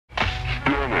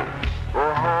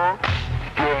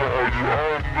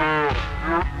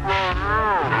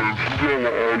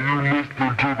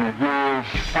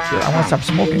want to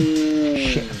stop smoking.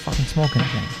 Shit, I'm fucking smoking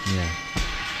again. Yeah.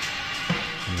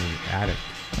 You're an addict.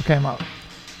 Okay, I'm out.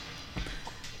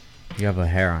 You have a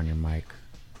hair on your mic.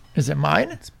 Is it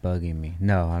mine? It's bugging me.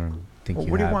 No, I don't think Well,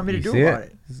 you what do you have. want me to do see about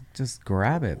it? Just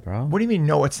grab it, bro. What do you mean,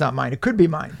 no, it's not mine? It could be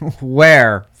mine.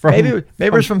 Where? Maybe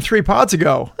it was from 3 pods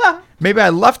ago. Maybe I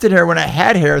left it here when I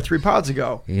had hair 3 pods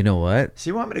ago. You know what? So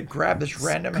you want me to grab this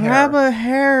random hair? Grab a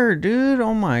hair, dude.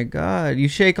 Oh my god. You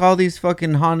shake all these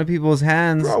fucking Honda people's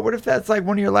hands. Bro, what if that's like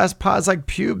one of your last pods, like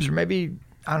pubes, or maybe,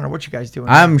 I don't know what you guys doing.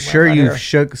 I'm sure you've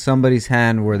shook somebody's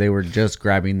hand where they were just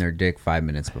grabbing their dick 5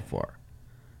 minutes before.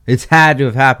 It's had to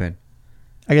have happened.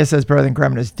 I guess that's better than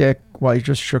grabbing his dick while you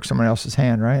just shook someone else's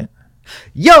hand, right?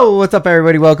 Yo, what's up,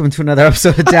 everybody? Welcome to another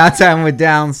episode of Downtime with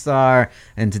Downstar.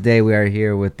 And today we are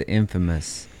here with the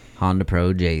infamous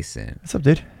HondaPro Jason. What's up,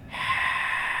 dude?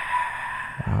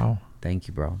 Wow. Thank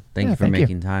you, bro. Thank you for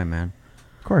making time, man.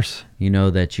 Of course. You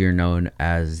know that you're known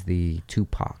as the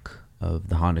Tupac of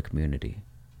the Honda community.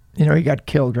 You know, he got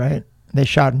killed, right? They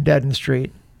shot him dead in the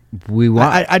street.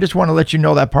 I just want to let you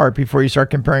know that part before you start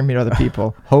comparing me to other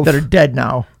people that are dead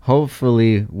now.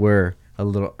 Hopefully we're a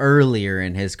little earlier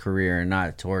in his career and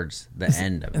not towards the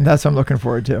end of it. And that's what I'm looking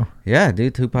forward to. Yeah,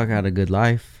 dude, Tupac had a good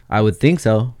life. I would think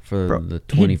so for the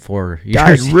 24 years.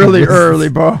 Died really early,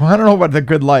 bro. I don't know about the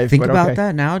good life. Think about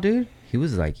that now, dude. He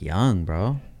was like young,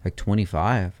 bro. Like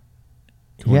 25,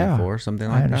 24, something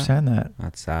like that. I understand that.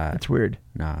 That's sad. That's weird.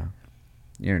 Nah.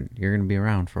 You're gonna be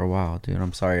around for a while, dude.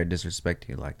 I'm sorry I disrespect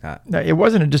you like that. No, it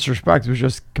wasn't a disrespect. It was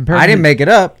just I didn't make it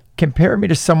up. Compare me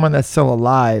to someone that's still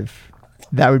alive.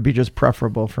 That would be just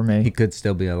preferable for me. He could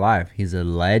still be alive. He's a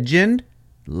legend,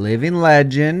 living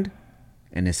legend,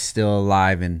 and is still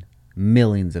alive in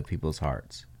millions of people's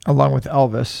hearts. Along with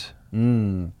Elvis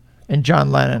and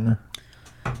John Lennon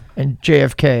and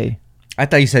JFK. I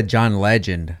thought you said John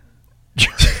Legend.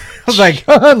 I was like,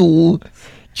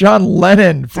 John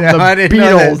Lennon from the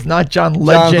Beatles, not John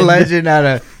Legend. John Legend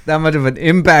had that much of an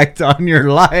impact on your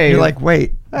life. You're like,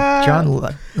 wait, John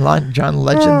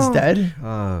Legend's dead?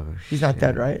 Oh, he's not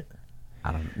dead, right?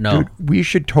 I don't know. Dude, we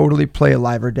should totally play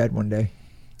Alive or Dead one day.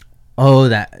 Oh,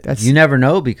 that's you never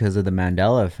know because of the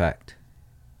Mandela effect.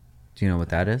 Do you know what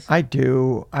that is? I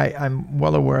do. I'm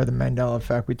well aware of the Mandela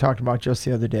effect. We talked about just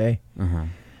the other day.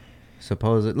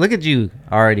 Look at you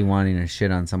already wanting to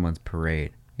shit on someone's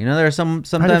parade. You know, there are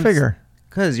sometimes. How do you figure?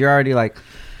 Because you're already like,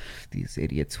 these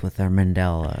idiots with their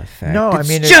Mandela effect. No, I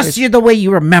mean, it's the way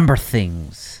you remember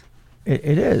things.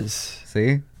 It is.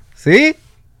 See?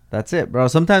 That's it, bro.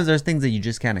 Sometimes there's things that you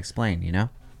just can't explain, you know?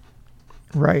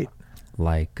 Right.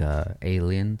 Like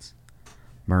aliens,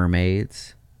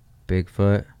 mermaids,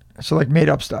 Bigfoot. So like made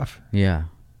up stuff. Yeah.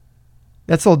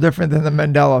 That's a little different than the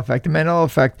Mandela effect. The Mandela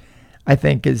effect, I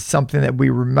think, is something that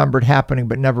we remembered happening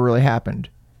but never really happened.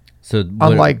 So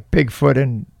unlike Bigfoot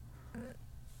and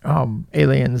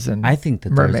aliens and I think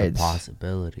that mermaids. There's a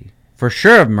possibility for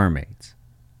sure of mermaids.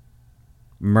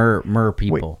 Mer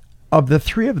people. Wait, of the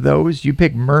three of those, you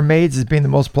pick mermaids as being the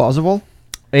most plausible?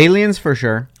 Aliens for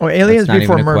sure. Oh, aliens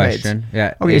before mermaids.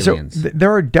 Yeah. Okay, aliens. So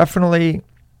there are definitely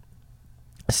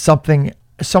some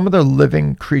of the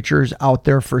living creatures out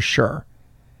there for sure.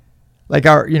 Like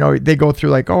they go through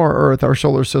like, our Earth, our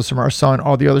solar system, our sun,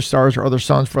 all the other stars are other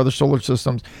suns for other solar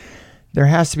systems. There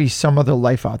has to be some other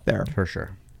life out there. For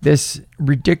sure. This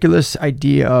ridiculous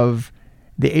idea of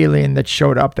the alien that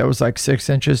showed up that was like 6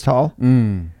 inches tall,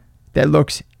 that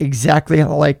looks exactly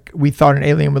like we thought an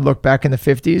alien would look back in the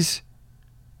 50s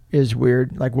is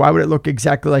weird. Like, why would it look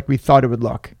exactly like we thought it would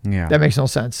look? Yeah. That makes no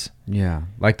sense. Yeah.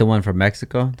 Like the one from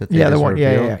Mexico? Yeah, the one.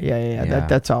 Yeah.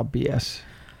 That's all BS.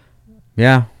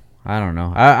 Yeah. I don't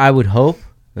know. I would hope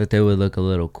that they would look a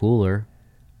little cooler.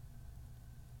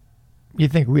 You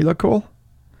think we look cool?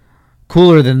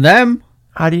 Cooler than them?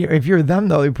 If you're them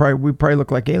though, we probably look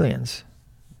like aliens.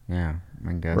 Yeah,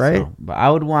 I guess right? So. But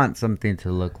I would want something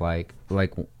to look like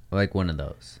one of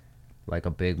those. Like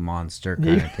a big monster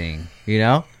kind of thing. You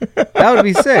know? That would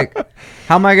be sick.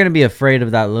 How am I going to be afraid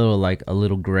of that a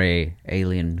little gray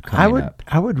alien coming up?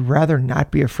 I would rather not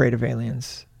be afraid of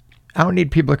aliens. I don't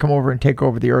need people to come over and take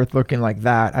over the earth looking like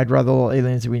that. I'd rather little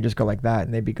aliens we can just go like that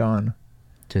and they'd be gone.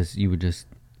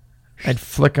 I'd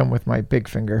flick them with my big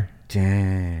finger.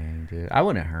 Dang, dude. I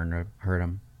wouldn't hurt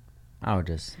them. I would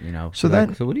just, So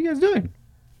what are you guys doing?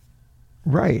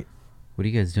 Right. What are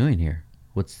you guys doing here?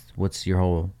 What's your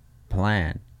whole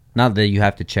plan? Not that you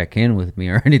have to check in with me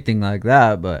or anything like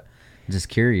that, but I'm just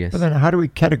curious. But then how do we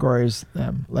categorize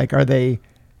them? Like, are they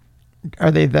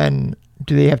then...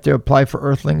 Do they have to apply for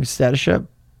Earthling statusship?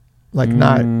 Like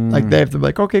not like they have to be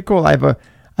like, okay, cool. I have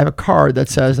a card that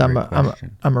says I'm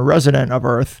a resident of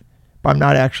Earth, but I'm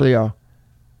not actually a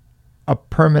a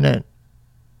permanent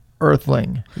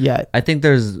Earthling yet. I think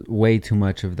there's way too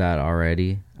much of that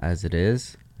already as it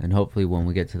is. And hopefully when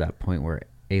we get to that point where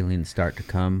aliens start to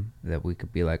come, that we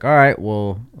could be like, all right,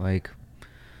 well, like,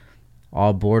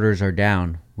 all borders are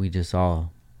down. We just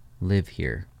all live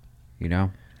here, you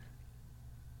know?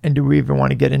 And do we even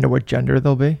want to get into what gender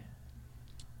they'll be?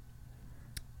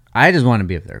 I just want to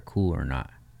be if they're cool or not,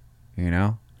 you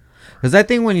know? Because I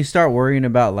think when you start worrying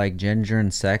about, like, gender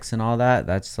and sex and all that,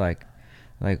 that's like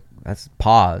that's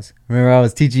pause. Remember I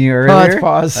was teaching you earlier? Oh, that's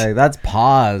pause. Like, that's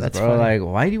pause, That's bro. funny. Like,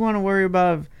 why do you want to worry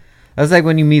about... That's like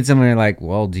when you meet someone, you're like,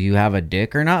 well, do you have a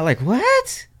dick or not? Like,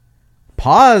 what?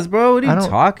 Pause, bro. What are you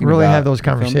talking really about? have those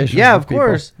conversations. Yeah, with of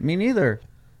course. Me neither.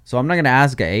 So I'm not going to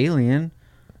ask an alien.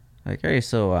 Like, hey,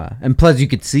 so... and plus, you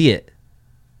could see it.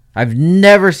 I've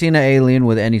never seen an alien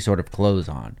with any sort of clothes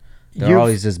on. They're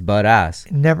always just butt ass.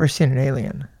 Never seen an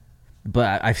alien.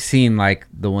 But I've seen, like,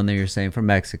 the one that you're saying from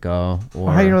Mexico. Or...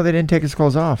 Well, how do you know they didn't take his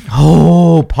clothes off?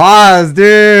 Oh, pause,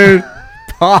 dude.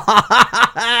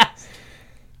 Pause.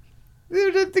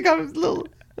 Dude, I think I was a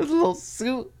little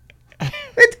suit. I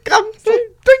think I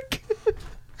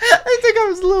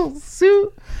was a little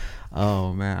suit.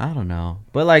 Oh, man, I don't know.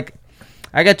 But, like,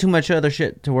 I got too much other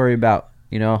shit to worry about,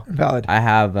 you know? Valid. I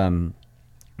have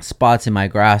spots in my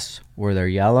grass where they're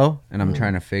yellow, and I'm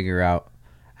trying to figure out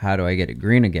how do I get it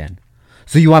green again.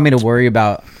 So you want me to worry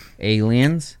about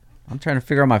aliens? I'm trying to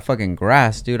figure out my fucking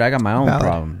grass, dude. I got my own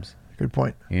problems. Good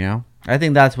point. You know? I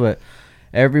think that's what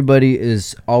everybody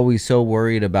is always so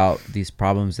worried about, these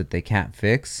problems that they can't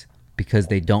fix, because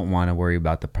they don't want to worry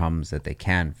about the problems that they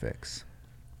can fix.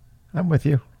 I'm with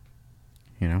you.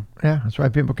 You know? Yeah, that's why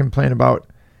people complain about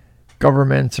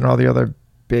governments and all the other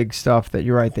big stuff that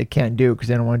you're right, they can't do because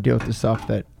they don't want to deal with the stuff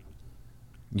that...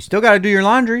 You still got to do your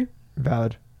laundry.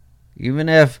 Valid. Even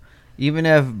if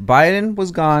Biden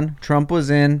was gone, Trump was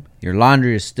in, your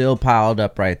laundry is still piled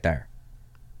up right there.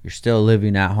 You're still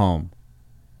living at home.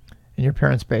 In your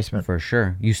parents' basement. For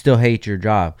sure. You still hate your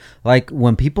job. Like,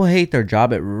 when people hate their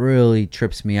job, it really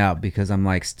trips me out, because I'm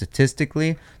like,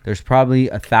 statistically, there's probably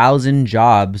 1,000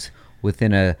 jobs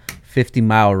within a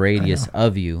 50-mile radius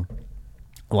of you.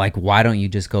 Like, why don't you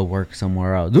just go work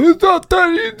somewhere else? Well,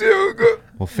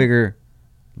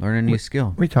 learn a new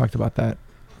skill. We talked about that.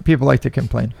 People like to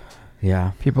complain.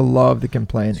 Yeah. People love to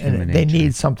complain, and they nature.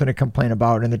 need something to complain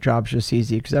about, and the job's just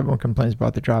easy because everyone complains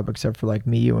about the job except for like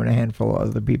me, you, and a handful of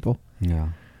other people. Yeah.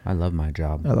 I love my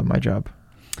job. I love my job.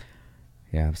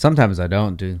 Yeah. Sometimes I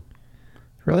don't, dude.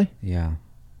 Really? Yeah.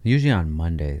 Usually on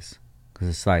Mondays. Because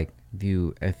it's like,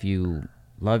 if you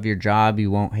love your job, you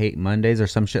won't hate Mondays or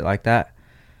some shit like that.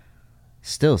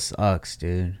 Still sucks,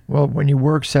 dude. Well, when you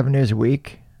work 7 days a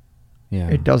week, Yeah.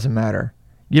 it doesn't matter.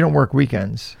 You don't work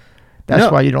weekends.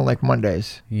 That's why you don't like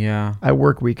Mondays. Yeah. I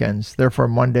work weekends. Therefore,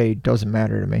 Monday doesn't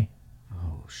matter to me.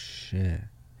 Oh, shit.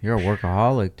 You're a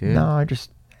workaholic, dude. No, I just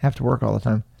have to work all the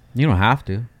time. You don't have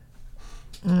to.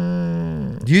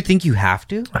 Do you think you have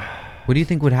to? What do you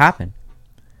think would happen?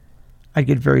 I'd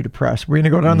get very depressed. We're going to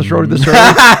go down this road this early.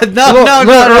 No,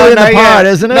 early in the not pod, yet.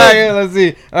 isn't it? Not yet. Let's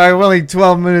see. All right, we're only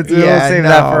 12 minutes. We'll save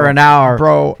that for an hour.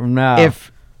 Bro, from now.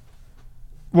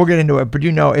 We'll get into it, but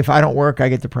if I don't work, I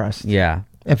get depressed. Yeah.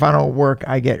 If I don't work,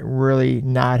 I get really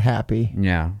not happy.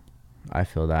 Yeah. I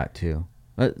feel that too.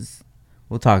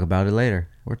 We'll talk about it later.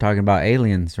 We're talking about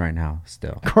aliens right now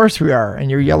still. Of course we are.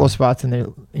 And your yellow spots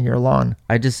in your lawn.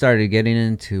 I just started getting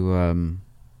into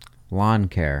lawn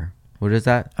care. What is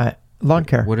that? Lawn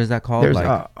care. What is that called? There's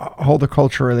a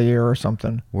horticulture of the year or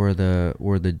something. Where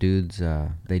the dudes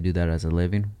they do that as a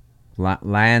living.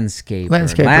 Landscaping.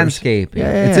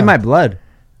 Yeah, it's in my blood.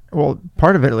 Well,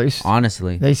 part of it at least.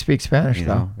 Honestly. They speak Spanish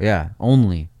though. Yeah,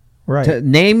 only. Right.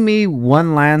 Name me one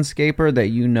landscaper that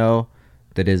you know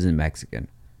that isn't Mexican.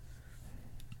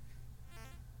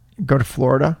 Go to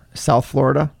Florida, South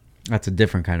Florida. That's a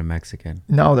different kind of Mexican.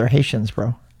 No, they're Haitians,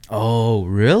 bro. Oh,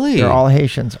 really? They're all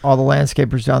Haitians. All the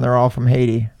landscapers down there are all from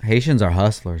Haiti. Haitians are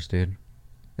hustlers, dude.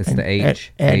 It's the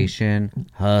H. Haitian,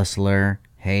 hustler,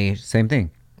 same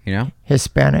thing, you know?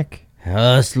 Hispanic.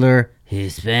 Hustler,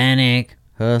 Hispanic,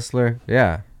 hustler.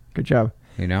 Yeah. Good job.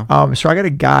 You know? So I got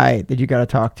a guy that you got to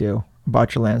talk to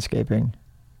about your landscaping.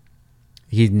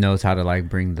 He knows how to like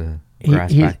bring the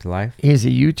grass back to life. He's a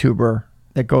YouTuber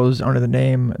that goes under the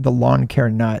name The Lawn Care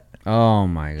Nut. Oh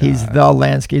my God. He's the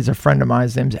landscape. He's a friend of mine.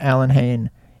 His name's Alan Hain.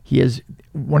 He is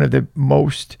one of the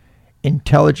most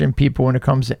intelligent people when it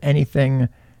comes to anything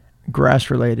grass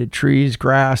related. Trees,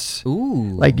 grass.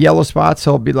 Ooh. Like yellow spots.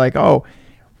 He'll be like, oh,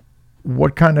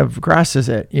 what kind of grass is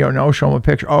it? No, show him a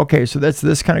picture. Okay, so that's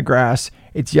this kind of grass.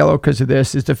 It's yellow because of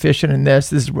this. It's deficient in this.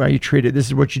 This is why you treat it. This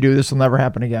is what you do. This will never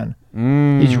happen again.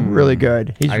 He's really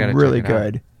good. He's really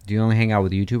good. Do you only hang out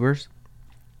with YouTubers?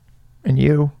 And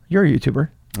you're a YouTuber.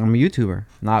 I'm a YouTuber.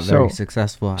 Not very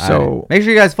successful. So make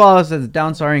sure you guys follow us at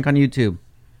Downstar Inc. on YouTube.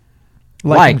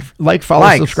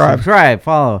 Follow, subscribe,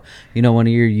 follow. One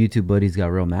of your YouTube buddies got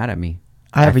real mad at me.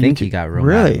 I think he got real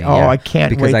mad at me. Oh, yeah. I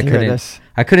can't wait to hear this.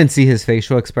 I couldn't see his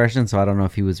facial expression, so I don't know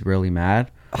if he was really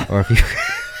mad or if he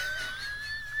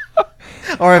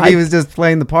he was just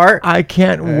playing the part. I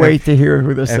can't wait to hear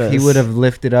who this is. If he would have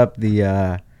lifted up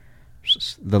the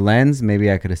lens,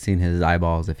 maybe I could have seen his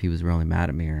eyeballs if he was really mad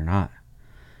at me or not.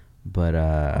 But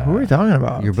who are we talking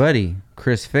about? Your buddy,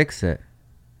 Chris Fix It.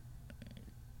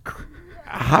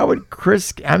 How would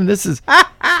Chris? I mean, this is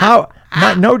how.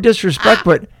 No disrespect,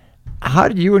 but how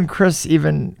did you and Chris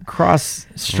even cross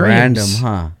streams? Random,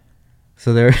 huh?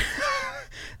 So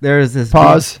there's this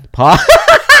pause.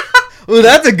 Ooh,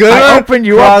 that's a good one. I opened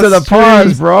you up to the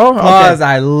pause, bro. Pause. Okay.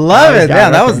 I love it. Yeah,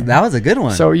 that was a good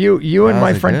one. So you and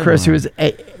my friend Chris, who is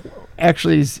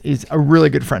actually he's a really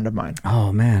good friend of mine.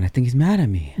 Oh man, I think he's mad at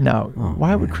me. No,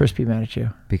 why would Chris be mad at you?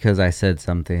 Because I said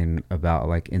something about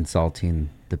like insulting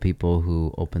the people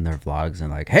who open their vlogs and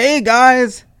like, hey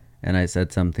guys, and I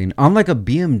said something on like a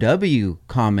BMW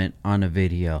comment on a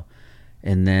video,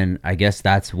 and then I guess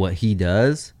that's what he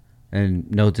does.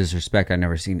 And no disrespect, I've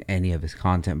never seen any of his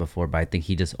content before, but I think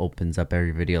he just opens up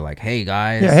every video like, hey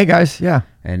guys. Yeah, hey guys, yeah.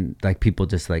 And like people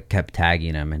just like kept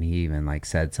tagging him, and he even like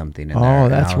said something in there. Oh,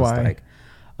 that's why. Like,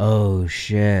 oh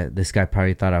shit, this guy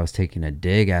probably thought I was taking a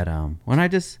dig at him. When I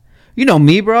just,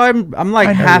 me, bro, I'm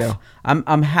like half,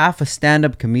 I'm half a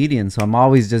stand-up comedian, so I'm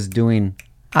always just doing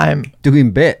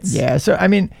bits. Yeah, so I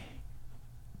mean,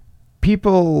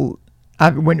 people,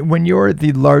 when you're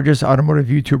the largest automotive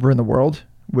YouTuber in the world,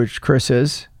 which Chris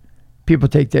is, people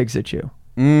take digs at you.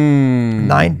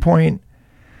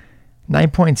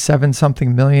 9.7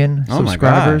 something million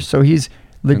subscribers. So he's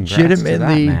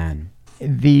legitimately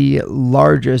the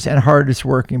largest and hardest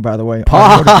working, by the way.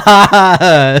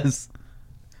 Pause.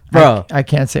 Bro. I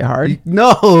can't say hard.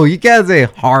 No, you can't say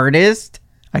hardest.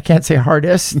 I can't say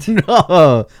hardest.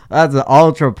 No, that's an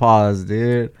ultra pause,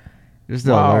 dude. You're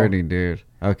still learning, dude.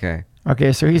 Okay,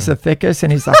 so he's the thickest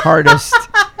and he's the hardest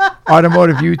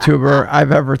automotive YouTuber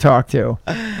I've ever talked to,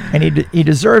 and he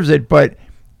deserves it. But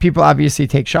people obviously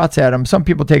take shots at him. Some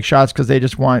people take shots because they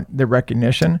just want the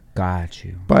recognition. Got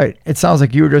you. But it sounds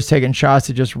like you were just taking shots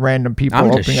at just random people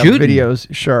opening up videos.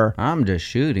 Sure. I'm just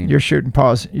shooting. You're shooting.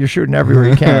 Pause. You're shooting everywhere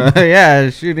you can.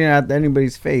 Yeah, shooting at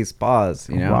anybody's face.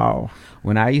 Pause. Wow.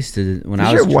 When I was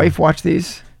Does your wife watch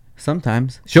these?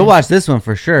 Sometimes she'll watch this one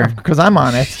for sure because I'm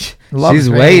on it. She's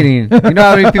waiting. You know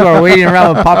how many people are waiting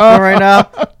around with popcorn right now?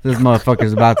 This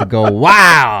motherfucker's about to go.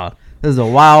 Wow, this is a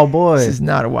wild boy. This is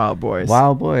not a wild boy.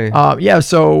 Wild boy. Yeah.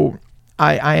 So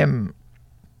I'm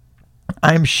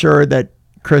sure that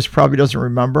Chris probably doesn't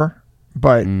remember,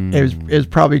 but it was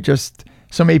probably just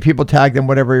so many people tagged him.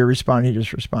 Whatever he responded, he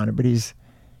just responded. But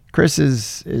Chris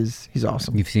is he's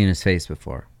awesome. You've seen his face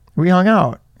before. We hung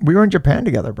out. We were in Japan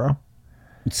together, bro.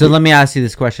 So let me ask you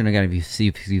this question again: if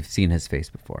you've seen his face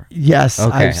before? Yes.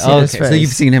 Okay. I've seen his face. So you've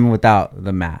seen him without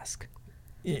the mask.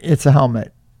 It's a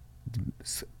helmet.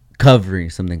 Covering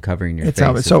your face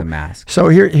with a mask. So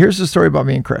here's the story about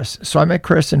me and Chris. So I met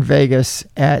Chris in Vegas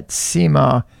at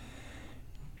SEMA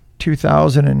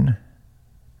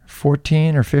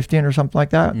 2014 or 15 or something like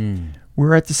that. We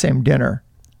were at the same dinner.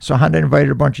 So Honda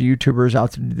invited a bunch of YouTubers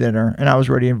out to dinner, and I was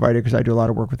already invited because I do a lot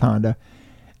of work with Honda.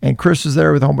 And Chris was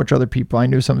there with a whole bunch of other people. I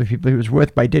knew some of the people he was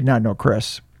with, but I did not know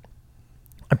Chris.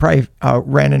 I probably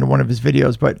ran into one of his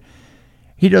videos, but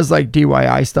he does like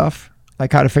DIY stuff,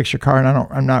 like how to fix your car, and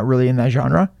I'm not really in that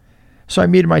genre. So I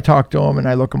meet him, I talk to him, and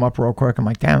I look him up real quick. I'm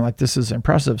like, damn, like this is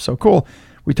impressive. So cool.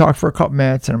 We talked for a couple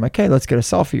minutes, and I'm like, hey, let's get a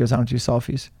selfie. He goes, I don't do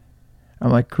selfies.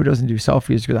 I'm like, who doesn't do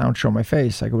selfies? Because I don't show my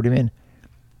face. I go, what do you mean?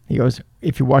 He goes,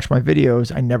 if you watch my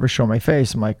videos, I never show my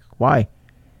face. I'm like, why?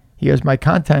 He goes, my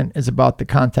content is about the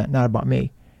content, not about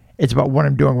me. It's about what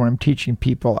I'm doing when I'm teaching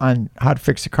people on how to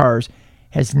fix the cars.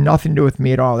 It has nothing to do with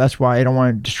me at all. That's why I don't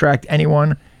want to distract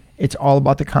anyone. It's all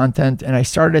about the content. And I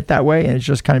started it that way, and it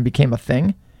just kind of became a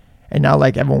thing. And now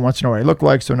like everyone wants to know what I look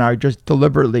like. So now I just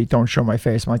deliberately don't show my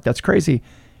face. I'm like, that's crazy.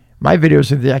 My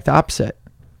videos are the exact opposite.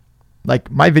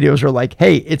 Like my videos are like,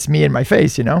 hey, it's me and my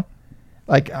face,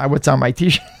 like what's on my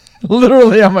t-shirt,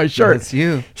 literally on my shirt. It's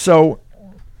you. So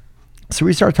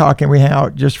we start talking, we hang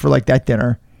out just for like that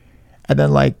dinner. And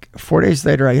then like 4 days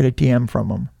later, I get a DM from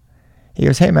him. He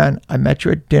goes, hey man, I met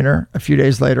you at dinner a few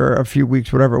days later, a few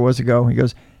weeks, whatever it was ago. He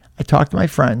goes, I talked to my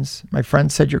friends. My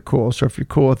friends said you're cool. So if you're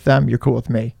cool with them, you're cool with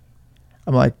me.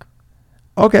 I'm like,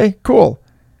 okay, cool.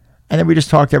 And then we just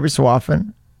talked every so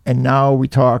often. And now we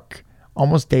talk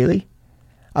almost daily.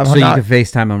 So you can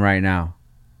FaceTime him right now.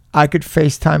 I could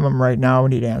FaceTime him right now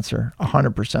and he'd answer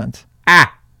 100%.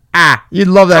 Ah. You'd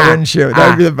love that, wouldn't you? That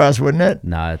would be the best, wouldn't it?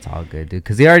 No, it's all good, dude.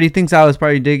 Because he already thinks I was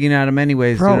probably digging at him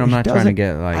anyways, Bro, dude. I'm not trying to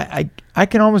get like... I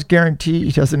can almost guarantee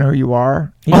he doesn't know who you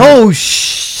are.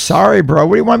 Sorry, bro.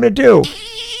 What do you want me to do?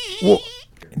 Well,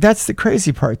 that's the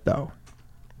crazy part, though.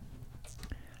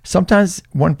 Sometimes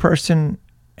one person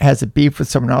has a beef with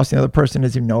someone else, and the other person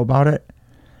doesn't even know about it.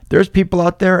 There's people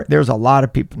out there. There's a lot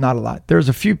of people. Not a lot. There's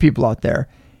a few people out there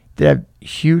that have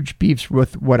huge beefs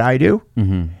with what I do.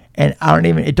 Mm-hmm. And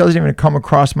it doesn't even come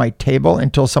across my table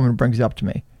until someone brings it up to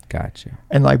me. Gotcha.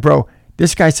 And like, bro,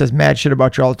 this guy says mad shit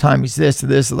about you all the time. He's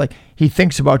this. Like, he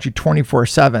thinks about you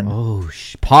 24/7. Oh,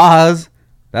 pause.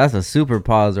 That's a super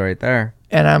pause right there.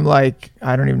 And I'm like,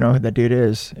 I don't even know who that dude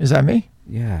is. Is that me?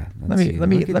 Yeah. Let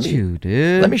me you,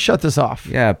 dude. Let me shut this off.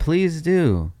 Yeah, please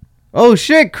do. Oh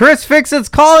shit, Chris Fixit's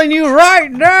calling you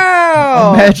right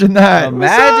now. Imagine that.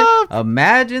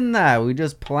 Imagine that. We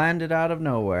just planned it out of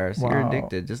nowhere. So Wow. you're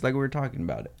addicted, just like we were talking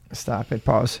about it. Stop it.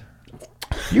 Pause.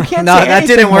 You can't No, say that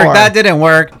didn't work. more. That didn't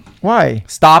work. Why?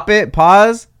 Stop it.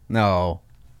 Pause. No.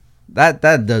 That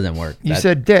doesn't work. You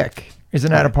said dick.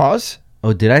 Isn't that a pause?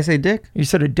 Oh, did I say dick? You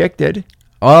said addicted.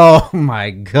 Oh my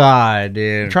god,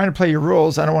 dude. I'm trying to play your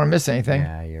rules. I don't want to miss anything.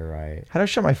 Yeah, you're right. How do I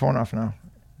shut my phone off now?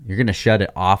 You're gonna shut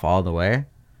it off all the way?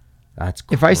 That's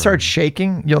crazy. If I start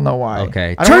shaking, you'll know why.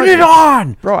 Okay. Turn it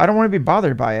on! Bro, I don't want to be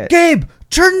bothered by it. Gabe,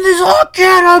 turn this on!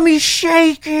 Get him! He's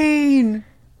shaking!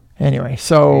 Anyway,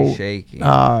 so... He's shaking.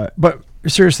 But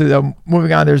seriously, though,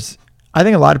 moving on, I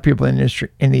think a lot of people in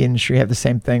the industry have the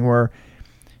same thing where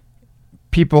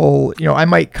people, I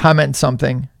might comment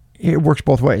something. It works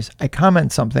both ways. I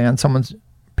comment something on someone's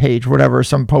page, whatever,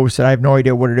 some post that I have no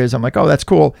idea what it is. I'm like, oh, that's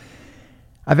cool.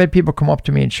 I've had people come up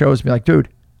to me and shows me like, dude,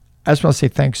 I just want to say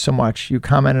thanks so much. You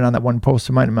commented on that one post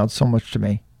of mine. It meant so much to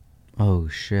me. Oh,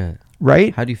 shit.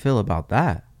 Right? How do you feel about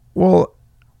that? Well,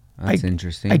 that's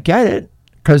interesting. I get it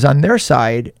because on their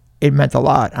side, it meant a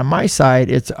lot. On my side,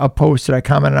 it's a post that I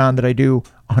commented on that I do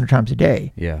 100 times a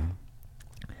day. Yeah.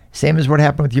 Same as what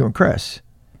happened with you and Chris.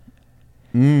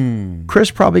 Chris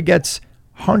probably gets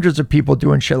hundreds of people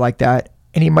doing shit like that,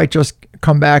 and he might just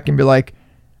come back and be like,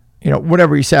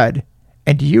 whatever he said.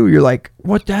 And to you, you're like,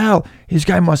 what the hell? This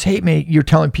guy must hate me. You're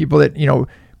telling people that,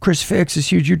 Chris Fix,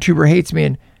 this huge YouTuber, hates me.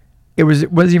 And it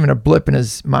wasn't even a blip in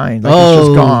his mind. Like, it's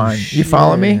just gone. Shit. You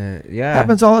follow me? Yeah.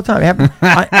 Happens all the time. It happens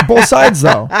on both sides,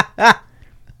 though.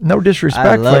 No disrespect.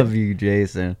 I love you,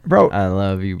 Jason. Bro. I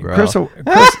love you, bro. Chris,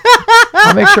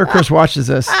 I'll make sure Chris watches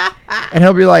this. And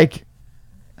he'll be like,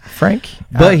 Frank?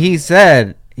 But he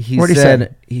said... What did he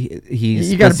say?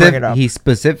 He gotta bring it up. He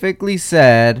specifically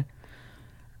said...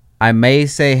 I may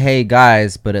say, hey,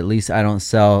 guys, but at least I don't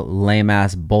sell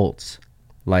lame-ass bolts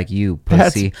like you,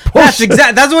 pussy.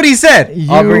 That's what he said.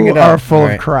 I'll bring it up. You are full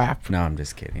of crap. No, I'm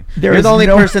just kidding. You're the only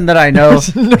person that I know.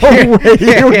 There's no way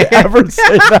you would ever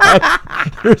say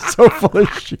that. You're so full of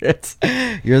shit.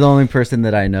 You're the only person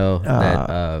that I know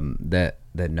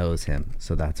that knows him.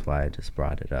 So that's why I just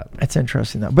brought it up. That's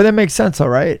interesting, though. But that makes sense, all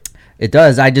right? It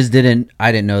does. I didn't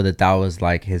know that was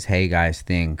like his hey guys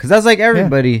thing, because that's like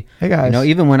everybody. Yeah. Hey guys.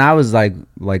 Even when I was like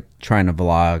trying to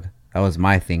vlog, that was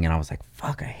my thing, and I was like,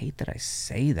 fuck, I hate that I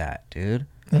say that, dude.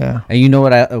 Yeah. And you know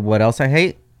what else I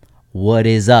hate? What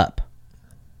is up?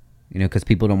 Because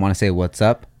people don't want to say what's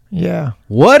up. Yeah.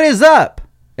 What is up?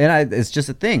 And it's just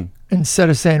a thing. Instead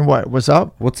of saying what's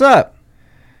up? What's up?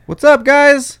 What's up,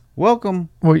 guys? Welcome.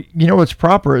 Well, what's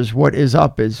proper is what is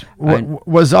up is what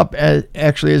was up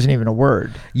actually isn't even a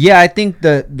word. Yeah, I think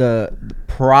the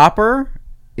proper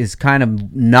is kind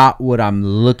of not what I'm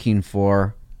looking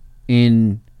for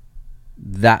in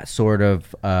that sort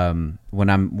of when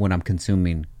I'm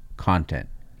consuming content.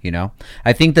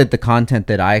 I think that the content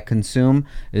that I consume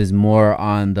is more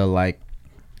on the like,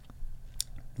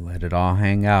 let it all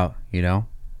hang out.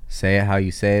 Say it how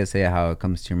you say it how it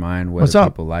comes to your mind. Whether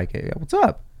people like it. Yeah, what's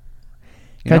up?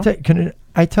 Can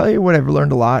I tell you what I've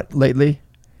learned a lot lately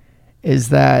is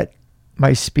that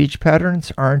my speech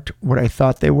patterns aren't what I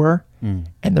thought they were.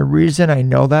 And the reason I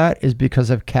know that is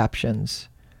because of captions.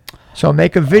 So I'll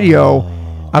make a video,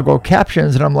 I'll go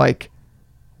captions, and I'm like,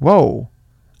 whoa,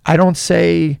 I don't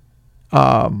say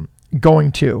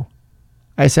going to.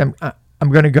 I say I'm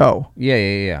going to go.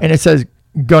 Yeah. And it says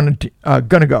gonna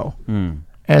go. And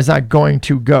it's not going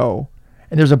to go.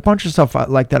 And there's a bunch of stuff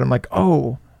like that. I'm like,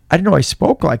 oh, I didn't know I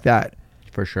spoke like that.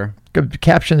 For sure.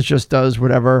 Captions just does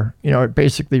whatever, it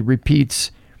basically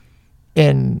repeats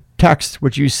in text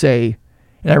what you say,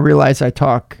 and I realize I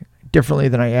talk differently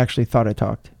than I actually thought I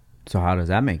talked. So how does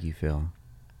that make you feel?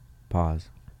 Pause.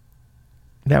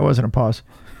 That wasn't a pause.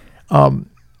 Do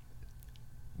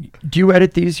you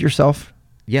edit these yourself?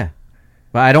 Yeah,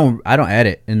 but I don't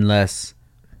edit unless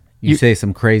you say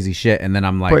some crazy shit, and then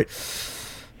I'm like,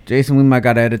 Jason, we might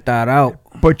gotta edit that out.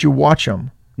 But you watch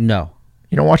them? No,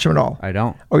 you don't watch them at all. I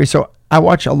don't. Okay, so I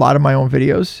watch a lot of my own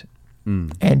videos,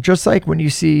 and just like when you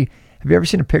see, have you ever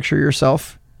seen a picture of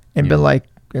yourself and been like,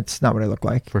 it's not what I look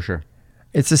like? For sure.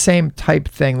 It's the same type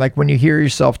thing. Like when you hear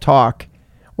yourself talk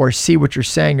or see what you're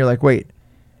saying, you're like, wait,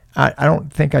 I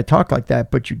don't think I talk like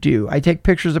that, but you do. I take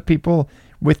pictures of people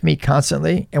with me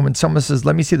constantly, and when someone says,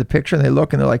 let me see the picture, and they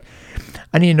look and they're like,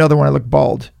 I need another one. I look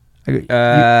bald. I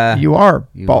go, you are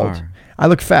bald. I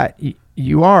look fat.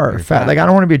 You are fat. Like, I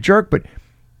don't want to be a jerk, but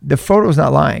the photo's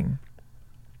not lying.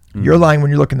 You're lying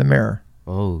when you look in the mirror.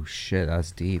 Oh, shit.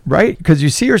 That's deep. Right? Because you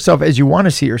see yourself as you want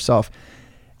to see yourself.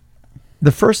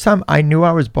 The first time I knew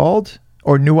I was bald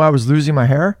or knew I was losing my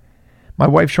hair, my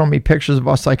wife showed me pictures of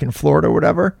us like in Florida or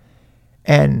whatever.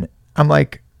 And I'm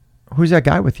like, who's that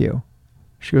guy with you?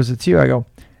 She goes, it's you. I go,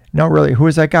 no, really. Who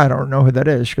is that guy? I don't know who that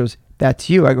is. She goes, that's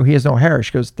you. I go, he has no hair.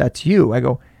 She goes, that's you. I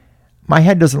go, my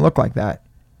head doesn't look like that.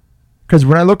 Because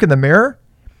when I look in the mirror,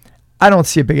 I don't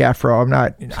see a big afro. I'm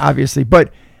not, obviously,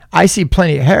 but I see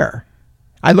plenty of hair.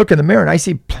 I look in the mirror and I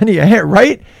see plenty of hair,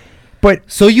 right?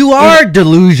 But so you are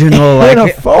delusional, like a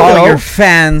photo, all your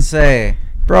fans say.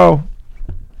 Bro,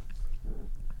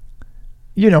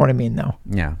 you know what I mean, though.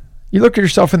 Yeah. You look at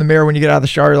yourself in the mirror when you get out of the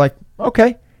shower, you're like,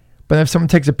 okay. But if someone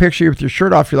takes a picture with your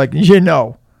shirt off, you're like, you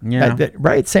know. Yeah.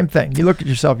 Right? Same thing. You look at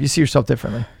yourself, you see yourself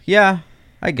differently. Yeah,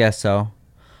 I guess so.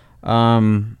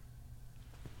 I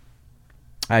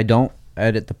don't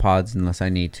edit the pods unless I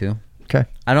need to. Okay.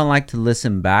 I don't like to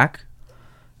listen back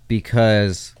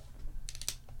because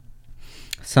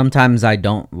sometimes I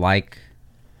don't like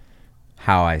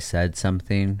how I said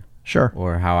something. Sure.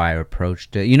 Or how I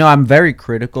approached it. You know, I'm very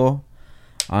critical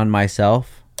on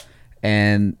myself,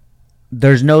 and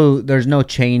there's no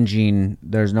changing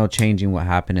what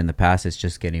happened in the past. It's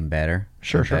just getting better.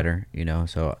 Sure. Better, you know.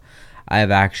 So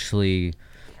I've actually,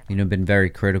 been very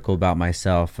critical about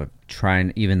myself,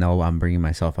 trying, even though I'm bringing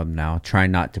myself up now,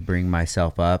 trying not to bring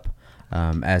myself up.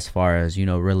 As far as,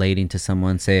 relating to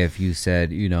someone, say if you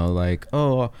said, like,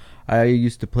 oh, I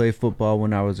used to play football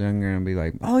when I was younger, and be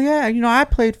like, oh yeah, I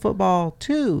played football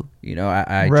too.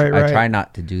 I try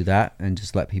not to do that and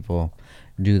just let people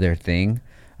do their thing.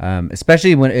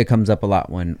 Especially when it comes up a lot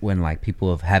when like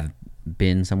people have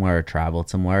been somewhere or traveled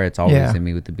somewhere. It's always in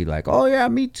me to be like, oh yeah,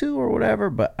 me too, or whatever.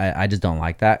 But I just don't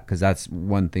like that, because that's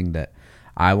one thing that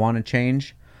I want to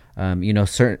change.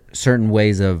 Certain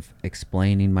ways of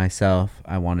explaining myself,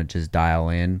 I want to just dial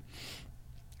in.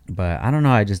 But I don't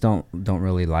know. I just don't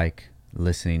really like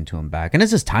listening to them back, and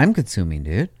it's just time consuming,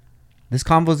 dude. This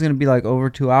convo is gonna be like over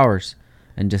 2 hours,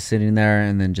 and just sitting there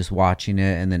and then just watching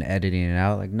it and then editing it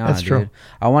out. Like, nah, that's dude. True.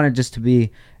 I want it just to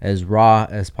be as raw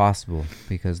as possible,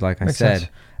 because, like Makes I said,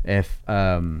 sense. if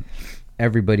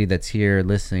everybody that's here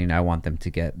listening, I want them to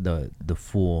get the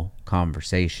full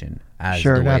conversation as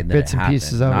the way not that bits it and happened.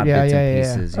 pieces of Not it. bits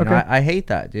and pieces. Okay. I hate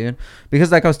that, dude.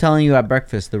 Because like I was telling you at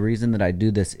breakfast, the reason that I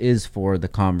do this is for the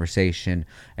conversation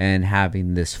and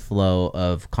having this flow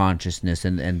of consciousness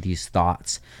and these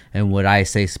thoughts. And what I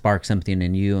say sparks something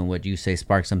in you, and what you say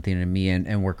sparks something in me,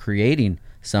 and we're creating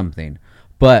something.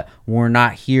 But we're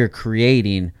not here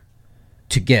creating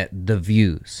to get the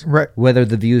views. Right. Whether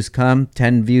the views come,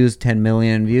 10 views, 10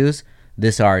 million views,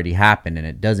 this already happened, and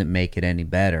it doesn't make it any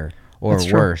better or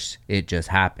worse. It just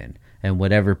happened. And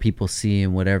whatever people see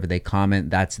and whatever they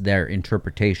comment, that's their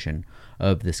interpretation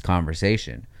of this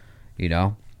conversation, I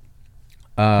don't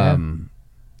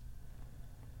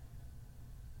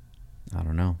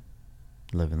know.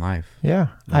 Living life. Yeah.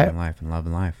 Living life and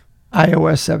loving life.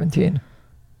 iOS 17.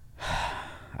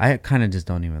 I kind of just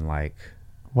don't even like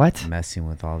what messing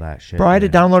with all that shit. Bro, I had to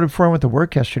download it before I went to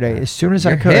work yesterday. As soon as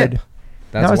I could. Hip.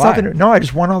 That's why. No, I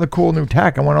just want all the cool new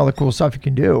tech. I want all the cool stuff you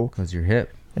can do. Because you're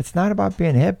hip. It's not about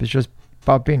being hip. It's just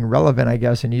about being relevant, I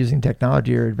guess, and using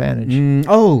technology to your advantage.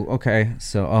 Okay.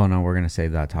 So, no, we're going to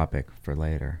save that topic for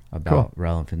later about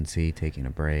relevancy, taking a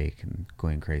break, and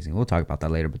going crazy. We'll talk about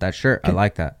that later, but that shirt, I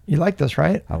like that. You like this,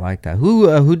 right? I like that.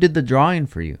 Who did the drawing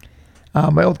for you?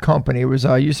 My old company. It was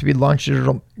used to be Launch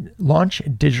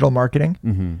Digital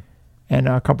Marketing, and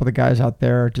a couple of the guys out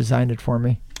there designed it for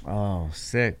me. Oh,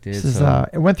 sick, dude. This is,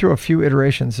 it went through a few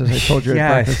iterations, as I told you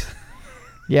at breakfast.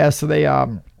 Yeah, so they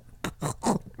had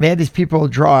these people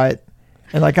draw it,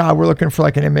 And like, we're looking for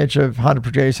like an image of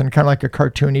HondaPro Jason, kind of like a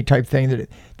cartoony type thing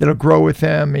that'll grow with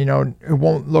him. You know, it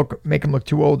won't make him look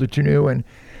too old or too new. And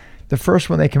the first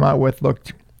one they came out with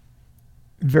looked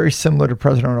very similar to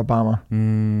President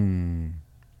Obama,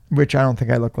 which I don't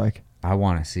think I look like. I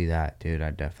want to see that, dude. I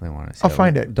definitely want to see I'll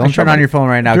find it. Don't turn on your phone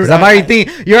right now, because I'm already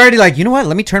thinking, you're already like, you know what?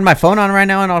 Let me turn my phone on right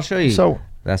now and I'll show you. So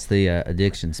that's the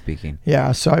addiction speaking.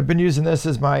 Yeah. So I've been using this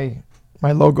as my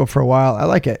logo for a while. I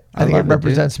like it. I think it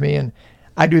represents me. And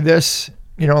I do this,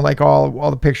 you know, like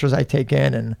all the pictures I take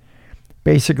in. And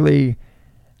basically,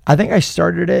 I think I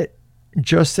started it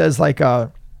just as like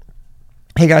a,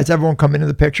 hey guys, everyone come into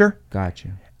the picture.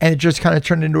 Gotcha. And it just kind of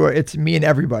turned into it's me and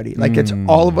everybody. Like it's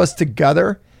all of us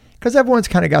together. Because everyone's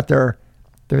kind of got their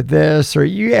this, or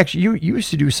you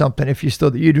used to do something. If you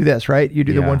do this, right? You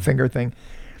do the one finger thing.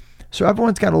 So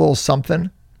everyone's got a little something.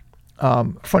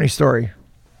 Funny story.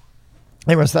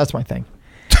 Anyways, that's my thing.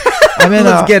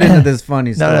 Let's get into this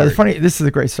funny story. No, funny. This is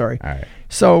a great story. All right.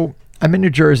 So I'm in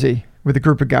New Jersey with a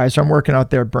group of guys. So I'm working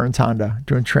out there at Burns Honda,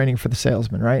 doing training for the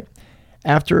salesman. Right.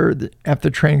 After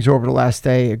training's over the last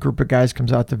day, a group of guys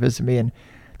comes out to visit me, and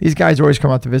these guys always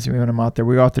come out to visit me when I'm out there.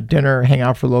 We go out to dinner, hang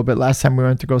out for a little bit. Last time we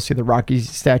went to go see the Rocky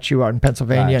statue out in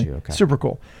Pennsylvania. Okay. Super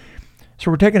cool. So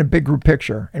we're taking a big group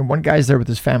picture, and one guy's there with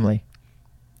his family.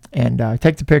 And I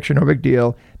take the picture, no big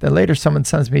deal. Then later someone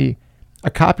sends me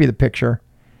a copy of the picture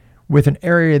with an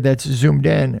area that's zoomed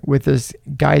in with this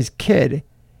guy's kid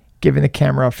giving the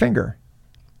camera a finger.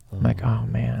 I'm like, oh,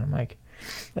 man. I'm like,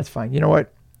 that's fine. You know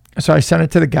what? So I sent it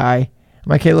to the guy. I'm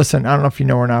like, hey, listen, I don't know if you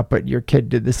know or not, but your kid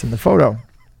did this in the photo.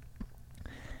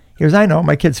 He goes, I know,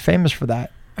 my kid's famous for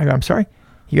that. I go, I'm sorry?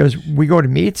 He goes, we go to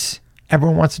meets.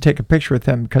 Everyone wants to take a picture with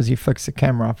him because he flicks the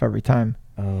camera off every time.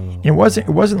 And it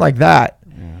wasn't like that.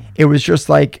 Yeah. It was just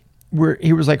like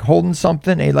he was like holding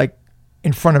something and like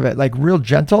in front of it, like real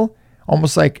gentle,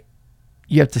 almost like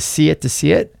you have to see it to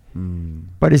see it.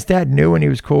 But his dad knew and he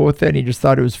was cool with it. And he just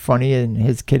thought it was funny, and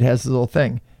his kid has his little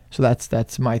thing. So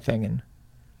that's my thing.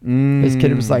 And his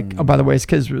kid was like, oh, by the way, his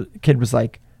kid was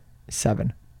like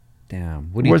 7.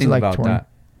 Damn. What do you think like about 20? That?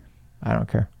 I don't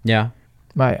care. Yeah.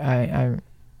 I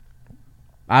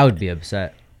would be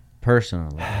upset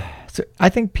personally. So I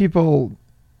think people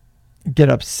get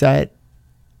upset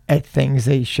at things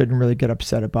they shouldn't really get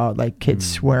upset about, like kids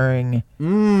swearing,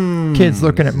 kids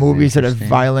looking at movies that have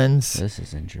violence. This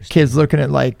is interesting. Kids looking at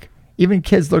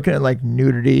kids looking at like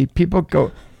nudity. People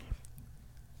go,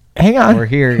 hang on. We're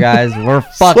here, guys. We're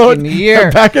fucking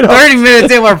here. Back it up. 30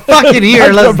 minutes in, we're fucking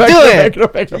here. Let's do it.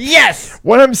 Back it up. Yes.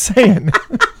 What I'm saying.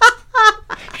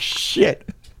 Shit.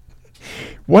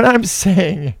 What I'm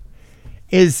saying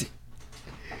is,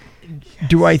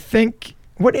 do I think,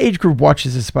 what age group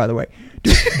watches this, by the way?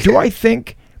 Do I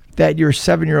think that your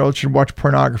 7-year-old should watch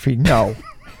pornography? No.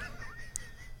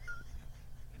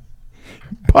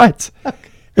 But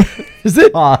is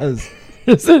it? Pause.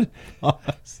 Is it?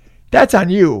 Pause. That's on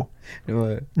you.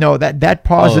 What? No, that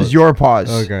pause is your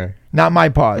pause. Okay. Not my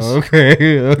pause.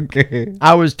 Okay.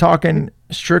 I was talking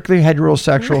strictly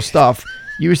heterosexual stuff.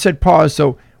 You said pause,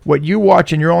 so what you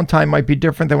watch in your own time might be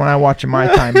different than when I watch in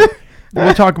my time.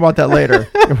 We'll talk about that later.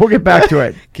 We'll get back to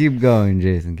it. Keep going,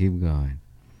 Jason. Keep going.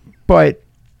 But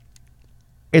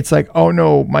it's like, oh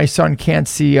no, my son can't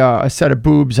see a set of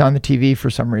boobs on the TV for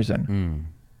some reason.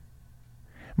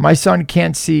 My son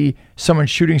can't see someone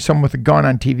shooting someone with a gun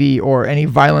on TV or any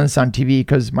violence on TV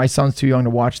because my son's too young to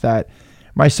watch that.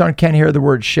 My son can't hear the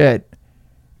word shit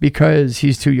because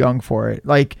he's too young for it.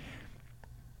 Like,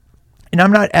 and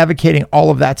I'm not advocating all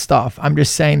of that stuff. I'm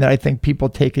just saying that I think people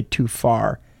take it too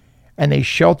far and they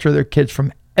shelter their kids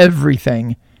from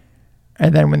everything.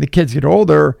 And then when the kids get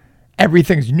older,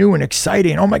 everything's new and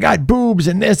exciting. Oh my God, boobs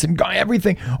and this and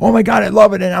everything. Oh my God, I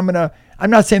love it. And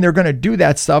I'm not saying they're going to do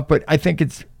that stuff, but I think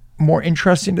it's more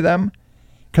interesting to them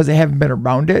because they haven't been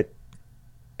around it.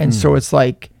 And so it's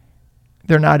like,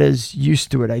 they're not as used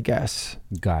to it, I guess.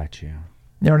 Gotcha. You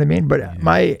know what I mean? But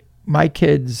yeah. My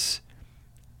kids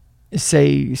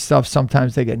say stuff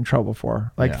sometimes they get in trouble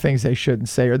for, like things they shouldn't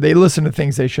say, or they listen to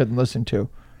things they shouldn't listen to.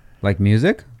 Like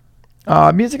music?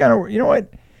 Music, I don't, you know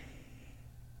what?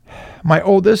 My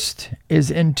oldest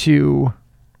is into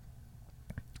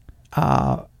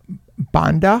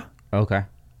banda. Okay.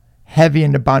 Heavy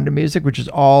into banda music, which is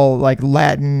all like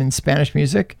Latin and Spanish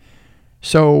music.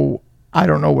 So I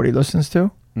don't know what he listens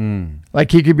to.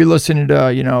 Like he could be listening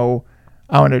to, you know,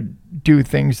 I want to do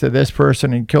things to this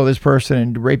person and kill this person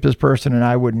and rape this person, and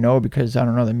I wouldn't know because I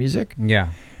don't know the music.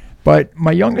 Yeah. But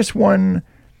my youngest one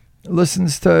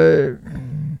listens to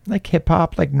like hip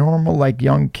hop, like normal, like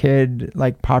young kid,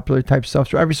 like popular type stuff.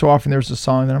 So every so often there's a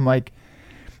song that I'm like,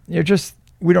 you're just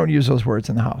we don't use those words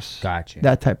in the house. Gotcha.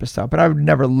 That type of stuff. But I would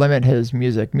never limit his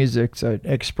music. Music's an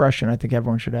expression I think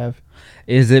everyone should have.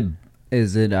 Is it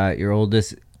your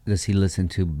oldest? Does he listen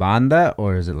to banda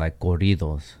or is it like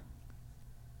corridos?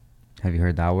 Have you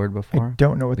heard that word before? I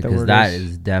don't know what because the word that is.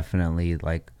 is definitely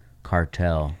like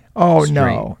cartel. Oh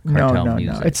straight no, cartel no.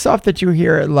 music. It's stuff that you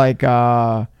hear at like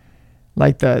the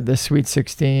Sweet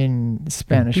 16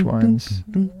 Spanish ones.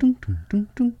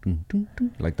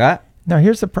 Like that? Now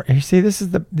here's see this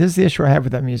is the issue I have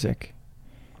with that music.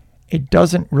 It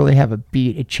doesn't really have a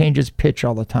beat. It changes pitch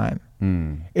all the time.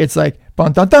 It's like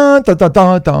dun dun dun dun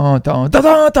dun dun dun dun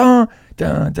dun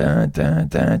dun dun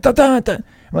dun dun dun dun.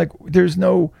 Like there's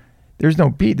no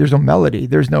beat, there's no melody,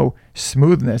 there's no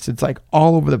smoothness. It's like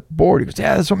all over the board. He goes,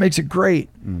 yeah, that's what makes it great.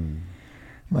 I'm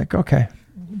like, okay.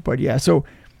 But yeah, so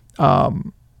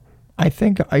I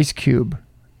think Ice Cube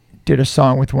did a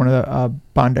song with one of the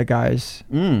banda guys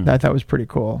that I thought was pretty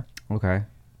cool. Okay.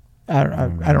 I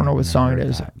don't know what song it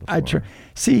is.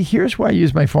 See, here's why I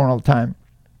use my phone all the time.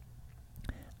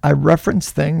 I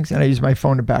reference things and I use my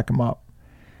phone to back them up.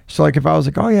 So like if I was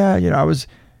like, oh yeah,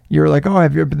 you're like, oh,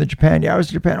 have you ever been to Japan? Yeah, I was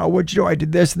to Japan. Oh, what'd you do? I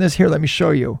did this and this. Here, let me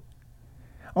show you.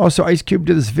 Oh, so Ice Cube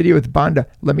did this video with Banda.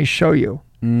 Let me show you.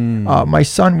 My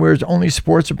son wears only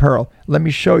sports apparel. Let me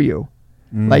show you.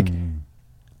 Like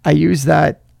I use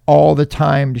that all the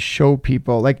time to show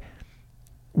people. Like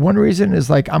one reason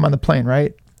is like I'm on the plane,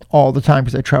 right? All the time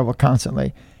because I travel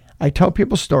constantly. I tell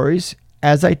people stories.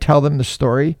 As I tell them the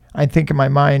story, I think in my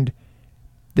mind,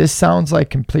 this sounds like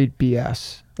complete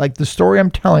BS. Like the story I'm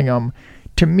telling them,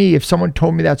 to me, if someone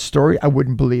told me that story, I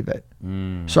wouldn't believe it.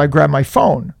 So I grab my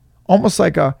phone, almost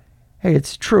like hey,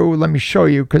 it's true. Let me show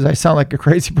you, because I sound like a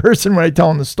crazy person when I tell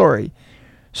them the story.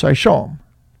 So I show them.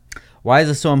 Why is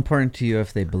it so important to you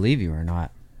if they believe you or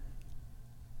not?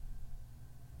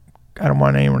 I don't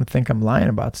want anyone to think I'm lying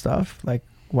about stuff. Like,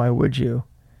 why would you?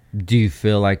 Do you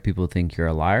feel like people think you're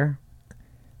a liar?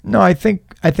 No, I think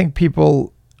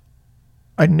people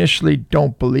initially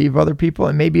don't believe other people,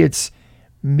 and maybe it's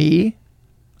me.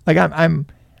 Like I'm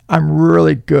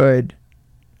really good.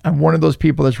 I'm one of those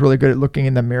people that's really good at looking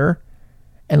in the mirror,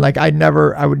 and like I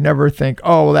would never think,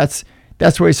 oh, well, that's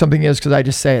the way something is because I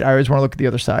just say it. I always want to look at the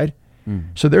other side.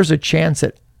 So there's a chance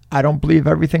that I don't believe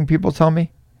everything people tell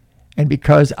me, and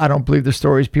because I don't believe the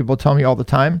stories people tell me all the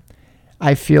time,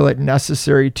 I feel it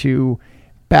necessary to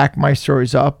back my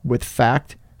stories up with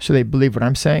fact. So they believe what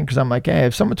I'm saying, because I'm like, hey,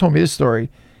 if someone told me this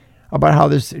story about how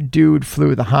this dude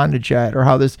flew the Honda jet, or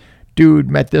how this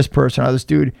dude met this person, how this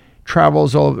dude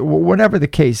travels all over, whatever the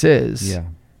case is,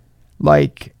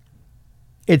 like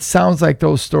it sounds like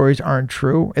those stories aren't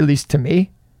true, at least to me.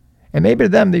 And maybe to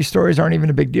them, these stories aren't even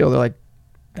a big deal. They're like,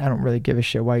 I don't really give a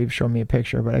shit why you've shown me a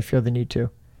picture, but I feel the need to.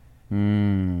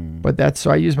 But so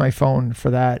I use my phone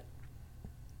for that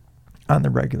on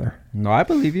the regular. No, I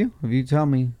believe you. If you tell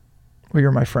me. Well,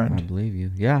 you're my friend. I believe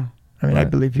you. Yeah. I mean, I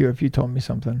believe you if you told me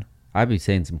something. I'd be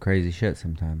saying some crazy shit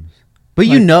sometimes. But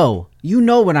like, you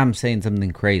know when I'm saying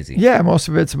something crazy. Yeah, most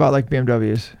of it's about like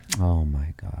BMWs. Oh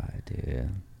my God, dude.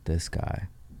 This guy.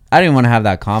 I didn't want to have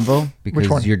that convo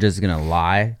because you're just going to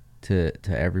lie to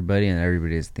everybody, and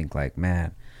everybody just think like,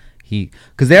 man,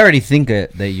 because they already think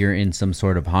that you're in some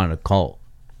sort of Honda cult.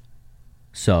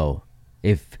 So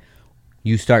if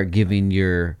you start giving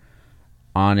your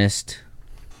honest,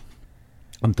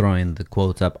 I'm throwing the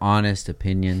quotes up, honest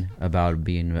opinion about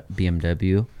being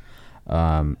BMW,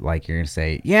 like you're going to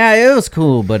say, yeah, it was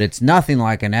cool, but it's nothing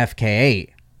like an FK8.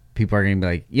 People are going to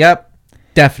be like, yep,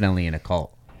 definitely in a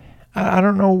cult. I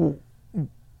don't know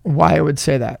why I would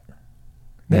say that.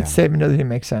 That statement doesn't even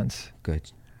make sense. Good.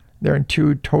 They're in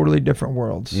two totally different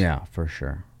worlds. Yeah, for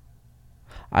sure.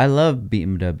 I love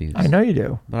BMWs. I know you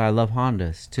do. But I love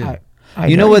Hondas too.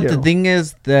 You know what the thing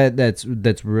is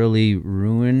that's really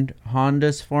ruined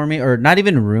Hondas for me, or not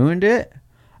even ruined it,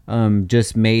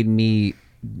 just made me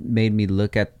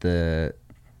look at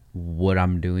what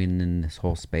I'm doing in this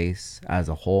whole space as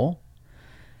a whole,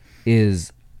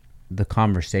 is the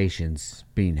conversations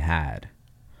being had.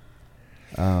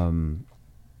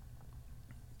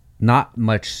 Not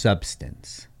much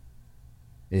substance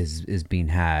is being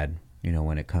had,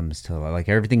 when it comes to like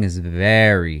everything is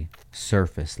very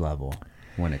surface level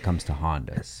when it comes to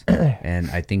Hondas. And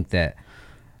I think that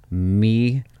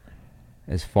me,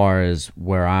 as far as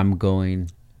where I'm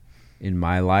going in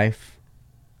my life,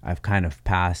 I've kind of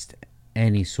passed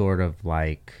any sort of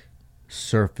like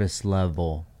surface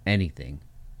level anything,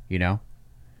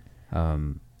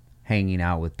 hanging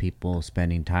out with people,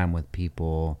 spending time with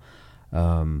people,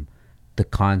 the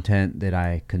content that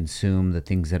I consume, the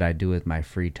things that I do with my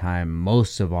free time,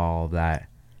 most of all of that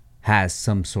has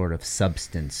some sort of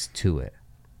substance to it.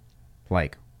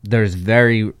 Like, there's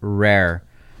very rare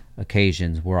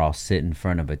occasions where I'll sit in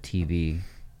front of a TV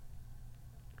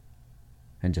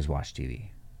and just watch TV.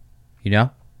 You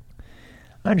know?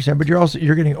 I understand, but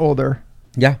you're getting older.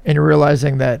 Yeah. And you're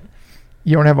realizing that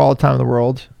you don't have all the time in the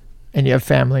world, and you have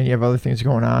family and you have other things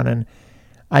going on. And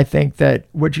I think that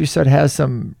what you said has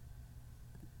some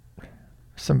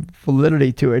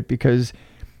validity to it, because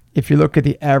if you look at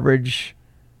the average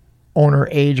owner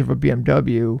age of a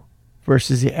BMW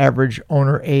versus the average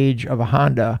owner age of a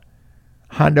Honda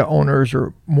owners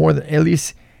are more than, at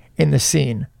least in the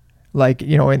scene, like,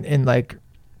 you know, in like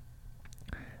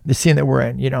the scene that we're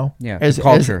in, you know, yeah, as the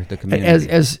culture, the community,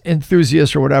 as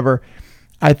enthusiasts or whatever.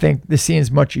 I think the scene's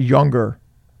much younger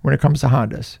when it comes to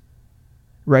Hondas,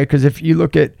 right? Because if you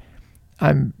look at,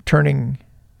 I'm turning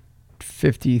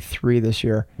 53 this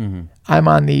year. Mm-hmm.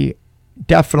 I'm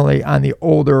definitely on the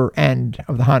older end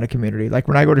of the Honda community. Like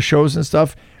when I go to shows and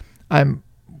stuff, I'm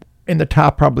in the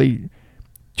top probably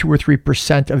 2 or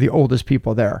 3% of the oldest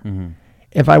people there. Mm-hmm.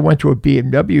 If I went to a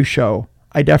BMW show,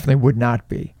 I definitely would not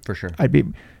be. For sure.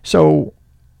 So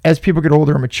as people get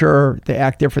older and mature, they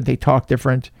act different, they talk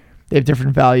different, they have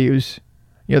different values,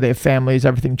 you know, they have families,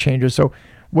 everything changes. So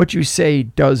what you say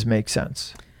does make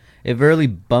sense. It really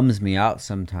bums me out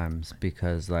sometimes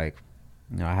because, like,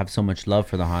 you know, I have so much love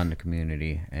for the Honda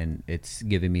community, and it's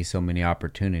given me so many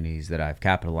opportunities that I've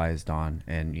capitalized on.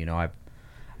 And, you know,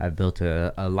 I've built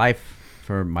a life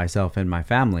for myself and my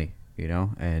family, you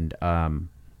know, and,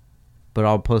 but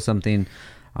I'll post something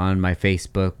on my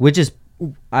Facebook, which is,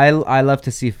 I love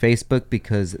to see Facebook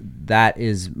because that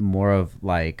is more of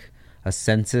like a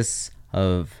census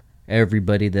of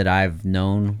everybody that I've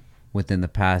known within the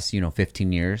past, you know,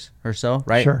 15 years or so,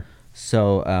 right? Sure.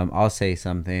 So I'll say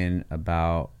something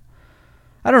about,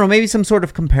 I don't know, maybe some sort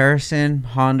of comparison,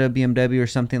 Honda, BMW, or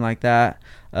something like that.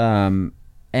 And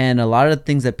a lot of the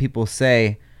things that people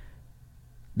say,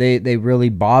 they really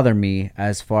bother me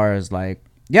as far as like,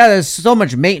 yeah, there's so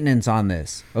much maintenance on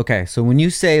this. Okay, so when you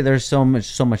say there's so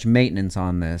much maintenance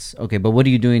on this, okay, but what are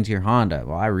you doing to your Honda?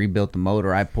 Well, I rebuilt the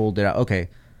motor, I pulled it out. Okay,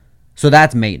 so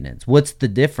that's maintenance. What's the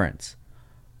difference?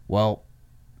 Well,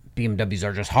 BMWs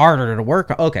are just harder to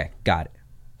work on. Okay, got it.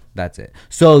 That's it.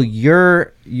 So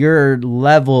your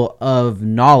level of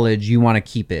knowledge, you want to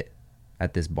keep it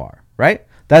at this bar, right?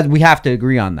 That we have to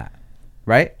agree on that,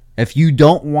 right? If you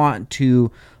don't want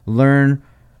to learn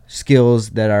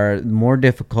skills that are more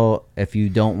difficult, if you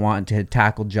don't want to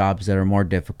tackle jobs that are more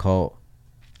difficult,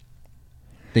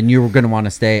 then you're going to want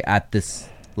to stay at this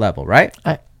level, right?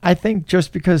 I think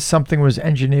just because something was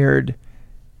engineered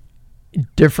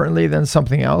differently than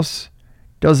something else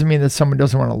doesn't mean that someone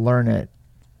doesn't want to learn it.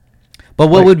 But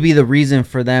what would be the reason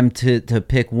for them to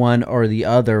pick one or the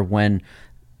other, when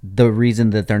the reason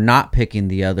that they're not picking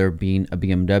the other being a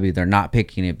BMW, they're not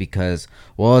picking it because,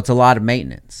 well, it's a lot of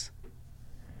maintenance?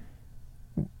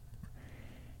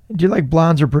 Do you like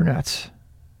blondes or brunettes?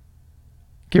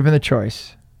 Given the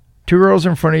choice. 2 girls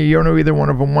in front of you, you don't know either one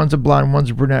of them. One's a blonde, one's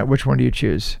a brunette. Which one do you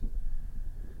choose?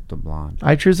 The blonde.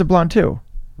 I choose the blonde too.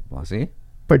 Well, see?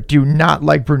 But do you not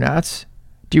like brunettes?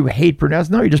 Do you hate brunettes?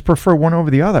 No, you just prefer one over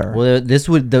the other. Well, this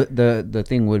would the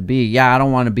thing would be, yeah, I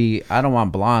don't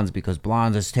want blondes because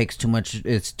blondes takes too much.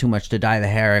 It's too much to dye the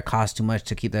hair. It costs too much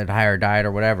to keep the hair dyed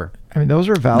or whatever. I mean, those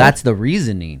are valid. That's the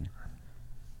reasoning.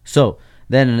 So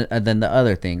then the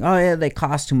other thing, oh yeah, they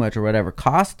cost too much or whatever.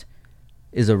 Cost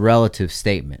is a relative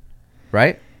statement,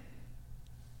 right?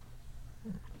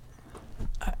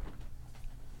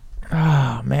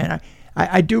 Oh man,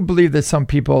 I do believe that some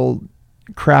people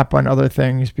crap on other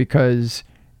things because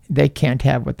they can't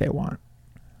have what they want.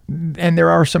 And there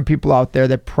are some people out there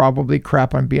that probably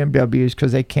crap on BMWs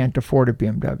because they can't afford a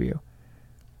BMW.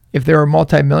 If there are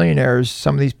multimillionaires,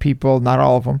 some of these people, not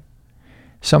all of them,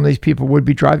 some of these people would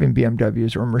be driving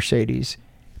BMWs or Mercedes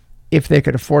if they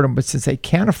could afford them. But since they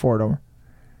can't afford them,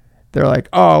 they're like,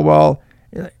 oh, well,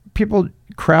 people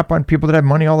crap on people that have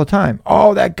money all the time.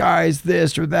 Oh, that guy's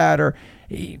this or that, or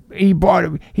he bought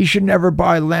it. He should never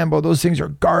buy Lambo. Those things are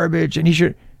garbage. And he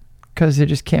should, because they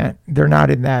just can't, they're not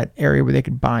in that area where they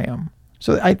can buy them.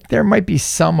 So there might be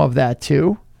some of that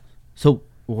too. So,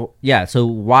 yeah. So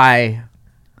why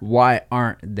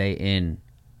aren't they in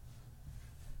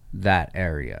that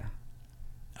area?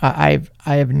 I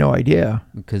have no idea.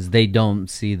 Because they don't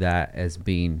see that as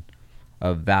being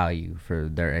of value for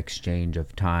their exchange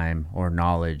of time or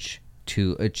knowledge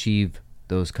to achieve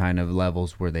those kind of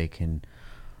levels where they could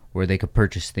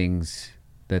purchase things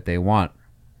that they want.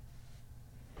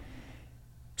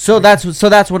 So that's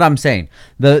what I'm saying.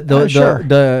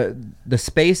 The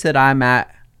space that I'm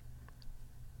at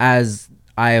as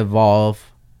I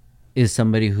evolve is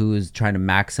somebody who is trying to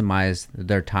maximize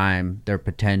their time, their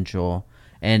potential,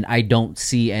 and I don't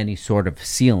see any sort of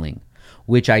ceiling,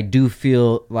 which I do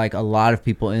feel like a lot of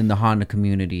people in the Honda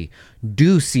community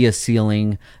do see a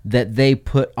ceiling that they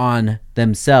put on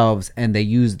themselves, and they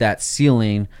use that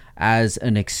ceiling as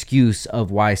an excuse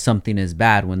of why something is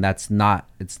bad when that's not.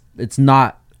 It's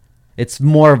not. It's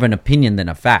more of an opinion than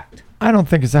a fact. I don't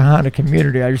think it's a Honda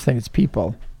community. I just think it's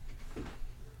people.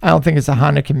 I don't think it's a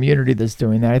Honda community that's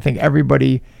doing that. I think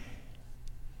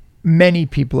many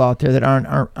people out there that aren't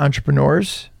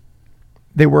entrepreneurs,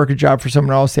 they work a job for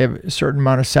someone else. They have a certain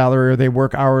amount of salary, or they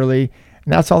work hourly,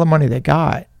 and that's all the money they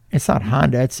got. It's not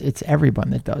Honda. It's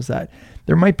everyone that does that.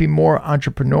 There might be more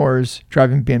entrepreneurs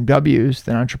driving BMWs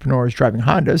than entrepreneurs driving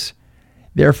Hondas.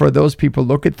 Therefore, those people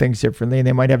look at things differently, and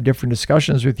they might have different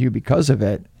discussions with you because of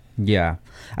it. Yeah,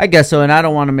 I guess so. And I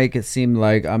don't want to make it seem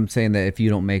like I'm saying that if you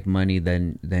don't make money,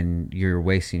 then you're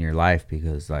wasting your life,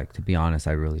 because, like, to be honest,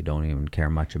 I really don't even care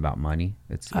much about money.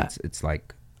 It's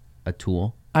like a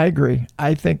tool. I agree.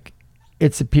 I think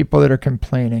it's the people that are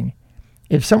complaining.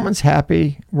 If someone's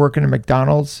happy working at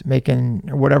McDonald's, making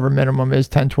whatever minimum is,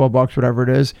 10, 12 bucks, whatever it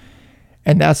is,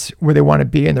 and that's where they want to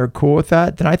be and they're cool with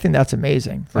that, then I think that's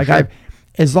amazing. For sure.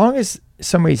 As long as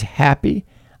somebody's happy,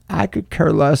 I could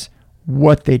care less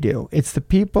what they do. It's the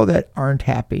people that aren't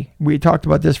happy. We talked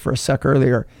about this for a sec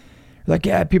earlier. Like,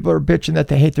 yeah, people are bitching that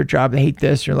they hate their job, they hate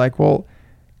this. You're like, well,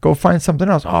 go find something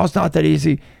else. Oh, it's not that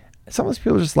easy. Some of those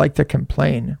people just like to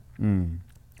complain.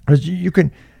 Because you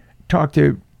can talk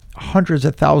to hundreds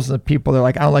of thousands of people. They're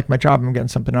like, I don't like my job, I'm getting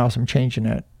something else, I'm changing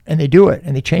it. And they do it,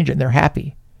 and they change it, and they're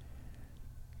happy.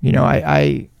 You know,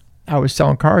 I was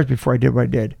selling cars before I did what I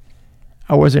did.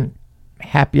 I wasn't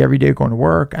happy every day going to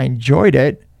work. I enjoyed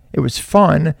it. It was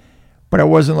fun, but I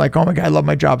wasn't like, oh my God, I love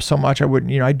my job so much. I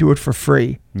wouldn't, I do it for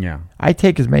free. Yeah. I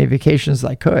take as many vacations as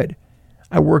I could.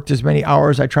 I worked as many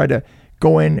hours. I tried to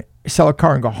go in, sell a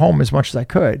car, and go home as much as I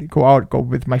could. Go out, go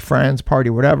with my friends, party,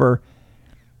 whatever.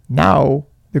 Now,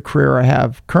 the career I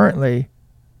have currently,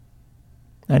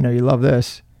 I know you love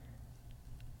this,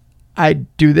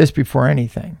 I'd do this before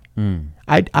anything.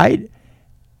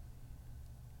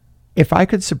 If I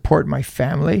could support my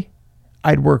family,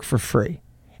 I'd work for free.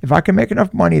 If I could make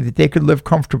enough money that they could live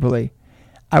comfortably,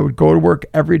 I would go to work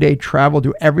every day, travel,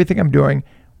 do everything I'm doing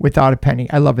without a penny.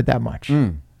 I love it that much.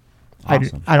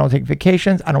 Awesome. I don't take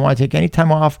vacations. I don't want to take any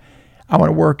time off. I want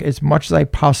to work as much as I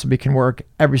possibly can work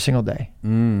every single day.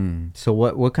 So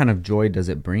what kind of joy does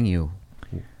it bring you?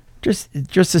 Just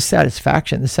the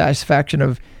satisfaction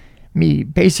of me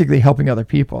basically helping other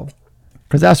people.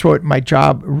 Because that's what my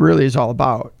job really is all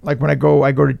about. Like when I go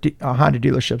to Honda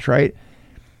dealerships, right?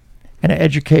 And I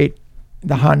educate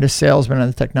the Honda salesman on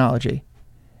the technology.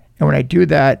 And when I do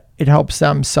that, it helps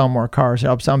them sell more cars. It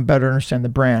helps them better understand the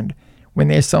brand. When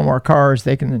they sell more cars,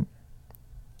 they can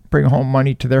bring home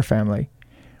money to their family.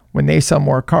 When they sell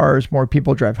more cars, more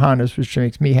people drive Hondas, which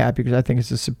makes me happy because I think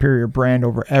it's a superior brand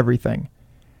over everything.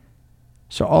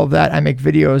 So all of that, I make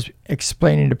videos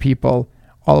explaining to people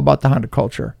all about the Honda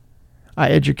culture. I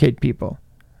educate people,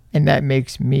 and that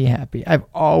makes me happy. I've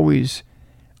always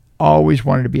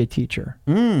wanted to be a teacher.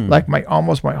 Like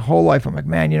almost my whole life, I'm like,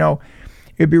 man,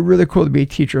 it'd be really cool to be a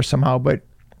teacher somehow, but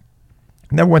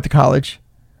never went to college,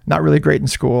 not really great in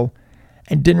school,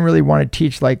 and didn't really want to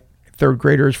teach like third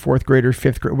graders, fourth graders,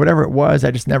 fifth grade, whatever it was.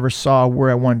 I just never saw where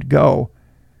I wanted to go.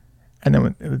 And then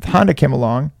when Honda came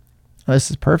along, this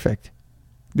is perfect.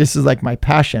 This is like my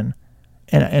passion.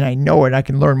 And I know it. I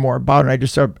can learn more about it. I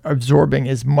just started absorbing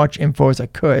as much info as I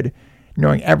could,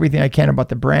 knowing everything I can about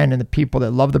the brand and the people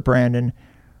that love the brand, and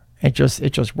it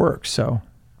just works. So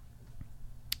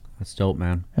that's dope,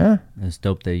 man. Yeah, it's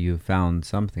dope that you found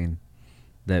something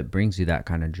that brings you that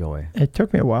kind of joy. It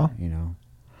took me a while,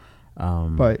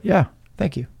 but yeah,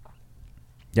 thank you.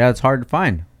 Yeah, it's hard to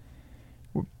find.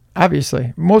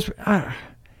 Obviously, I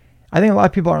think a lot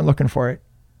of people aren't looking for it.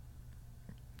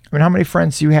 I mean, how many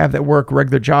friends do you have that work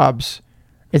regular jobs?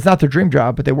 It's not their dream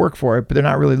job, but they work for it, but they're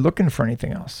not really looking for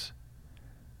anything else.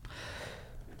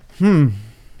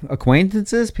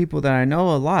 Acquaintances, people that I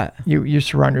know a lot. You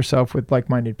surround yourself with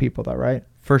like-minded people, though, right?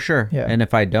 For sure. Yeah. And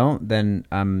if I don't, then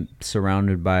I'm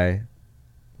surrounded by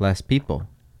less people.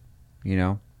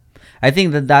 I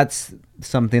think that's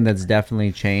something that's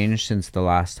definitely changed since the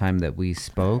last time that we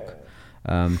spoke.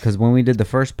 Because when we did the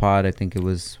first pod, I think it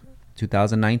was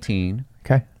 2019.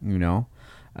 Okay.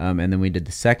 And then we did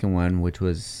the second one, which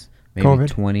was maybe COVID.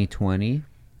 2020.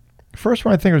 The first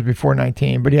one I think was before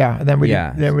 19, but yeah. And then we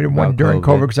did one during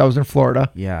COVID because I was in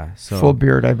Florida. Yeah. So full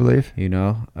beard, I believe. You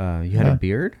had a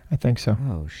beard? I think so.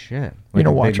 Oh shit! Like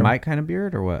a watch Big Mike kind of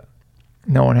beard or what?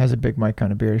 No one has a Big Mike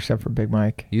kind of beard except for Big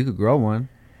Mike. You could grow one.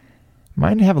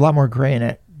 Mine have a lot more gray in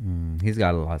it. He's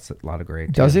got a lot of gray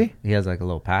too. Does he? He has like a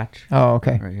little patch. Oh,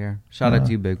 okay. Right here. Shout out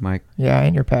to you, Big Mike. Yeah,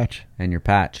 and your patch. And your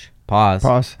patch. Pause.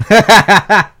 Pause.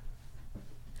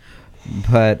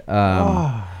 But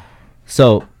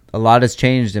so a lot has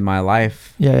changed in my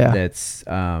life. Yeah. That's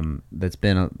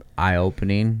been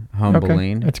eye-opening,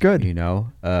 humbling. Okay. That's good. You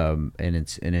know, and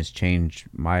it's changed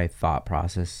my thought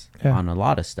process on a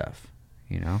lot of stuff.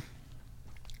 You know,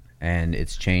 and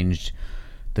it's changed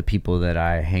the people that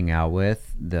I hang out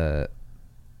with, the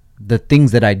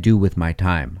things that I do with my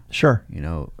time. Sure. You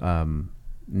know,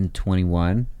 in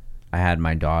 21, I had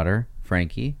my daughter,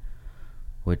 Frankie,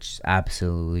 which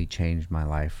absolutely changed my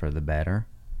life for the better.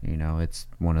 You know, it's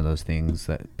one of those things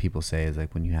that people say is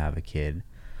like when you have a kid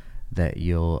that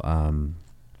you'll,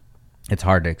 it's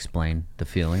hard to explain the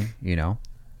feeling, you know,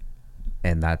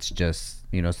 and that's just,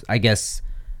 you know, I guess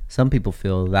some people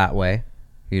feel that way,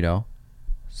 you know,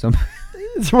 some.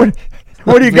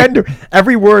 What are you getting to?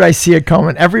 Every word I see it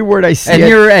coming. Every word I see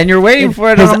and you're waiting for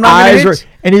it. His eyes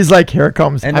and he's like, "Here it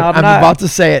comes." And I'm about to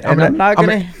say it. And I'm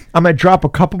gonna drop a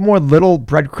couple more little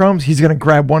breadcrumbs. He's gonna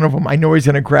grab one of them. I know he's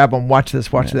gonna grab them. Watch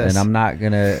this. Watch this. And I'm not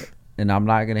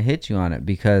gonna hit you on it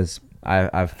because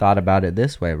I've thought about it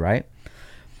this way, right?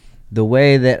 The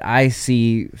way that I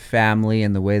see family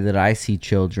and the way that I see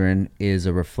children is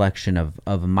a reflection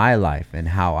of my life and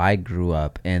how I grew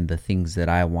up and the things that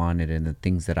I wanted and the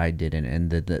things that I didn't, and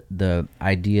the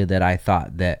idea that I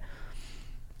thought that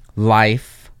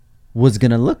life was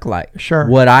going to look like. Sure.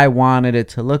 What I wanted it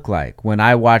to look like. When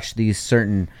I watch these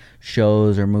certain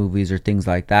shows or movies or things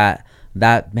like that,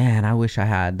 man, I wish I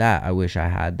had that. I wish I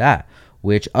had that.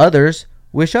 Which others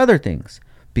wish other things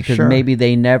because maybe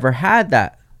they never had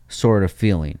that sort of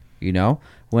feeling, you know.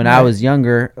 When I was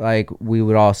younger, like we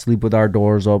would all sleep with our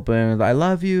doors open. I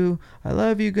love you,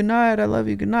 good night, I love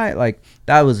you, good night. Like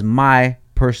that was my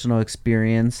personal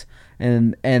experience,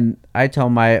 and I tell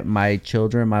my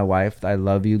children, my wife, I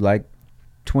love you like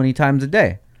 20 times a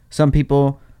day. Some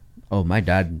people, oh, my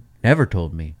dad never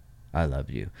told me I love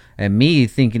you, and me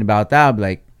thinking about that,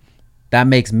 like that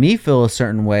makes me feel a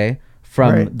certain way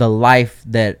from the life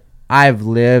that I've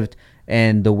lived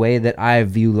and the way that I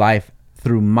view life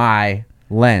through my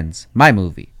lens, my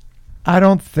movie. I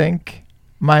don't think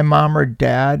my mom or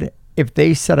dad, if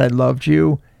they said I loved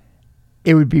you,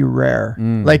 it would be rare,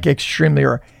 like extremely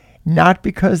rare. Not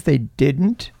because they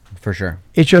didn't. For sure.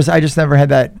 It's just, I just never had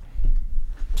that.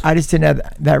 I just didn't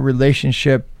have that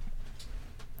relationship.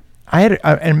 I had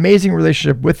an amazing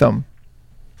relationship with them.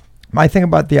 My thing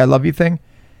about the I love you thing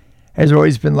has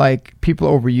always been like people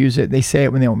overuse it. They say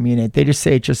it when they don't mean it. They just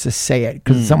say it just to say it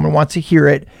because someone wants to hear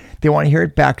it. They want to hear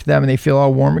it back to them and they feel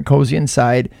all warm and cozy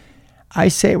inside. I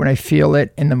say it when I feel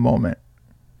it in the moment.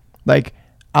 Like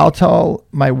I'll tell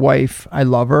my wife I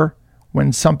love her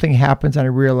when something happens and I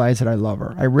realize that I love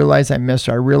her. I realize I miss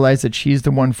her. I realize that she's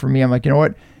the one for me. I'm like, you know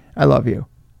what? I love you.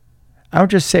 I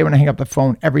don't just say it when I hang up the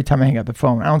phone every time I hang up the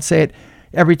phone. I don't say it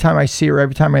every time I see her,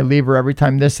 every time I leave her, every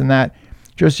time this and that.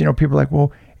 Just, you know, people are like,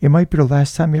 well, it might be the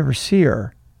last time you ever see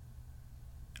her.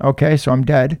 Okay, so I'm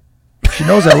dead. She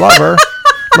knows I love her.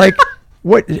 Like,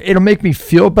 what? It'll make me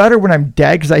feel better when I'm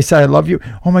dead because I said I love you.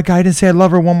 Oh my God, I didn't say I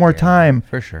love her one more time.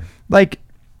 For sure. Like,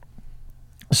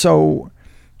 so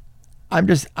I'm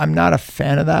not a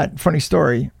fan of that. Funny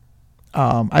story.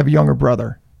 I have a younger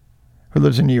brother who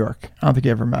lives in New York. I don't think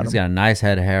you ever met him. He's got a nice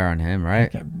head of hair on him,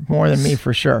 right? Okay, more than me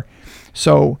for sure.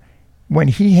 So when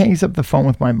he hangs up the phone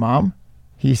with my mom,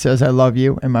 he says, I love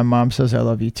you. And my mom says, I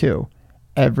love you too.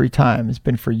 Every time. It's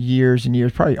been for years and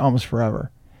years, probably almost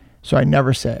forever. So I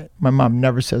never say it. My mom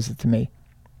never says it to me.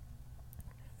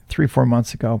 3-4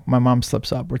 months ago, my mom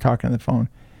slips up. We're talking on the phone.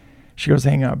 She goes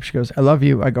to hang up. She goes, I love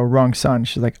you. I go, wrong son.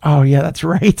 She's like, oh, yeah, that's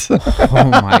right. Oh,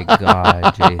 my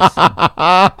God, Jason.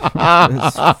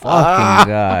 This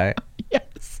fucking guy.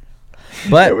 Yes.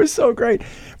 But it was so great.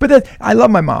 But I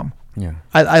love my mom. Yeah.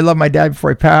 I love my dad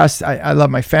before he passed. I love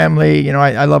my family. You know,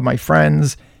 I love my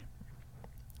friends.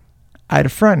 I had a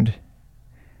friend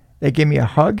that gave me a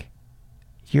hug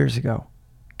years ago.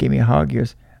 Gave me a hug. He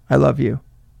goes, I love you.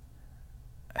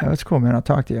 Oh, that's cool, man. I'll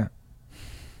talk to you.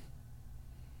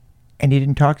 And he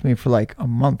didn't talk to me for like a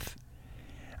month.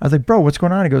 I was like, bro, what's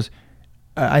going on? He goes,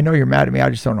 I know you're mad at me. I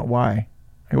just don't know why.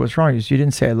 I go, what's wrong? He goes, you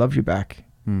didn't say I love you back.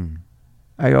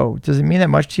 I go, does it mean that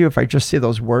much to you if I just say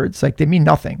those words? Like, they mean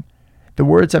nothing. The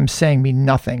words I'm saying mean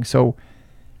nothing. So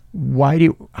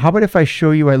how about if I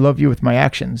show you I love you with my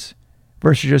actions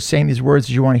versus just saying these words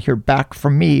that you want to hear back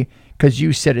from me because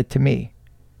you said it to me?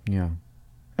 Yeah.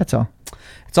 That's all.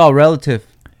 It's all relative.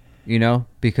 you know,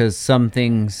 because some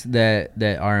things that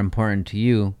are important to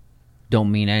you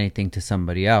don't mean anything to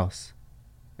somebody else.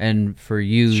 And for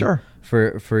you, Sure.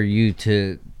 for you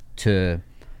to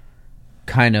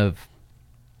kind of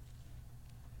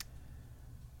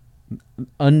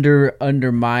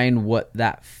undermine what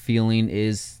that feeling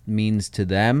means to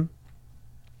them,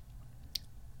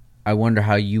 I wonder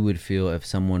how you would feel if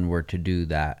someone were to do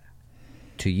that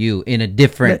to you in a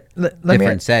different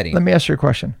setting. Let me ask you a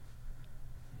question.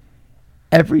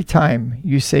 Every time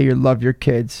you say you love your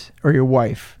kids or your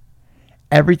wife,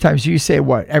 every time, so you say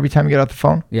what? Every time you get off the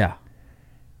phone? Yeah.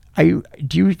 Do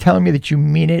you telling me that you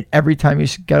mean it every time you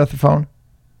get off the phone?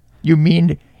 You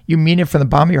mean it from the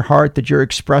bottom of your heart that you're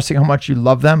expressing how much you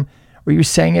love them? Or are you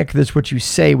saying it because it's what you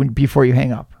say before you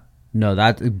hang up? No,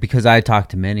 that because I talk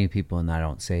to many people and I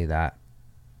don't say that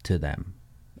to them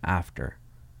after.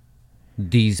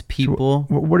 These people.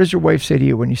 So what does your wife say to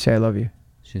you when you say I love you?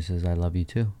 She says, I love you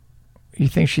too. You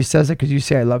think she says it because you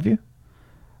say I love you?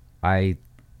 I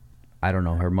don't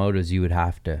know her motives. You would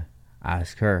have to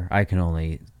ask her. I can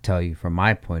only tell you from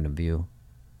my point of view.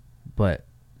 But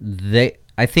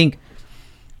I think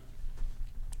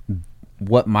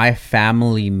what my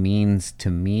family means to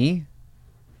me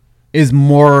is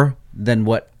more than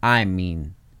what I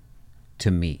mean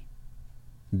to me.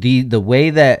 The way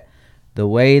that the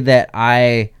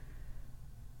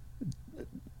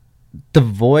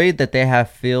void that they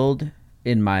have filled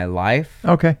in my life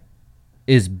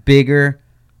is bigger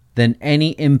than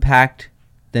any impact,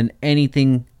 than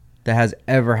anything that has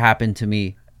ever happened to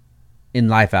me in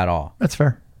life at all. That's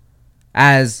fair.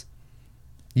 As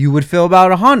you would feel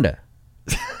about a Honda.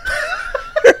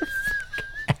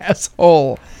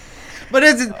 Asshole. But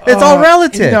it's all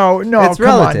relative. No, it's come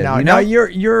relative. On, you know?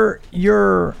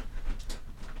 You're.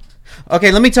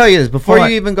 Okay, let me tell you this before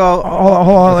you even go. Hold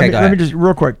on. Okay, let me just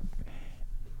real quick.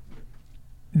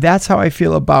 That's how I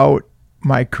feel about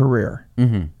my career.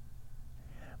 Mm-hmm.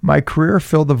 My career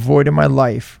filled a void in my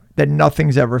life that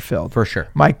nothing's ever filled. For sure.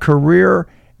 My career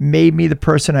made me the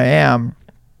person I am,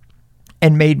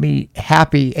 and made me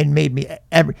happy, and made me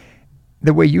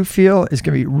the way you feel is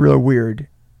going to be real weird,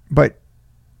 but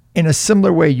in a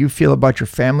similar way you feel about your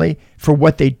family for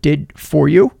what they did for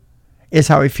you is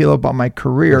how I feel about my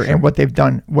career and what they've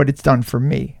done, what it's done for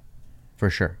me. For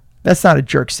sure. That's not a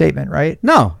jerk statement, right?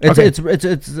 No, it's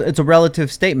a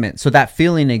relative statement. So that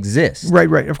feeling exists.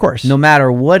 Right, of course. No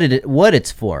matter what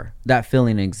it's for, that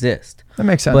feeling exists. That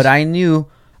makes sense. But I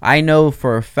know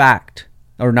for a fact,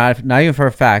 or not even for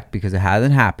a fact because it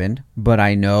hasn't happened, but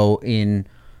I know in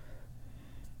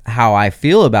how I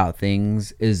feel about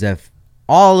things is if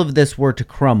all of this were to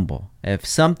crumble, if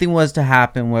something was to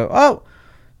happen where,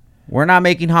 we're not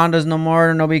making Hondas no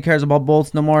more, nobody cares about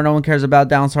bolts no more, no one cares about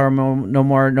downstar no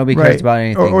more, nobody cares about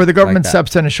anything. Or the government like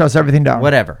steps in and shuts everything down.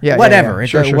 Whatever. Yeah, whatever.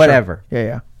 Sure. Whatever.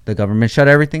 Yeah. The government shut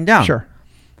everything down. Sure.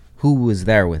 Who was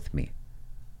there with me?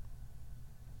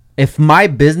 If my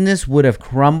business would have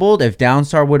crumbled, if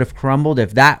Downstar would have crumbled,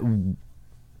 if that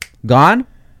gone,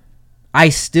 I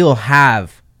still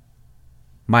have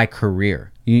my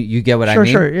career. You get what I mean?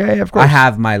 Sure. Yeah, of course. I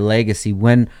have my legacy.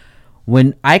 When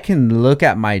I can look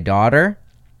at my daughter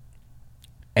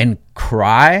and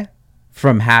cry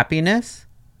from happiness,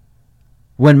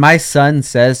 when my son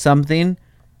says something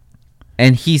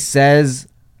and he says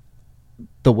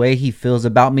the way he feels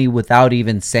about me without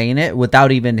even saying it,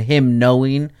 without even him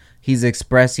knowing he's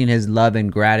expressing his love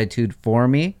and gratitude for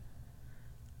me,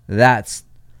 that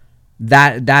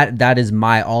is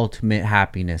my ultimate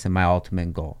happiness and my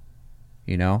ultimate goal,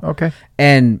 you know? Okay.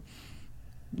 And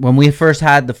when we first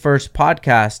had the first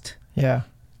podcast, yeah,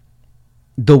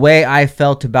 the way I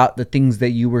felt about the things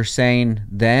that you were saying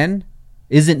then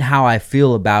isn't how I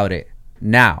feel about it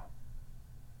now.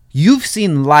 You've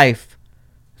seen life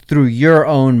through your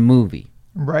own movie.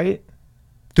 Right.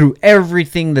 Through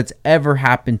everything that's ever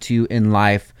happened to you in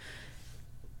life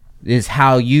is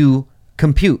how you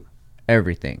compute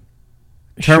everything.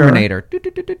 Terminator.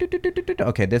 Sure.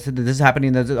 Okay, this is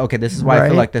happening. Okay, this is why I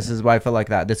feel like this. Is why I feel like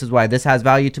that. This is why this has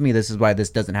value to me. This is why this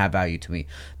doesn't have value to me.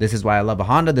 This is why I love a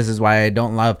Honda. This is why I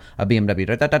don't love a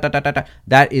BMW.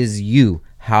 That is you.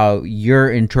 How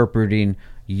you're interpreting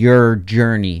your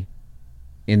journey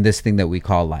in this thing that we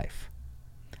call life.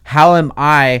 How am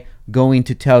I going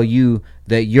to tell you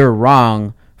that you're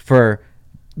wrong for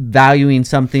valuing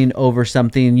something over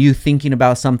something, you thinking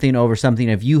about something over something,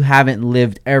 if you haven't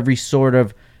lived every sort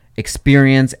of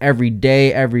experience, every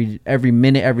day, every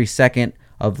minute, every second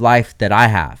of life that I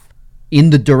have,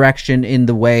 in the direction, in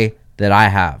the way that I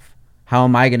have? How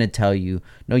am I going to tell you,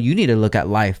 no, you need to look at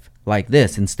life like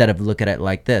this instead of look at it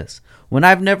like this, when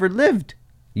I've never lived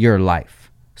your life?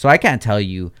 So I can't tell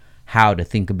you how to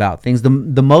think about things. The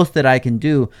most that I can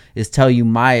do is tell you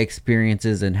my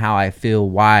experiences and how I feel,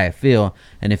 why I feel.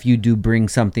 And if you do bring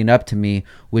something up to me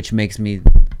which makes me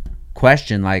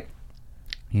question, like,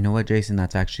 you know what, Jason,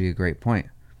 that's actually a great point.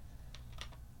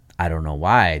 I don't know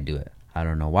why I do it. I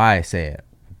don't know why I say it.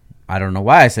 I don't know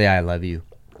why I say I love you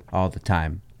all the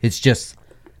time. It's just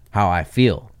how I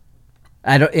feel.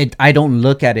 I don't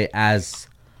look at it as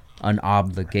an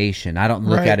obligation. I don't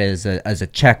look at it as a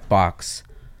checkbox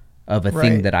of a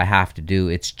thing that I have to do.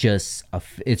 It's just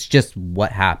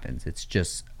what happens. It's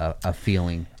just a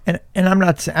feeling. And I'm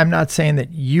not saying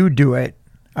that you do it.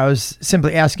 I was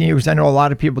simply asking you because I know a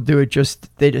lot of people do it.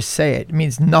 They just say it. It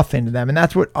means nothing to them, and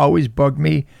that's what always bugged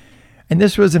me. And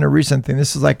this wasn't a recent thing.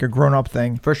 This is like a grown-up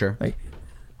thing. For sure. Like,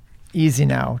 easy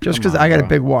now. Just because I got a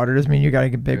big water doesn't mean you got to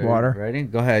get big water. Ready?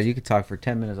 Go ahead. You can talk for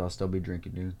 10 minutes. I'll still be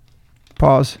drinking, dude.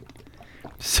 Pause.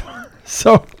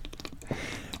 So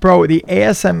bro, the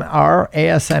ASMR,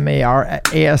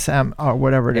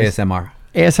 whatever it is.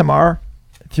 ASMR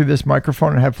through this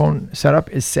microphone and headphone setup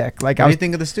is sick. Like, what do you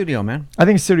think of the studio, man? I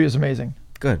think the studio is amazing.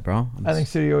 Good, bro. I think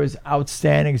studio is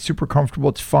outstanding. It's super comfortable.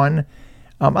 It's fun.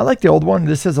 I like the old one.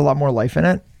 This has a lot more life in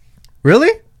it. Really?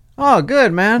 Oh,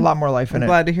 good, man. A lot more life in it. I'm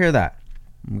glad to hear that.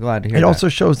 It also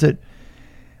shows that,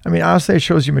 I mean, honestly, it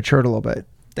shows you matured a little bit.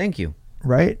 Thank you.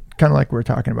 Right? Kind of like we were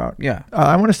talking about. Yeah.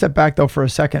 I want to step back, though, for a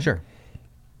second. Sure.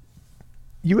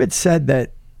 You had said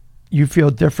that you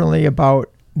feel differently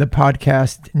about the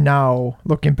podcast now,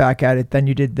 looking back at it, than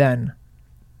you did then.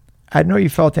 I didn't know you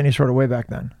felt any sort of way back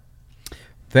then.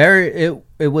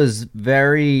 It was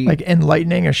very... Like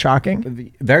enlightening or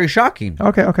shocking? Very shocking.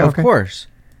 Okay. Of course.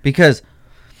 Because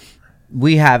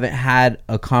we haven't had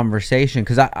a conversation.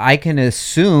 Because I can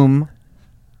assume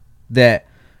that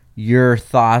your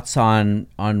thoughts on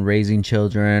raising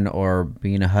children or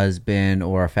being a husband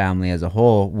or a family as a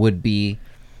whole would be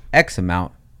X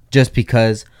amount, just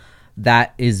because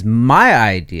that is my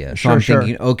idea. So I'm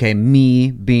thinking, okay,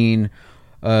 me being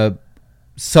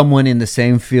someone in the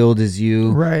same field as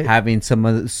you, right, having some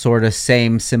of the sort of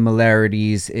same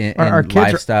similarities in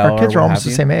lifestyle. Our kids are almost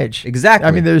the same age. Exactly.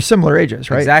 I mean, they're similar ages,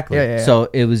 right? Exactly. Yeah. So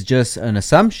it was just an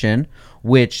assumption,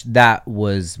 which that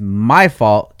was my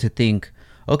fault to think,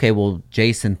 okay, well,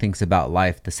 Jason thinks about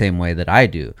life the same way that I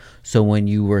do. So when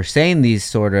you were saying these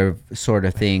sort of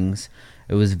things,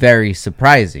 it was very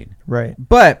surprising. Right.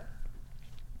 But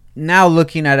now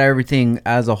looking at everything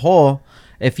as a whole,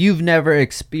 if you've never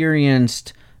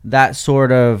experienced that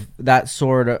sort of,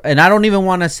 and I don't even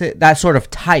want to say that sort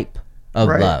of type of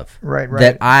love, right,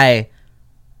 that I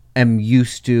am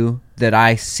used to, that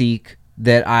I seek,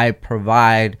 that I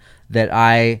provide, that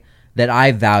I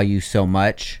value so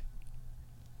much.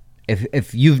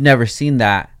 If you've never seen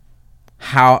that,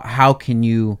 how can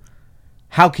you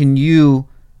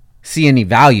see any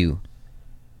value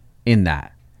in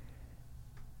that?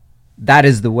 That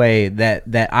is the way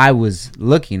that I was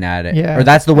looking at it, or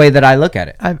that's the way that I look at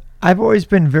it. I've always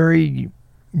been very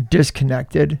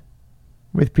disconnected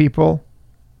with people,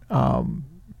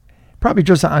 probably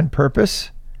just on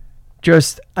purpose.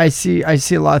 Just I see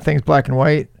a lot of things black and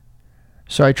white,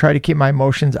 so I try to keep my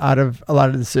emotions out of a lot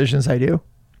of the decisions I do.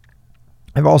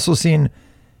 I've also seen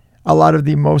a lot of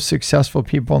the most successful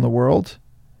people in the world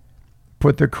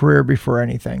put their career before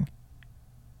anything.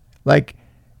 Like,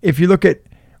 if you look at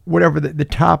whatever the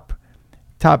top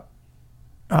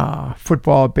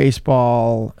football,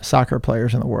 baseball, soccer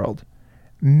players in the world,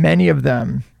 many of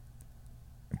them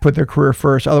put their career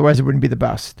first. Otherwise, it wouldn't be the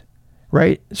best,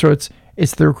 right? So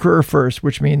it's their career first,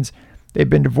 which means they've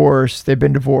been divorced, they've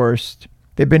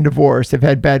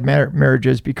had bad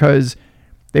marriages because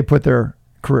they put their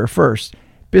career first.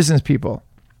 Business people.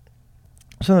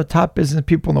 Some of the top business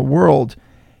people in the world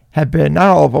have been, not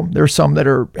all of them, there's some that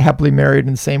are happily married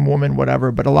and the same woman,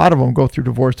 whatever, but a lot of them go through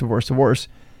divorce.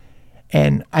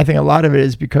 And I think a lot of it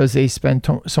is because they spend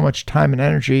so much time and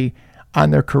energy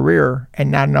on their career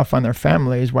and not enough on their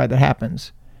family is why that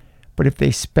happens. But if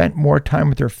they spent more time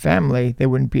with their family, they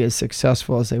wouldn't be as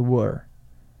successful as they were.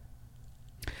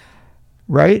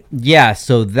 Right? Yeah,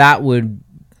 so that would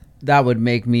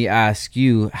make me ask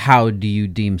you, how do you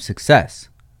deem success?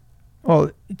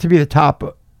 Well, if you were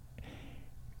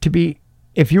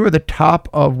the top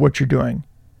of what you're doing,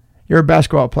 you're a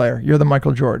basketball player, you're the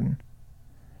Michael Jordan,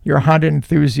 you're a Honda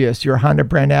enthusiast, you're a Honda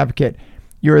brand advocate,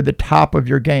 you're the top of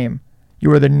your game,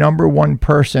 you are the number one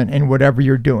person in whatever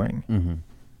you're doing. Mm-hmm.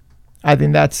 I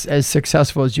think that's as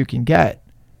successful as you can get.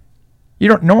 You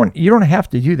don't have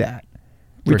to do that.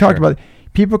 We talked about it.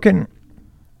 People can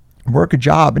work a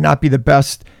job and not be the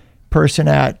best person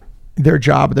at their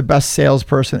job or the best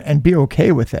salesperson and be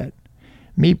okay with it.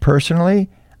 Me personally,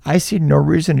 I see no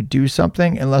reason to do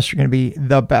something unless you're going to be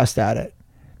the best at it,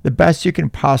 the best you can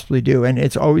possibly do. And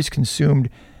it's always consumed.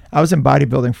 I was in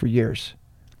bodybuilding for years,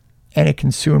 and it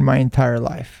consumed my entire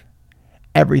life.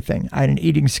 Everything. I had an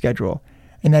eating schedule,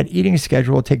 and that eating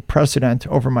schedule would take precedent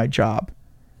over my job.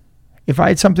 If I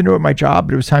had something to do with my job,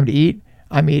 but it was time to eat,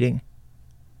 I'm eating.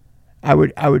 I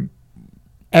would,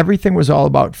 everything was all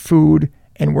about food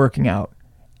and working out.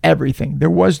 Everything. There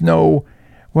was no,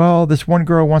 well, this one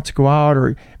girl wants to go out,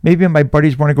 or maybe my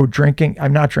buddies want to go drinking.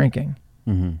 I'm not drinking.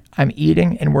 Mm-hmm. I'm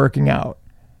eating and working out.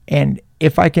 And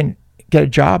if I can get a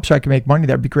job so I can make money,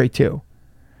 that'd be great too.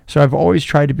 So I've always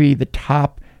tried to be the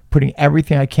top, putting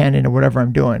everything I can into whatever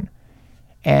I'm doing.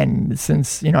 And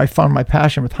since, I found my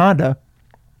passion with Honda,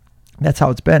 that's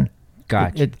how it's been.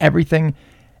 Gotcha. Everything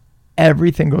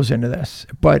goes into this.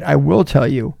 But I will tell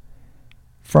you,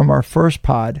 from our first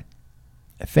pod,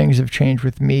 things have changed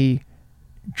with me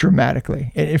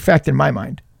dramatically. In fact, in my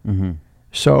mind. Mm-hmm.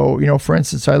 So, for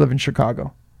instance, I live in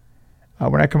Chicago.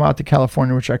 When I come out to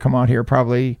California, which I come out here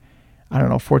probably,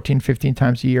 14, 15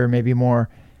 times a year, maybe more.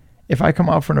 If I come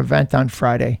out for an event on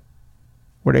Friday,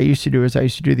 what I used to do is I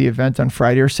used to do the event on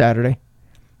Friday or Saturday.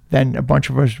 Then a bunch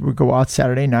of us would go out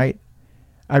Saturday night.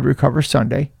 I'd recover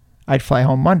Sunday. I'd fly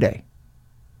home Monday.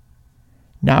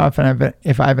 Now, if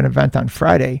I have an event on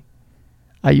Friday,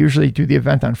 I usually do the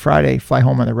event on Friday, fly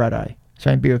home on the red eye, so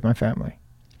I can be with my family.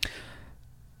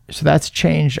 So that's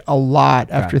changed a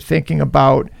lot after thinking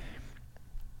about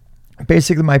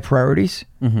basically my priorities,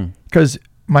 because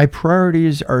my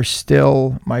priorities are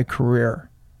still my career.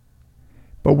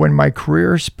 But when my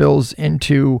career spills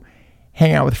into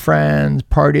hanging out with friends,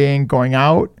 partying, going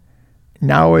out,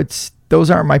 now those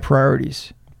aren't my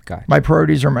priorities. Gotcha. My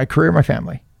priorities are my career, my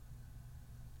family.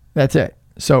 That's it.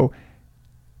 So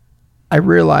I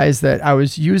realized that I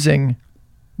was using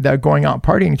the going out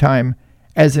partying time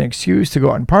as an excuse to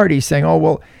go out and party, saying, oh,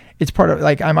 well, it's part of,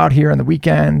 like, I'm out here on the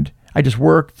weekend. I just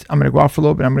worked. I'm going to go out for a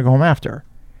little bit. I'm going to go home after.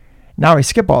 Now I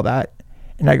skip all that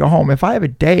and I go home. If I have a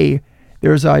day,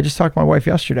 I just talked to my wife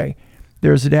yesterday.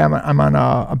 There's a day I'm on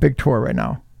a big tour right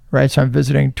now, right? So I'm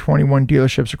visiting 21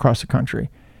 dealerships across the country.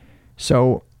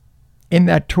 So in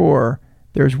that tour,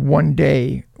 there's one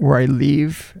day where I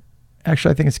leave.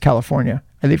 Actually, I think it's California.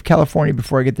 I leave California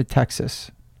before I get to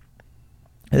Texas.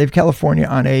 I leave California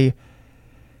on a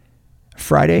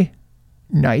Friday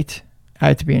night. I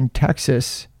had to be in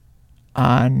Texas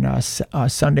on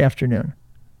Sunday afternoon.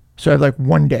 So I have like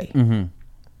one day. Mm-hmm.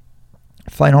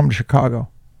 Flying home to Chicago,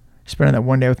 spending that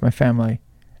one day with my family,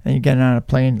 and you getting on a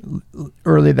plane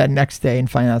early that next day and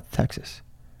flying out to Texas.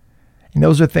 And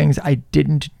those are things I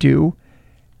didn't do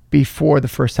before the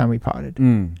first time we potted.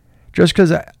 Just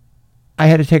because I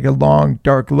had to take a long,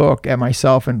 dark look at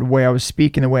myself and the way I was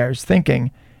speaking, the way I was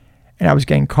thinking, and I was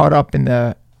getting caught up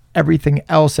in everything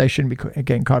else I shouldn't be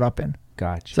getting caught up in.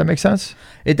 Gotcha. Does that make sense?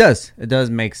 It does. It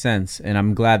does make sense. And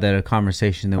I'm glad that a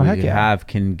conversation that we can have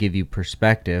can give you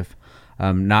perspective.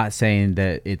 Not saying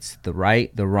that it's the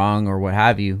right, the wrong, or what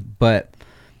have you, but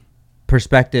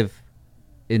perspective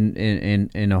in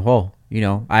a whole.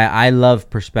 I love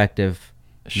perspective,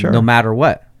 sure, no matter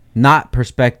what. Not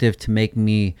perspective to make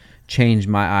me change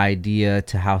my idea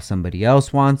to how somebody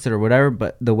else wants it or whatever,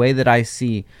 but the way that I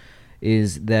see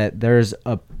is that there's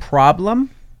a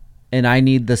problem and I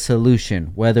need the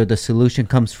solution. Whether the solution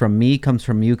comes from me, comes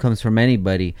from you, comes from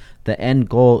anybody, the end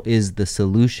goal is the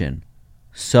solution.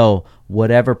 So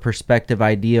whatever perspective,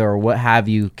 idea, or what have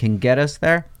you can get us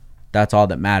there, that's all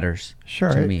that matters.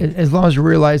 Sure, to me. As long as you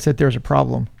realize that there's a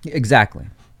problem. Exactly.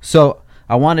 So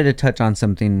I wanted to touch on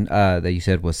something that you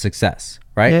said was success,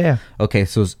 right? Yeah. Okay,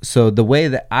 so the way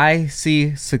that I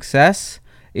see success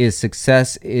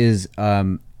is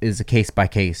a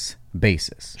case-by-case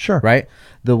basis. Sure. Right?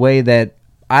 The way that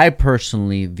I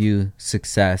personally view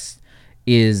success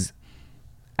is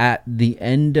at the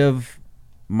end of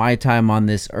my time on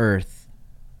this earth,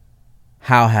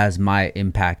 how has my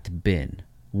impact been?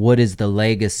 What is the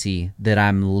legacy that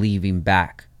I'm leaving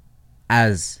back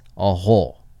as a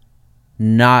whole?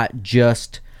 Not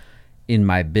just in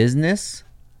my business,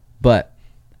 but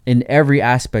in every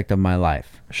aspect of my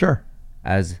life. Sure.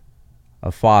 As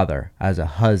a father, as a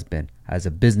husband, as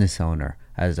a business owner,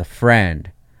 as a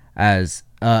friend, as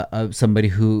somebody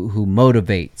who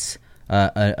motivates,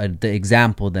 the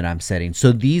example that I'm setting.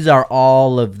 So these are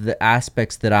all of the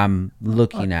aspects that I'm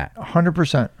looking at.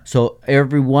 100%. So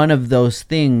every one of those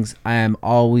things, I am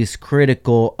always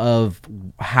critical of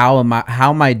how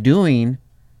am I doing,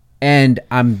 and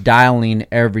I'm dialing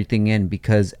everything in,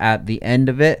 because at the end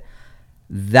of it,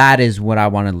 that is what I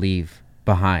want to leave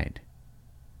behind.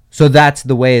 So that's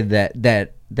the way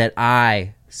that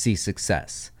I see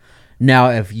success.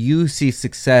 Now, if you see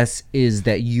success is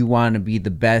that you want to be the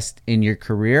best in your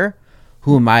career,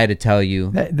 who am I to tell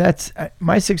you? That's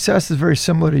my success is very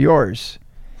similar to yours,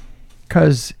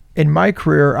 because in my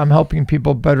career, I'm helping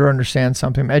people better understand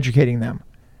something. I'm educating them.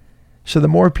 So the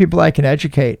more people I can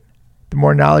educate, the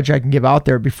more knowledge I can give out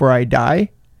there before I die.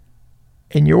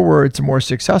 In your words, the more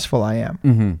successful I am.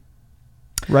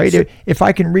 Mm-hmm. Right? So, if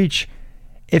I can reach,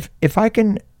 if I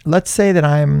can, let's say that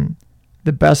I'm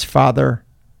the best father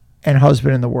and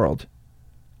husband in the world,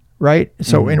 right?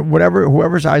 So in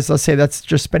whoever's eyes, let's say that's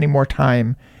just spending more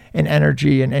time and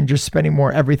energy and just spending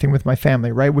more everything with my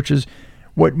family, right? Which is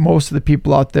what most of the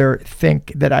people out there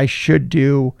think that I should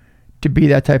do to be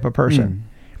that type of person.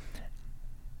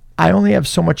 I only have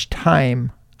so much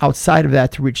time outside of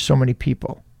that to reach so many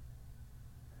people.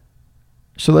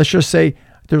 So let's just say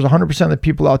there's 100% of the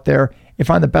people out there. If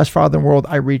I'm the best father in the world,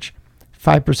 I reach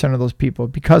 5% of those people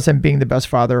because I'm being the best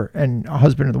father and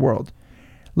husband in the world.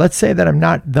 Let's say that I'm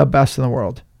not the best in the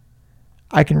world.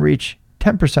 I can reach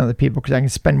 10% of the people because I can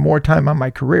spend more time on my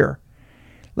career.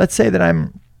 Let's say that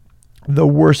I'm the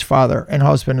worst father and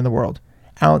husband in the world.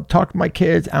 I don't talk to my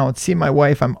kids. I don't see my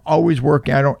wife. I'm always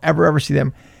working. I don't ever see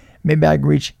them. Maybe I can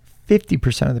reach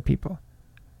 50% of the people.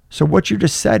 So what you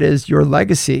just said is your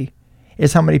legacy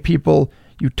is how many people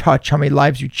you touch, how many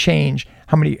lives you change,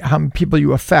 how many people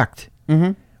you affect.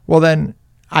 Well, then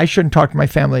I shouldn't talk to my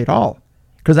family at all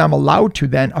because I'm allowed to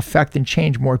then affect and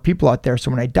change more people out there. So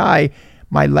when I die,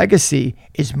 my legacy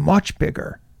is much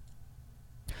bigger.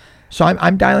 So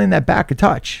I'm dialing that back a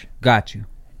touch. Got you.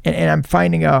 And I'm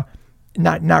finding a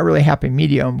not really happy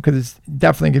medium because it's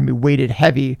definitely going to be weighted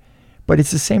heavy, but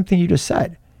it's the same thing you just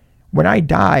said. When I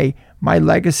die, my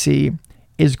legacy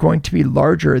is going to be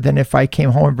larger than if I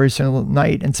came home every single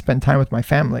night and spent time with my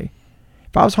family.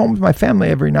 If I was home with my family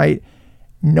every night,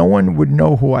 no one would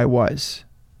know who I was,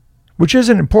 which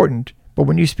isn't important. But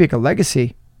when you speak of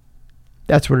legacy,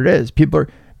 that's what it is.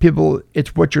 People,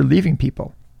 it's what you're leaving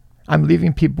people. I'm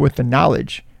leaving people with the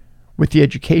knowledge, with the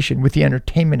education, with the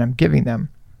entertainment I'm giving them.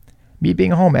 Me being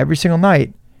home every single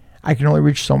night, I can only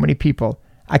reach so many people.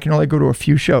 I can only go to a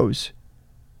few shows.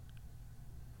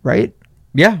 Right?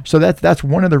 Yeah. So that's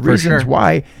one of the reasons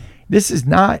why this is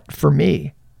not for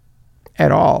me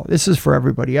at all. This is for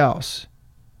everybody else.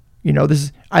 You know,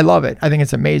 I love it. I think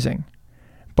it's amazing.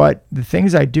 But the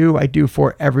things I do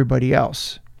for everybody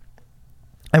else.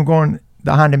 I'm going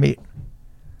the Honda meet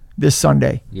this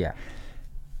Sunday. Yeah.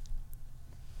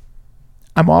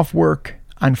 I'm off work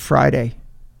on Friday.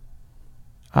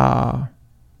 I'm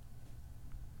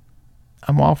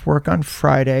off work on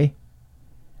Friday.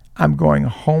 I'm going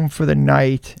home for the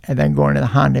night and then going to the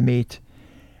Honda meet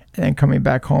and then coming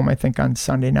back home, I think, on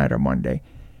Sunday night or Monday.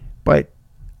 But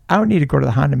I don't need to go to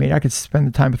the Honda meet. I could spend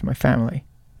the time with my family.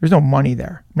 There's no money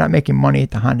there. I'm not making money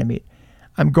at the Honda meet.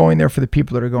 I'm going there for the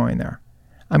people that are going there.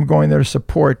 I'm going there to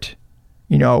support,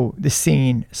 the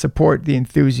scene, support the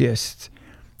enthusiasts,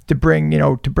 to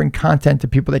bring content to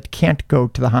people that can't go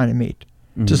to the Honda meet,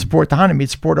 to support the Honda meet,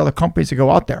 support other companies that go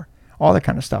out there, all that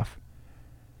kind of stuff.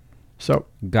 So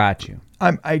got you.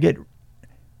 I get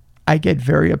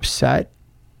very upset.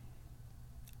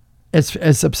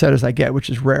 As upset as I get, which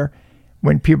is rare,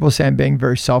 when people say I'm being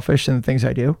very selfish in the things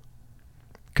I do,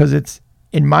 because it's,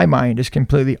 in my mind, is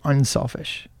completely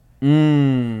unselfish.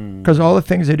 Because all the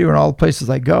things I do and all the places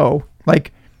I go,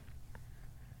 like,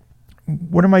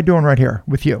 what am I doing right here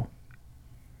with you?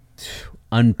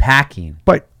 Unpacking.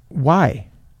 But why?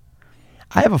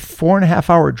 I have a 4.5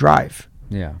 hour drive.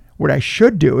 Yeah. What I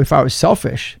should do if I was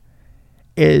selfish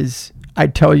is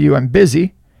I'd tell you I'm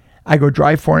busy. I go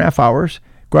drive 4.5 hours,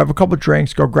 go have a couple of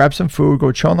drinks, go grab some food,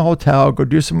 go chill in the hotel, go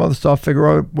do some other stuff, figure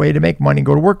out a way to make money,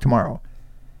 go to work tomorrow.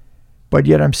 But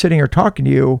yet I'm sitting here talking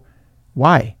to you.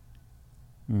 Why?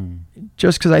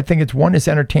 Just because I think it's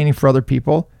entertaining for other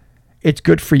people. It's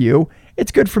good for you.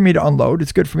 It's good for me to unload.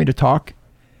 It's good for me to talk.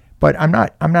 But I'm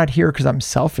not here because I'm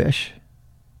selfish.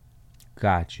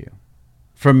 Got you.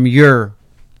 From your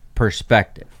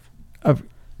perspective.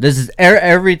 This is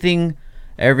everything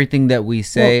that we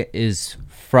say is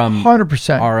from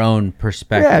 100% our own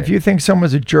perspective. Yeah, if you think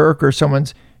someone's a jerk or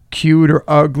someone's cute or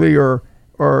ugly or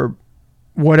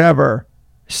whatever,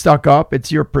 stuck up,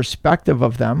 it's your perspective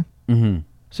of them.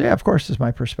 So yeah, of course, it's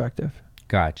my perspective.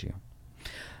 Got you.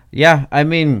 Yeah, I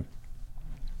mean,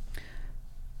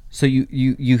 so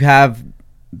you have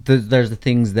there's the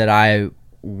things that I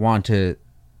want to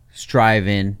strive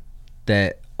in,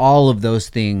 that all of those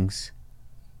things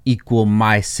equal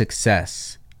my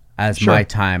success as my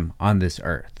time on this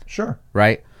earth. Sure.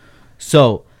 Right?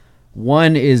 So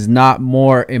one is not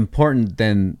more important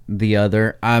than the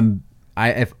other. I'm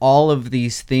if all of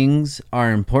these things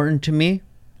are important to me,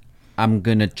 I'm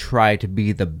going to try to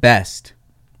be the best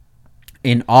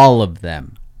in all of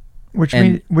them. Which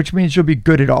means you'll be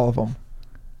good at all of them.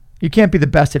 You can't be the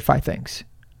best at 5 things.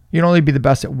 You can only be the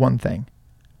best at one thing.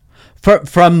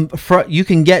 From you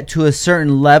can get to a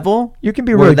certain level. You can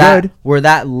be really good. Where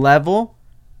that level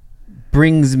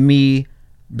brings me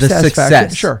the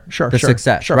success. Sure.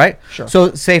 Success, sure, right? Sure.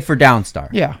 So say for Downstar.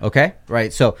 Yeah. Okay,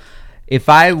 right. So if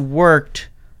I worked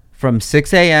from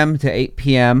 6 a.m. to 8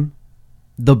 p.m.,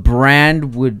 the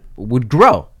brand would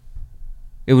grow.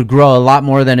 It would grow a lot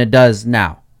more than it does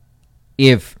now.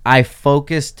 If I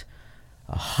focused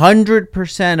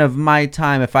 100% of my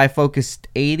time, if I focused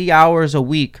 80 hours a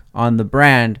week on the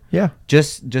brand,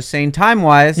 just saying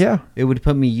time-wise, it would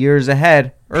put me years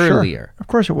ahead earlier. Sure. Of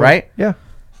course it would. Right? Yeah.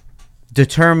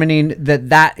 Determining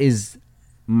that is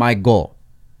my goal.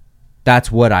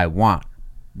 That's what I want.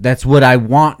 That's what I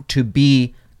want, to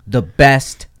be the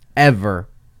best ever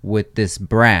with this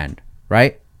brand,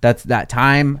 right? That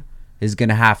time is going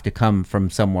to have to come from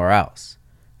somewhere else.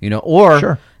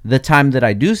 Or the time that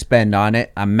I do spend on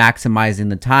it, I'm maximizing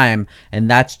the time, and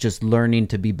that's just learning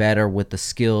to be better with the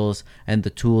skills and the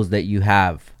tools that you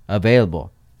have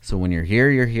available. So when you're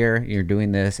here, you're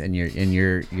doing this, and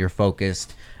you're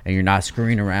focused, and you're not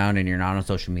screwing around, and you're not on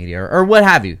social media or what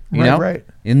have you. You know? Right.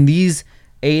 In these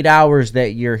 8 hours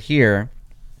that you're here,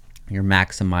 you're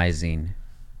maximizing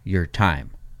your time.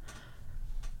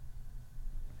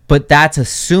 But that's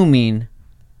assuming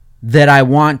that I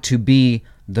want to be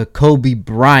the Kobe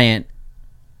Bryant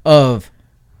of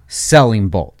selling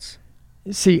bolts.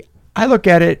 See, I look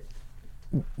at it,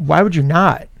 why would you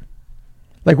not?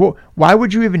 Like, why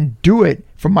would you even do it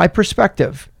from my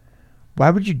perspective? Why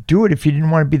would you do it if you didn't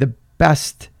want to be the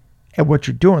best at what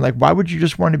you're doing? Like, why would you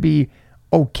just want to be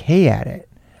okay at it?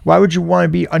 Why would you want to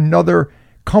be another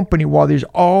company while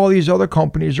all these other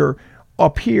companies are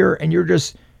up here and you're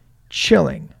just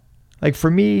chilling? Like,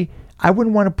 for me, I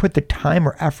wouldn't want to put the time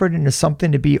or effort into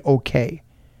something to be okay.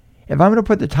 If I'm going to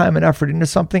put the time and effort into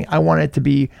something, I want it to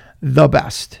be the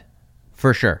best.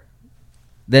 For sure.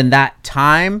 Then that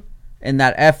time and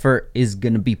that effort is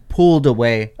going to be pulled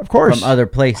away, of course, from other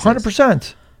places.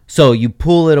 100%. So you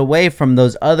pull it away from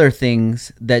those other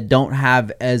things that don't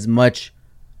have as much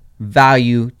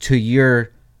value to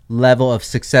your level of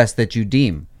success that you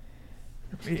deem.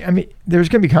 I mean, there's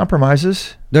going to be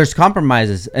compromises. There's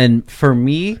compromises. And for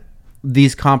me,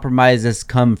 these compromises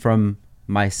come from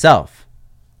myself.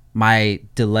 My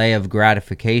delay of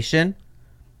gratification,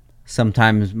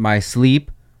 sometimes my sleep,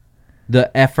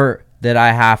 the effort that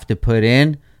I have to put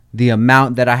in, the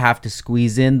amount that I have to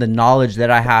squeeze in, the knowledge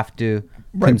that I have to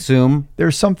consume.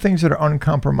 There's some things that are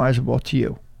uncompromisable to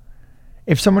you.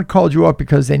 If someone called you up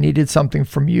because they needed something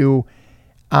from you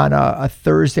on a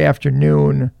Thursday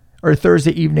afternoon or a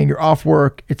Thursday evening, you're off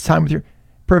work, it's time with your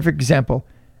perfect example.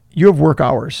 You have work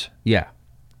hours. Yeah.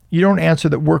 You don't answer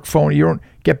the work phone. You don't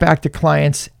get back to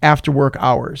clients after work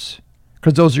hours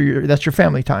because that's your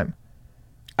family time.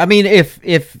 I mean, if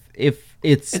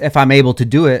I'm able to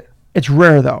do it. It's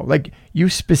rare though. Like, you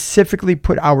specifically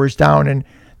put hours down, and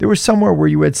there was somewhere where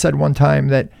you had said one time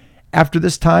that after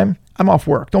this time, I'm off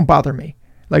work. Don't bother me.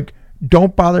 Like,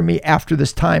 don't bother me after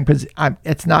this time because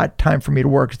it's not time for me to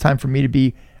work. It's time for me to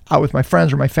be out with my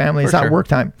friends or my family. It's not work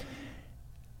time.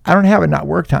 I don't have a not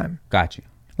work time. Got you.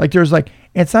 Like,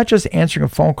 it's not just answering a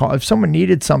phone call. If someone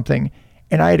needed something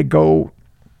and I had to go,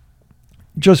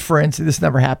 just for instance, this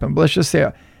never happened, but let's just say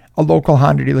a local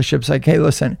Honda dealership's like, hey,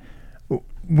 listen,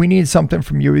 we need something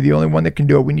from you. You're the only one that can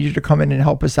do it. We need you to come in and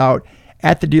help us out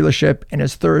at the dealership. And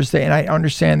it's Thursday, and I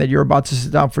understand that you're about to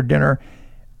sit down for dinner.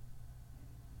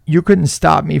 You couldn't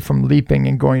stop me from leaping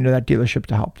and going to that dealership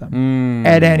to help them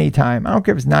at any time. I don't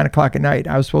care if it's 9 o'clock at night.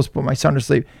 I was supposed to put my son to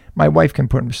sleep. My wife can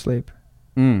put him to sleep.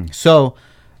 So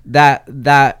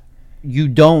that you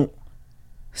don't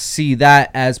see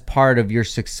that as part of your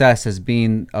success as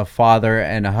being a father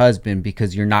and a husband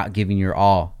because you're not giving your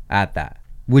all at that,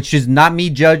 which is not me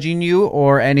judging you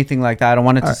or anything like that. I don't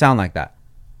want it to sound like that,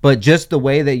 but just the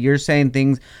way that you're saying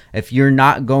things, if you're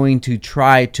not going to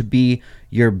try to be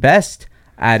your best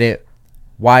at it,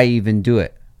 why even do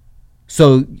it?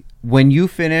 So when you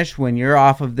finish, when you're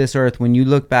off of this earth, when you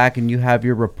look back and you have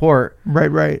your report,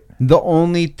 right, the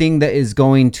only thing that is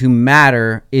going to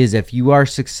matter is if you are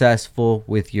successful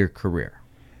with your career.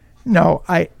 No,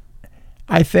 I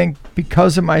think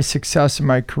because of my success in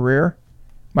my career,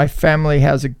 my family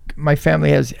has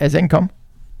income,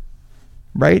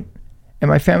 right? And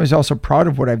my family's also proud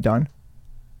of what I've done.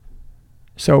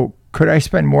 So could I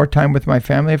spend more time with my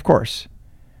family? Of course.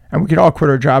 And we could all quit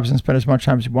our jobs and spend as much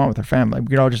time as we want with our family. We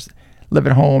could all just live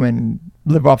at home and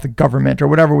live off the government or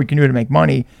whatever we can do to make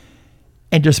money,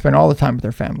 and just spend all the time with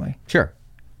their family. Sure.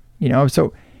 You know,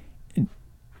 so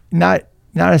not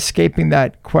escaping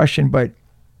that question, but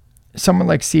someone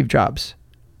like Steve Jobs.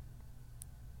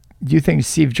 Do you think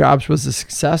Steve Jobs was a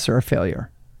success or a failure?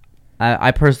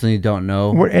 I personally don't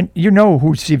know. And you know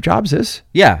who Steve Jobs is?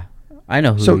 Yeah, I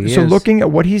know who he is. So looking at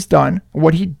what he's done,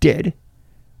 what he did,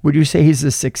 would you say he's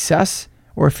a success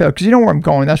or a failure? Because you know where I'm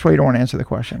going. That's why you don't want to answer the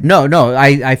question. No.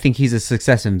 I think he's a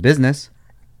success in business.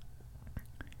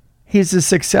 He's a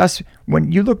success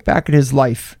when you look back at his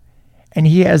life, and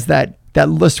he has that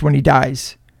list when he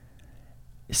dies.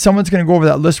 Someone's going to go over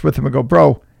that list with him and go,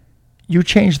 bro, you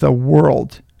changed the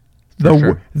world.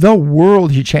 The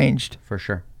world he changed. For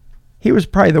sure. He was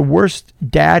probably the worst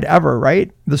dad ever,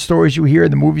 right? The stories you hear,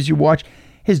 the movies you watch.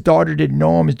 His daughter didn't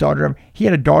know him. He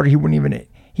had a daughter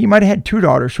he might have had 2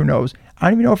 daughters, who knows? I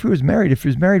don't even know if he was married. If he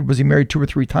was married, was he married 2 or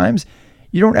 3 times?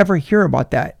 You don't ever hear about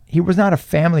that. He was not a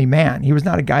family man. He was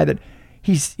not a guy that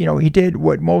he did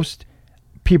what most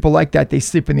people like that. They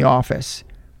sleep in the office.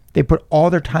 They put all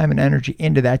their time and energy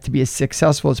into that to be as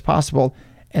successful as possible.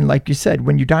 And like you said,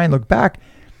 when you die and look back,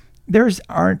 there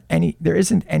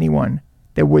isn't anyone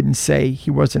that wouldn't say he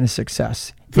wasn't a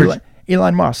success.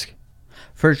 Elon Musk.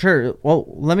 For sure. Well,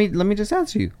 let me just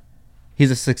answer you.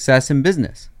 He's a success in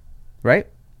business, right?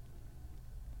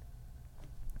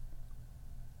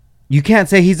 You can't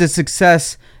say he's a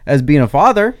success as being a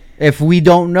father if we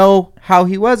don't know how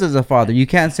he was as a father. You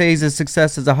can't say he's a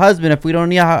success as a husband if we don't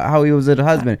know how he was as a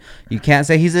husband. You can't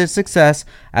say he's a success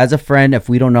as a friend if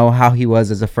we don't know how he was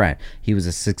as a friend. He was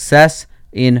a success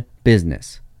in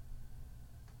business.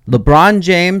 LeBron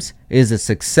James is a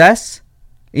success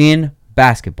in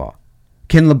basketball.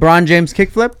 Can LeBron James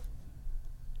kickflip?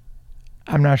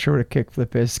 I'm not sure what a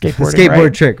kickflip is. Skateboarding, Skateboard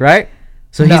right? trick, right?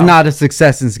 So he's not a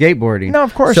success in skateboarding. No,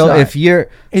 of course not.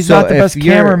 He's not the best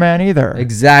cameraman either.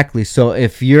 Exactly. So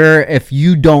if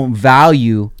you don't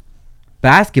value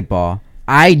basketball,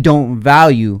 I don't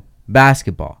value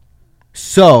basketball.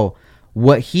 So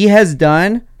what he has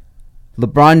done,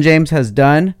 LeBron James has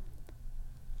done,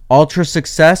 ultra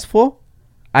successful.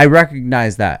 I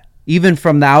recognize that. Even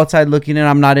from the outside looking in,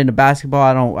 I'm not into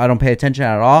basketball. I don't pay attention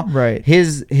at all. Right.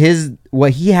 His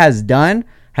what he has done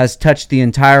has touched the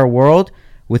entire world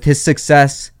with his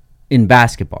success in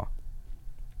basketball.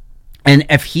 And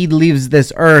if he leaves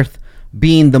this earth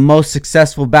being the most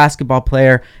successful basketball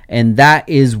player, and that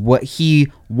is what he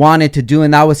wanted to do,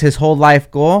 and that was his whole life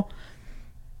goal,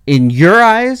 in your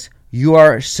eyes, you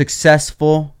are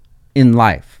successful in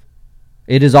life.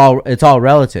 It's all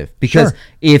relative. Because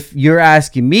if you're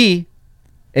asking me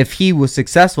if he was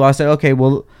successful, I said, okay,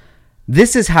 well,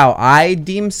 this is how I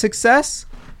deem success.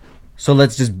 So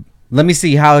let me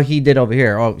see how he did over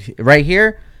here. Oh, right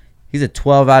here, he's a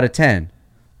 12 out of 10.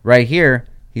 Right here,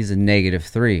 he's a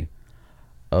 -3.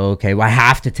 Okay, well, I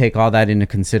have to take all that into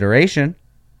consideration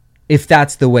if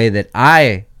that's the way that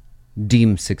I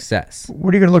deem success.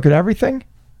 What are you going to look at everything?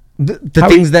 The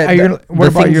things that... you're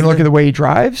going to look at the way he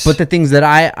drives? But the things that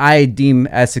I deem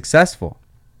as successful.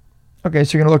 Okay,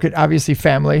 so you're going to look at, obviously,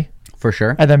 family. For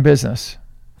sure. And then business.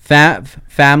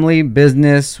 Family,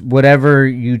 business, whatever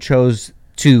you chose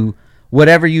to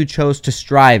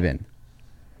strive in.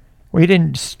 Well, he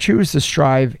didn't choose to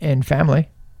strive in family.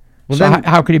 Well, so then,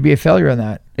 how could he be a failure in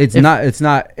that? It's not.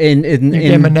 You gave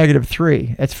him a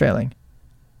 -3. It's failing.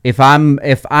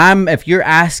 If you're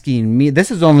asking me, this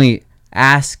is only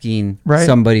asking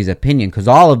somebody's opinion, because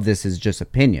all of this is just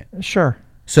opinion. Sure.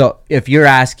 So if you're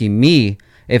asking me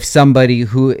if somebody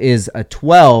who is a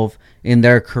 12 in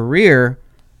their career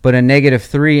but a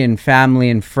 -3 in family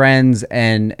and friends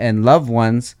and loved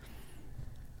ones,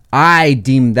 I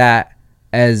deem that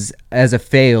as a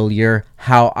failure,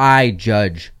 how I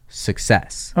judge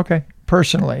success. Okay.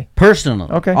 Personally.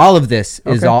 Okay. All of this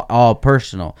is all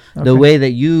personal. Okay. The way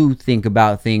that you think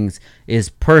about things is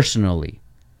personally.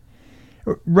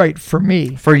 Right, for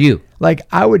me. For you. Like,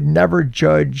 I would never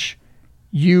judge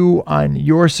you on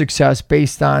your success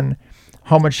based on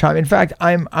how much time. In fact,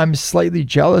 I'm slightly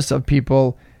jealous of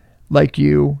people like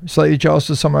you, slightly jealous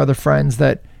of some other friends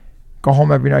that go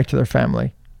home every night to their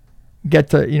family, get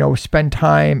to, spend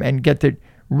time and get to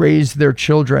raise their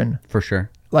children. For sure.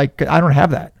 Like, I don't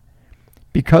have that.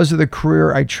 Because of the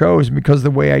career I chose, because of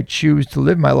the way I choose to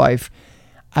live my life,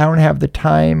 I don't have the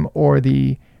time or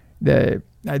the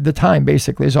time,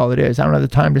 basically, is all it is. I don't have the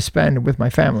time to spend with my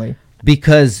family.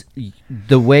 Because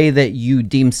the way that you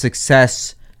deem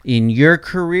success in your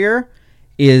career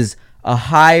is a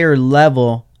higher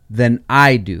level than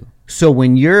I do. So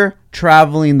when you're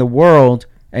traveling the world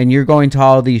and you're going to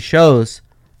all these shows,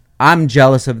 I'm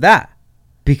jealous of that.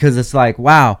 because it's like,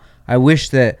 wow, I wish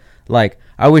that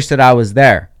I was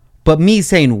there. But me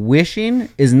saying wishing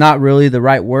is not really the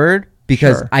right word,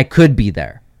 because Sure. I could be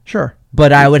there. Sure.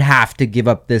 But I would have to give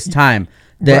up this time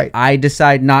that Right. I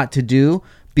decide not to do,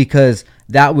 because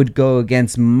that would go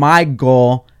against my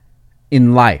goal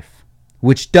in life,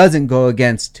 which doesn't go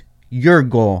against your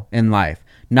goal in life.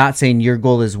 Not saying your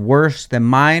goal is worse than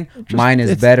mine. Mine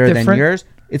is better than different. yours.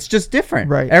 It's just different.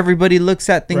 Right. Everybody looks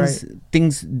at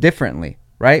things differently,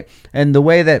 right? And the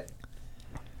way that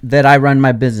I run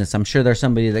my business, I'm sure there's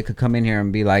somebody that could come in here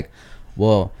and be like,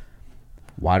 well,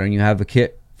 why don't you have a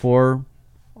kit for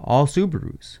all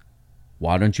Subarus?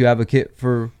 Why don't you have a kit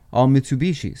for all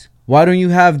Mitsubishis? Why don't you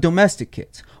have domestic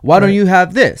kits? Why don't you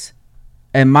have this?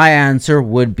 And my answer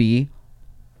would be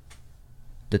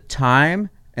the time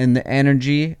and the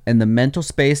energy and the mental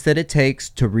space that it takes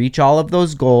to reach all of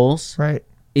those goals Right.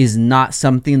 is not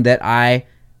something that I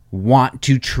want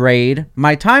to trade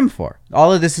my time for.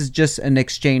 All of this is just an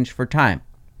exchange for time.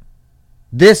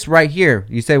 This right here,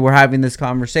 you say we're having this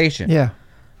conversation. Yeah.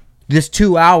 This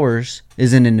 2 hours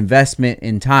is an investment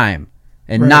in time,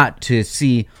 and Right. not to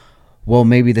see, well,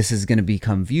 maybe this is going to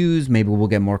become views. Maybe we'll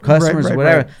get more customers or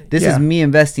whatever. This is me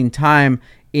investing time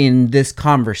in this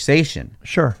conversation.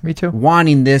 Sure. Me too.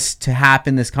 Wanting this to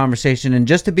happen, this conversation, and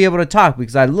just to be able to talk,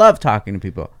 because I love talking to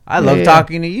people. I love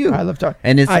talking to you. I love talking.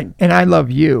 And I love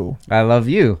you. I love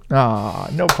you.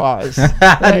 No pause. No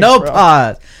Thanks, bro.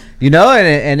 pause. You know,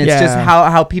 and it's just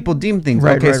how people deem things.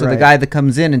 Right, okay, right, so the right. guy that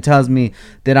comes in and tells me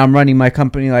that I'm running my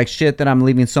company like shit, that I'm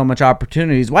leaving so much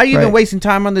opportunities. Why are you even Right. wasting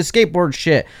time on the skateboard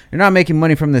shit? You're not making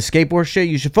money from the skateboard shit.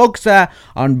 You should focus that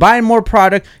on buying more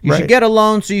product. You should Right. get a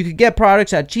loan so you could get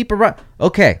products at cheaper.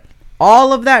 Okay,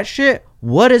 all of that shit.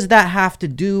 What does that have to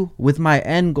do with my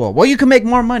end goal? Well, you can make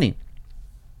more money.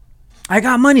 I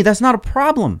got money. That's not a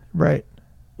problem. Right.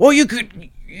 Well, you could,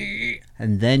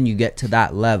 and then you get to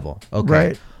that level. Okay.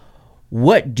 Right.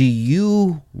 What do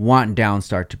you want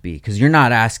Downstar to be? Because you're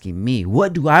not asking me.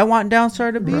 What do I want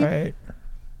Downstar to be? Right.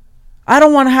 I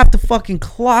don't want to have to fucking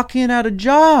clock in at a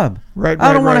job. Right.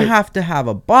 I don't want right. to have to have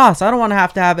a boss. I don't want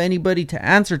to have anybody to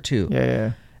answer to.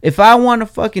 Yeah. If I want to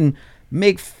fucking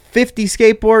make 50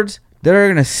 skateboards that are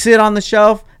going to sit on the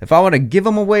shelf, if I want to give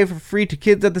them away for free to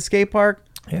kids at the skate park,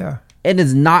 Yeah. and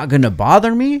it's not going to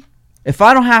bother me, if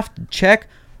I don't have to check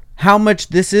how much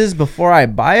this is before I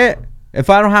buy it, if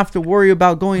I don't have to worry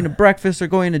about going to breakfast or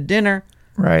going to dinner,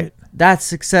 Right. that's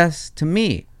success to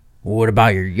me. Well, what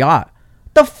about your yacht?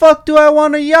 The fuck do I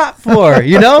want a yacht for?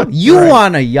 You know, you Right.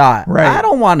 want a yacht. Right. I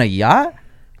don't want a yacht.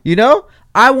 You know,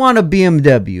 I want a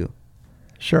BMW.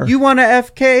 Sure. You want a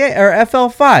FK or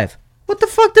FL5. What the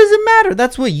fuck does it matter?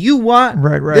 That's what you want.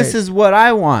 Right. This is what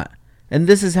I want. And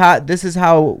this is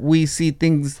how we see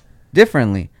things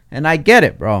differently. And I get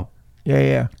it, bro.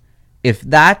 Yeah. If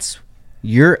that's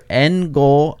your end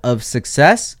goal of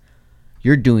success,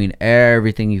 you're doing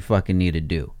everything you fucking need to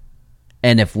do.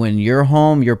 And if when you're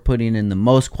home, you're putting in the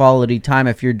most quality time,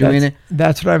 if you're doing it,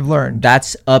 That's what I've learned.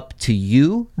 that's up to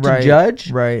you to Right,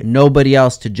 judge. right. Nobody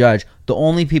else to judge. The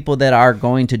only people that are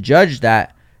going to judge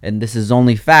that, and this is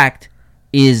only fact,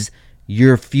 is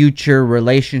your future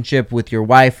relationship with your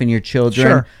wife and your children.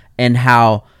 Sure. And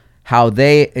how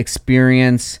they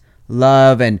experience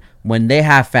love and when they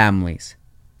have families.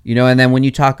 You know, and then when you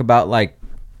talk about like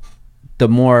the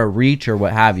more reach or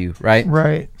what have you, right?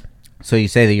 Right. So you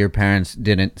say that your parents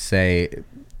didn't say,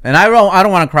 and I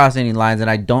don't want to cross any lines, and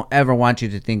I don't ever want you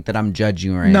to think that I'm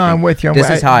judging you or anything. No, I'm with you. This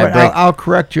is how I but break. I'll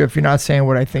correct you if you're not saying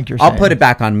what I think you're saying. I'll put it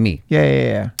back on me.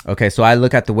 Yeah. Okay, so I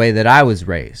look at the way that I was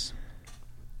raised.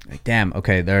 Like, damn,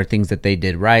 okay, there are things that they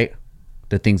did right,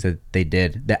 the things that they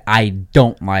did that I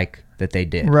don't like that they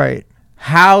did. Right.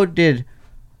 How did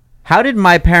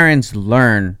my parents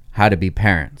learn how to be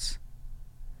parents?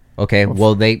 Okay,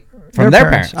 well they from their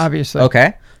parents, obviously.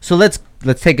 Okay, so let's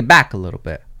take it back a little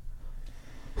bit.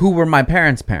 Who were my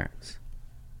parents' parents?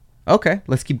 Okay,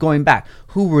 let's keep going back.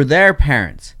 Who were their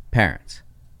parents' parents?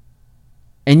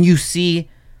 And you see,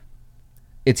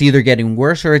 it's either getting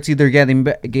worse or it's either getting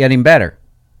better.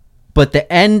 But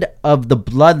the end of the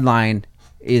bloodline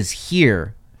is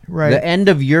here. Right. The end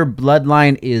of your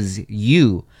bloodline is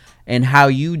you. And how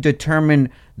you determine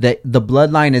that the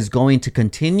bloodline is going to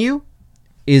continue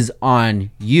is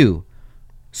on you.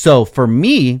 So for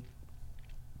me,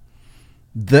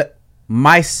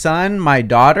 my son, my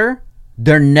daughter,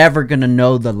 they're never going to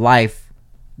know the life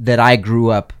that I grew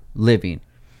up living.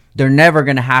 They're never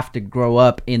going to have to grow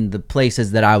up in the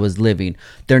places that I was living.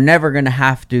 They're never going to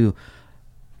have to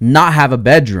not have a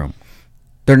bedroom.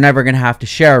 They're never going to have to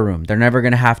share a room. They're never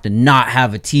going to have to not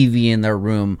have a TV in their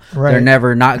room. Right. They're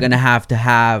never not going to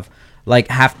have like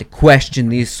have to question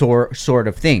these sort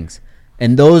of things.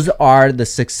 And those are the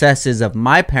successes of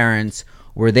my parents,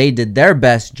 where they did their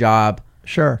best job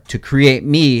Sure. to create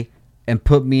me and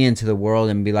put me into the world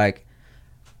and be like,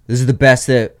 this is the best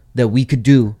that we could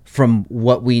do from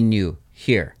what we knew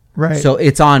here. Right. So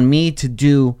it's on me to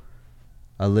do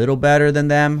a little better than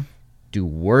them, do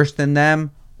worse than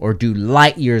them, or do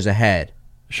light years ahead.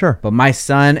 Sure. But my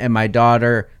son and my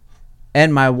daughter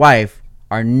and my wife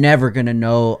are never going to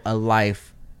know a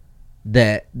life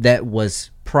that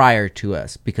was prior to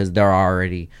us, because they're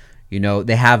already,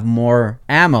 they have more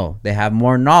ammo, they have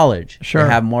more knowledge, Sure. they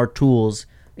have more tools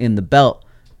in the belt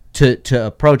to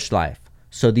approach life.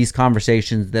 So these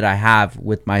conversations that I have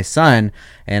with my son,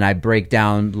 and I break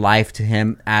down life to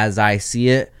him as I see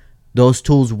it, those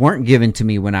tools weren't given to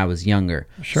me when I was younger.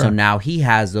 Sure. So now he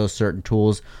has those certain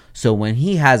tools. So when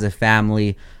he has a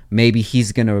family, maybe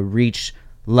he's going to reach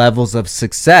levels of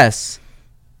success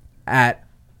at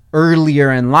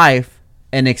earlier in life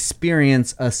and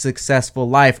experience a successful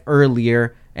life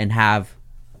earlier and have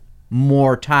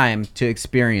more time to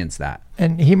experience that.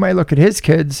 And he might look at his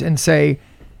kids and say,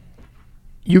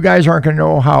 you guys aren't going to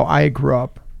know how I grew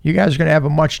up. You guys are going to have a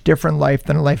much different life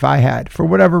than the life I had, for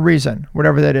whatever reason,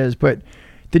 whatever that is. But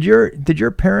did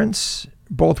your parents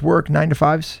both work 9 to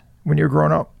 5s when you were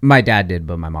growing up? My dad did,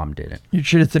 but my mom didn't.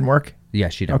 She just didn't work? Yeah,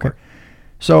 she didn't work.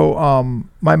 So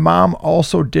my mom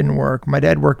also didn't work. My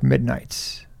dad worked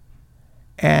midnights.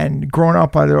 And growing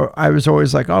up, I was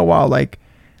always like, oh, wow, like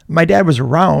my dad was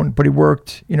around, but he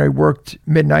worked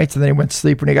midnights, and then he went to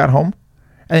sleep when he got home.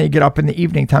 And then he'd get up in the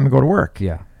evening time and go to work.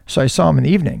 Yeah. So I saw him in the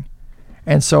evening.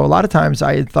 And so a lot of times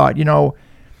I had thought,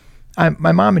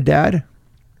 my mom and dad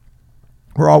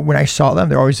when I saw them,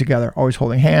 they're always together, always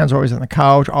holding hands, always on the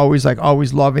couch, always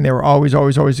loving. They were always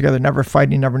together, never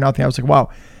fighting, never nothing. I was like, wow,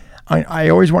 I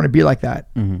always want to be like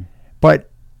that. Mm-hmm.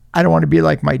 But I don't want to be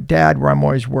like my dad, where I'm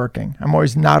always working. I'm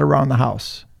always not around the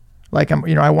house. Like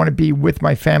I want to be with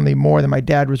my family more than my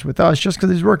dad was with us, just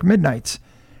because he's working midnights.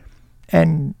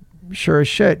 And sure as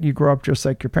shit, you grow up just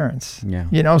like your parents.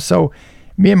 Yeah. So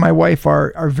me and my wife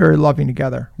are very loving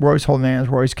together. We're always holding hands.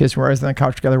 We're always kissing. We're always on the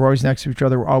couch together. We're always next to each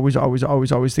other. We're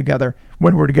always together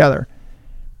when we're together.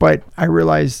 But I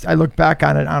realized, I look back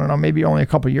on it, I don't know, maybe only a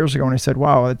couple of years ago, and I said,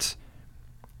 wow,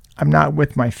 I'm not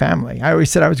with my family. I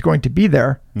always said I was going to be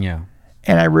there. Yeah.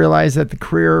 And I realized that the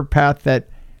career path that,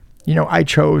 I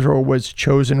chose or was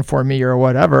chosen for me or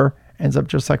whatever ends up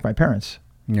just like my parents.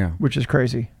 Yeah. Which is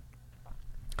crazy.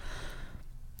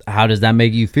 How does that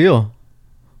make you feel?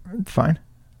 It's fine.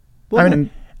 Well, I'm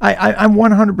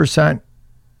 100%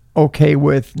 okay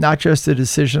with not just the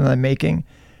decision that I'm making,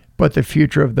 but the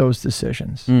future of those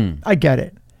decisions. I get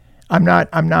it. I'm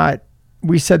not,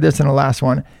 we said this in the last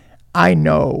one. I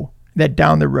know that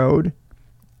down the road,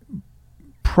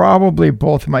 probably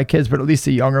both of my kids, but at least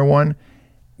the younger one,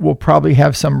 will probably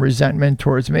have some resentment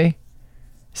towards me,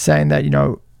 saying that,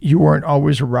 you weren't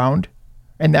always around.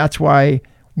 And that's why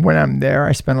when I'm there,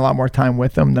 I spend a lot more time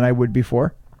with them than I would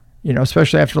before,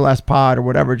 especially after the last pod or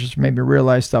whatever, just made me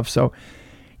realize stuff. So,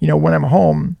 when I'm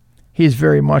home, he's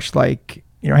very much like,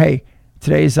 hey,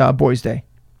 today's boys' day.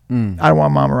 I don't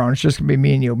want mom around. It's just going to be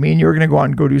me and you. Me and you are going to go out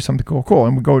and go do something cool.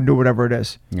 And we'll go and do whatever it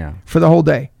is. Yeah. For the whole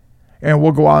day. And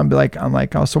we'll go out and be like, I'm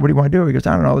like, oh, so what do you want to do? He goes,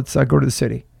 I don't know. Let's go to the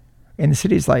city. And the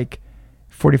city's like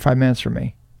 45 minutes from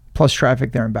me, plus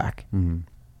traffic there and back. Mm-hmm.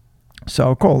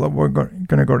 So cool. We're going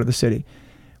to go to the city.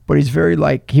 But he's very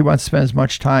he wants to spend as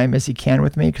much time as he can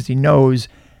with me, because he knows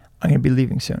I'm going to be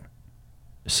leaving soon.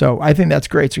 So I think that's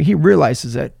great. So he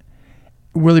realizes it.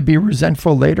 Will he be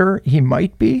resentful later? He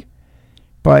might be.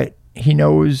 But he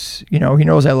knows, he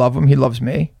knows I love him. He loves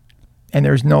me. And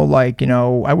there's no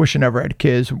I wish I never had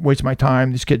kids, waste my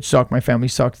time. These kids suck. My family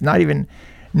sucks. Nothing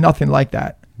like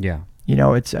that. Yeah.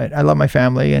 I love my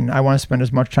family, and I want to spend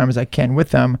as much time as I can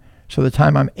with them. So the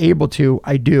time I'm able to,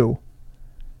 I do.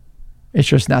 It's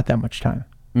just not that much time.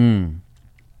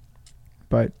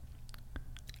 But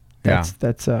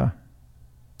that's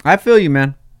I feel you,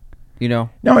 man. No,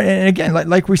 and again,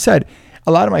 like we said,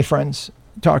 a lot of my friends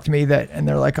talk to me and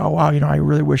they're like, oh wow, I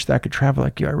really wish that I could travel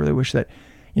like you. I really wish that,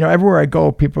 everywhere I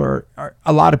go, people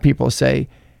a lot of people say,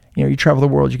 you travel the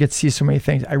world, you get to see so many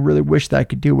things. I really wish that I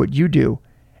could do what you do.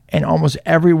 And almost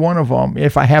every one of them,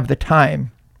 if I have the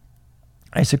time,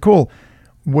 I said, cool.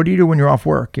 What do you do when you're off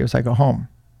work? He was like, I go home.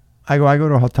 I go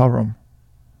to a hotel room.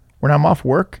 When I'm off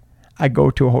work, I go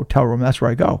to a hotel room. That's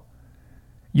where I go.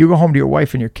 You go home to your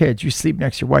wife and your kids. You sleep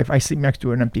next to your wife. I sleep next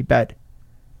to an empty bed.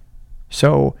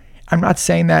 So I'm not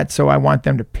saying that so I want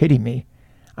them to pity me.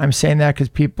 I'm saying that because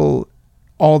people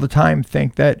all the time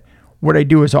think that what I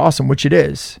do is awesome, which it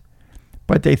is.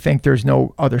 but they think there's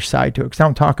no other side to it. Because I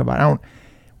don't talk about it.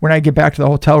 When I get back to the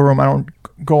hotel room, I don't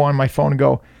go on my phone and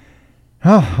go,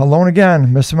 oh, alone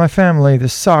again, missing my family.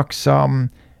 This sucks.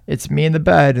 It's me in the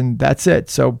bed, and that's it.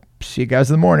 So see you guys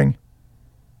in the morning.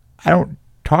 I don't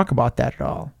talk about that at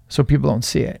all, so people don't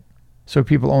see it. So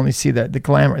people only see the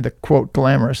glamour, the quote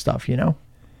glamorous stuff, you know.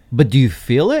 But do you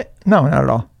feel it? No, not at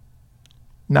all.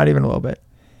 Not even a little bit.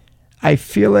 I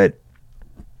feel it.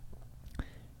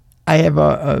 I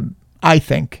have I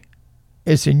think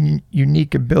it's a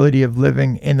unique ability of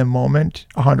living in the moment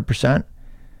 100%.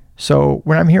 So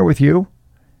when I'm here with you,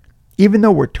 even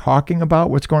though we're talking about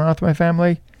what's going on with my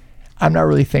family, I'm not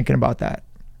really thinking about that.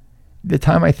 The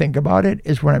time I think about it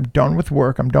is when I'm done with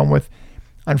work. I'm done with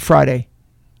on Friday.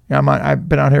 I've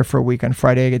been out here for a week. On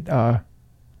Friday,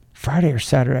 Friday or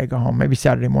Saturday, I go home. Maybe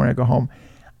Saturday morning, I go home.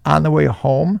 On the way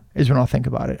home is when I'll think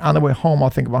about it. On the way home,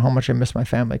 I'll think about how much I miss my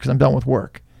family because I'm done with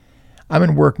work. I'm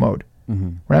in work mode.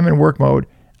 Mm-hmm. When I'm in work mode,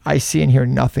 I see and hear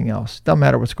nothing else. Doesn't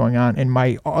matter what's going on in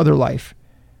my other life.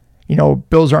 You know,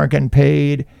 bills aren't getting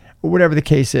paid, or whatever the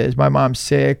case is. My mom's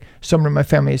sick. Someone in my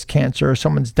family has cancer.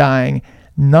 Someone's dying.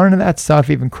 None of that stuff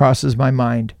even crosses my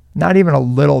mind. Not even a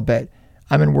little bit.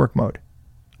 I'm in work mode.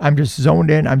 I'm just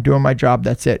zoned in. I'm doing my job.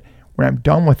 That's it. When I'm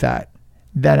done with that,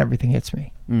 then everything hits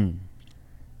me. Mm.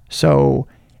 So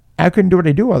I couldn't do what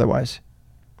I do otherwise.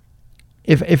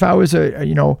 If I was a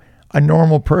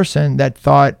normal person that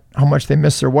thought how much they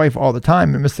miss their wife all the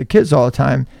time and miss the kids all the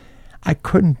time, I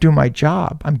couldn't do my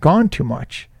job. I'm gone too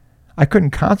much. I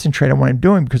couldn't concentrate on what I'm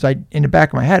doing because in the back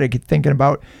of my head, I get thinking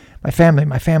about my family.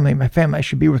 I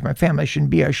should be with my family. I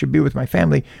should be with my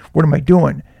family. What am I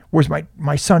doing? Where's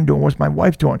my son doing? What's my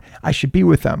wife doing? I should be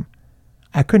with them.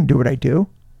 I couldn't do what I do.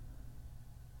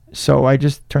 So I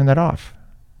just turned that off.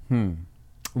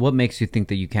 What makes you think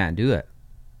that you can't do it?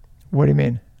 What do you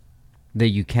mean? That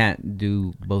you can't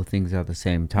do both things at the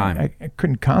same time. I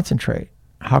couldn't concentrate.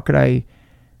 How could I?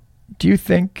 Do you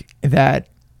think that?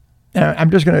 I'm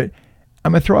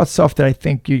gonna throw out stuff that I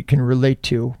think you can relate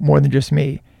to more than just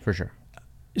me. For sure.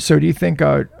 So do you think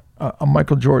a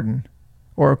Michael Jordan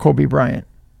or a Kobe Bryant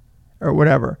or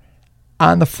whatever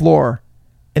on the floor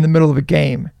in the middle of a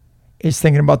game is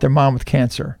thinking about their mom with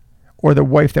cancer or the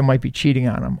wife that might be cheating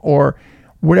on them or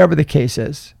whatever the case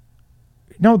is?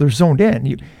 No, they're zoned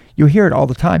in. You hear it all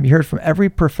the time. You hear it from every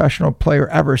professional player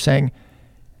ever saying,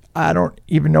 I don't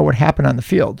even know what happened on the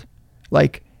field.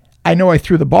 Like, I know I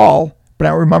threw the ball, but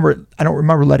I don't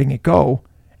remember letting it go.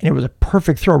 And it was a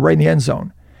perfect throw right in the end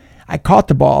zone. I caught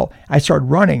the ball. I started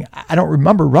running. I don't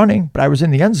remember running, but I was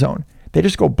in the end zone. They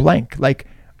just go blank. Like,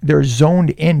 they're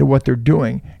zoned into what they're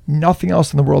doing. Nothing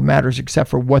else in the world matters except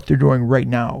for what they're doing right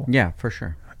now. Yeah, for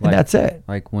sure. And that's it.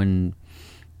 Like when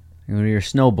you're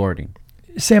snowboarding.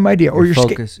 Same idea. Or you're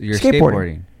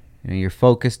skateboarding. You're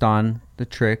focused on the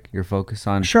trick. You're focused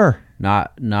on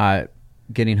not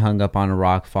getting hung up on a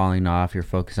rock falling off. You're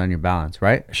focused on your balance,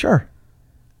 right? Sure.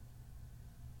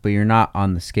 But you're not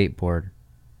on the skateboard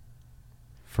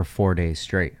for 4 days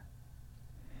straight.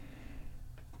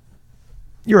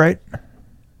 You're right.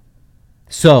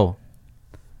 So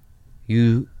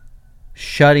you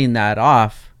shutting that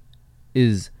off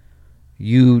is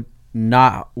you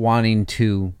not wanting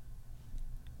to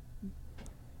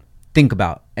think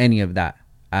about any of that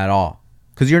at all,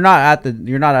 because you're not at the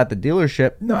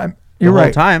dealership. No, you're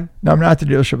right. The whole time. No, I'm not at the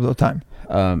dealership the whole time.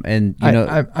 And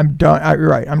I'm done. You're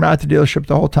right. I'm not at the dealership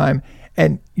the whole time.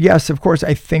 And yes, of course,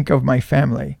 I think of my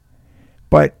family,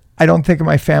 but I don't think of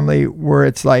my family where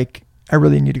it's like I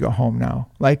really need to go home now.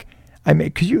 Like I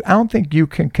don't think you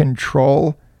can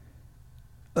control.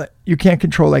 You can't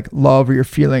control like love or your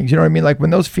feelings. You know what I mean? Like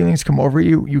when those feelings come over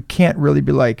you, you can't really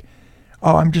be like,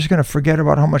 oh, I'm just going to forget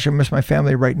about how much I miss my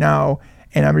family right now.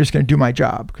 And I'm just going to do my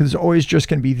job, because it's always just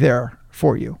going to be there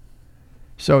for you.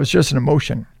 So it's just an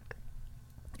emotion.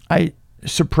 I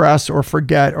suppress or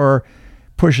forget or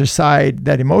push aside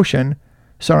that emotion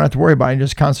so I don't have to worry about it and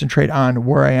just concentrate on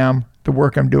where I am, the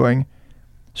work I'm doing.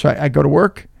 So I go to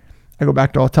work, I go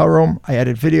back to the hotel room, I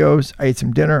edit videos, I eat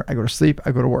some dinner, I go to sleep,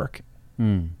 I go to work.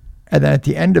 And then at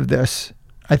the end of this,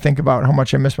 I think about how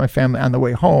much I miss my family on the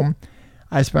way home.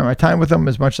 I spend my time with them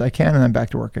as much as I can, and then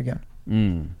back to work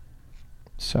again.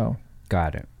 So.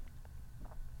 Got it.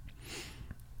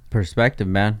 Perspective,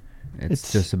 man.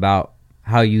 It's just about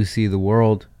how you see the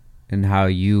world and how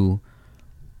you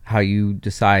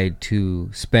decide to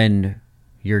spend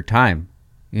your time,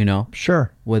 you know?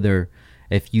 Sure. Whether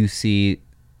if you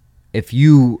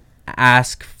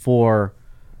ask for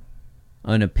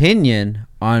an opinion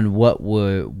on what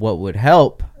would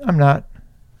help, I'm not.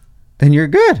 Then you're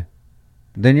good.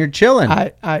 Then you're chilling.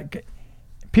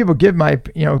 people give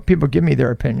me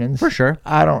their opinions. For sure.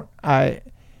 I'm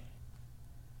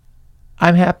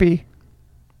happy.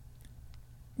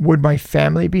 Would my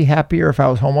family be happier if I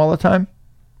was home all the time?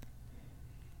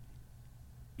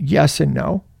 Yes and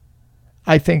no.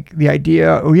 I think the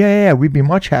idea, we'd be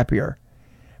much happier.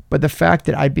 But the fact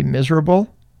that I'd be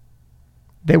miserable,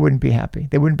 they wouldn't be happy.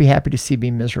 They wouldn't be happy to see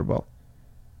me miserable.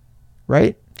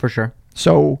 Right? For sure.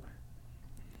 So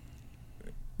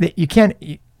you can't,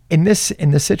 in this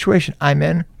situation I'm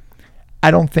in, I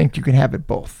don't think you can have it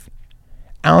both.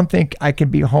 I don't think I can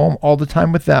be home all the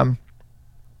time with them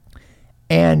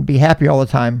and be happy all the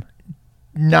time,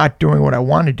 not doing what I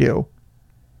want to do.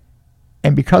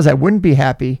 And because I wouldn't be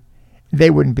happy, they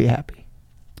wouldn't be happy.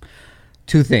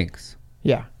 Two things.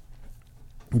 Yeah.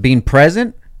 Being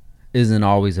present isn't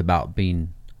always about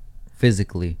being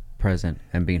physically present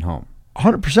and being home.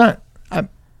 100%.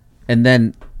 And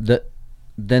then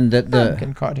I'm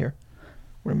getting caught here.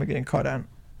 What am I getting caught on?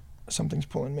 Something's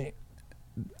pulling me.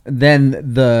 Then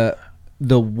the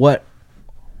what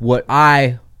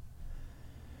I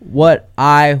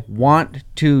want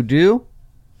to do,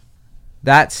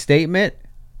 that statement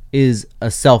is a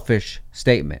selfish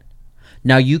statement.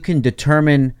 Now you can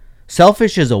determine,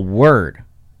 selfish is a word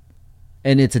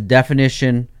and it's a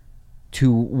definition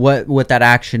to what that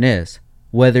action is.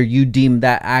 Whether you deem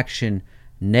that action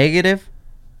negative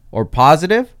or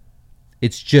positive,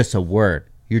 it's just a word.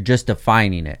 You're just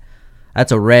defining it.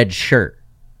 That's a red shirt.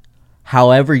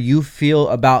 However you feel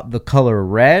about the color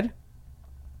red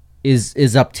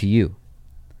is up to you.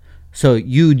 So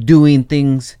you doing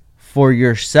things for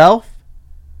yourself,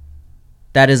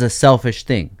 that is a selfish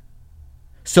thing.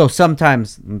 So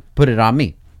sometimes, put it on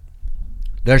me,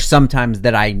 there's sometimes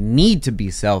that I need to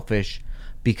be selfish,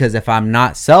 because if I'm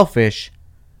not selfish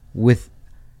with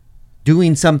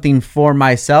doing something for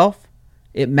myself,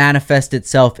 it manifests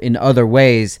itself in other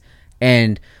ways,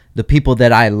 and the people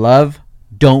that I love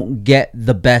don't get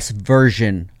the best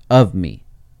version of me.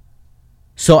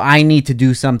 So I need to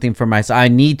do something for myself. I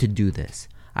need to do this.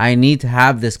 I need to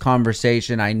have this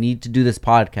conversation. I need to do this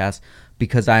podcast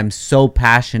because I'm so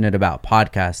passionate about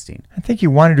podcasting. I think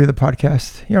you want to do the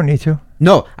podcast. You don't need to.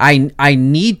 No, I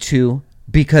need to,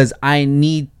 because I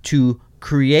need to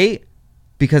create,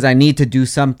 because I need to do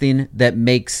something that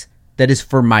is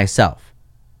for myself.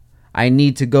 I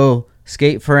need to go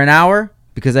skate for an hour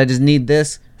because I just need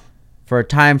this for a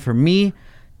time for me,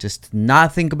 just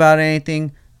not think about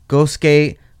anything, go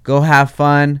skate, go have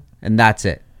fun, and that's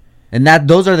it. And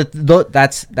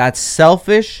that's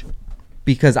selfish,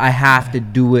 because I have to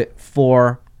do it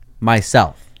for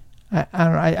myself. I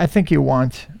don't know. I think you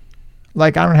want,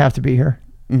 like, I don't have to be here.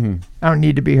 Mm-hmm. I don't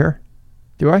need to be here.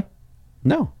 Do I?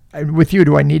 No. With you,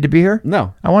 do I need to be here?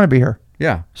 No. I want to be here.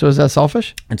 Yeah. So is that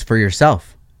selfish? It's for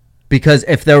yourself. Because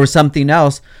if there was something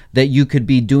else that you could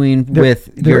be doing with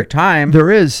your time.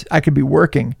 There is. I could be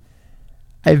working.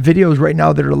 I have videos right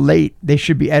now that are late. They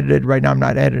should be edited right now. I'm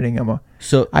not editing them.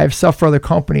 So I have stuff for other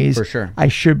companies. For sure. I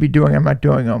should be doing. I'm not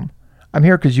doing them. I'm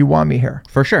here because you want me here.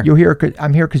 For sure.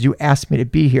 I'm here because you asked me to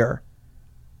be here.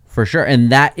 For sure. And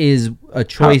that is a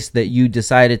choice that you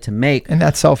decided to make. And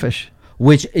that's selfish.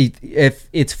 Which, if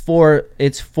it's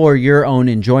for your own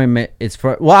enjoyment, it's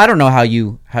for, well, I don't know how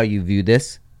you view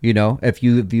this. You know, if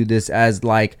you view this as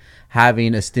like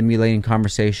having a stimulating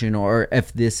conversation, or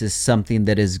if this is something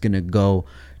that is going to go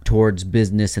towards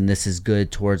business, and this is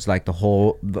good towards like the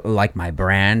whole, like my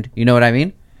brand, you know what I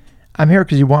mean? I'm here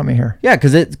because you want me here. Yeah.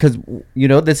 Cause you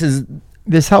know, this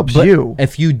helps you.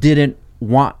 If you didn't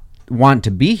want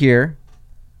to be here.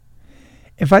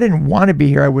 If I didn't want to be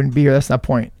here, I wouldn't be here. That's not the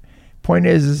point. Point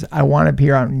is I want to be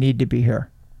here. I don't need to be here.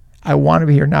 I want to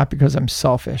be here not because I'm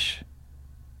selfish.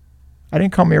 I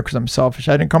didn't come here because I'm selfish.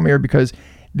 I didn't come here because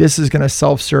this is going to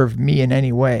self-serve me in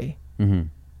any way. Mm-hmm.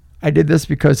 I did this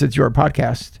because it's your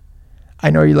podcast. I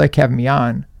know you like having me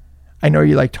on. I know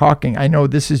you like talking. I know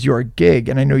this is your gig,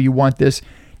 and I know you want this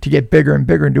to get bigger and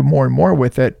bigger and do more and more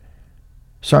with it.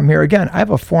 So I'm here again. I have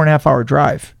a 4.5 hour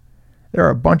drive. There are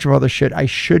a bunch of other shit I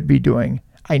should be doing.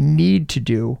 I need to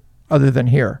do other than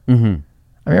here. Mm-hmm.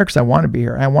 I'm here because I want to be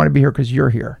here. I want to be here because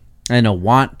you're here. And a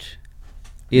want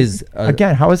is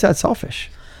again, how is that selfish?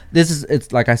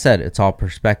 It's like I said, it's all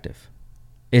perspective.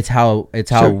 It's how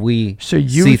we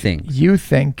see things. You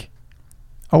think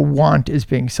a want is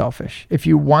being selfish. If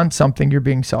you want something, you're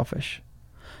being selfish.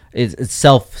 It's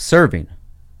self-serving.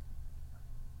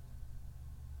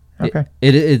 Okay.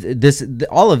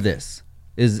 All of this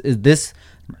is this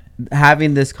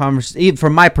having this conversation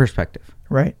from my perspective.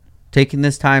 Right. Taking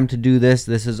this time to do this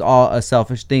is all a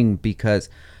selfish thing, because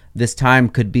this time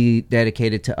could be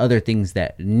dedicated to other things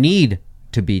that need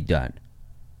to be done.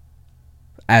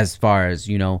 as far as,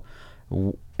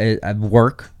 at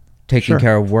work, taking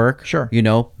care of work,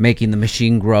 making the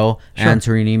machine grow,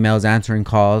 answering emails, answering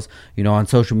calls, on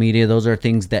social media. Those are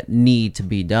things that need to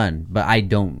be done, but I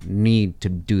don't need to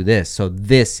do this. So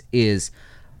this is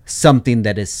something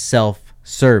that is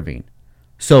self-serving.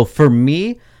 So for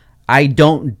me, I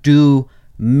don't do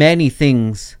many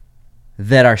things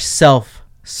that are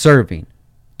self-serving.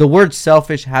 The word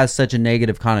selfish has such a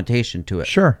negative connotation to it.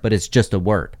 Sure. But it's just a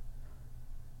word.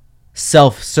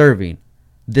 Self-serving.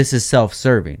 This is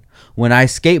self-serving. When I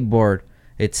skateboard,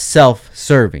 it's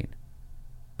self-serving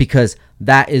because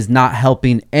that is not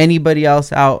helping anybody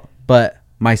else out but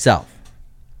myself.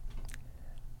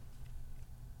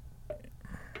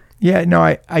 Yeah, no,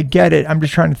 I get it. I'm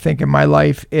just trying to think in my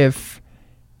life if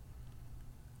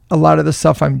a lot of the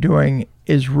stuff I'm doing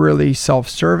is really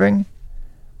self-serving,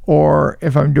 or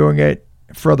if I'm doing it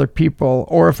for other people,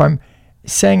 or if I'm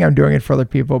saying I'm doing it for other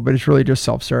people, but it's really just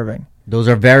self-serving. Those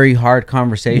are very hard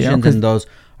conversations, and those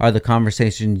are the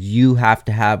conversations you have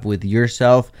to have with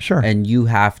yourself. Sure. And you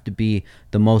have to be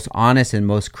the most honest and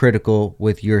most critical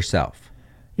with yourself.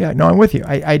 Yeah, no, I'm with you.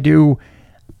 I do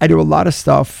a lot of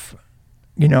stuff,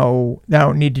 that I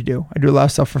don't need to do. I do a lot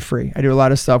of stuff for free. I do a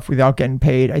lot of stuff without getting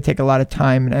paid. I take a lot of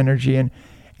time and energy and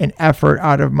effort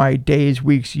out of my days,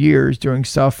 weeks, years doing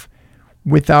stuff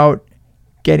without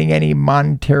getting any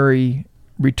monetary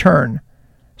return.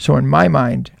 So in my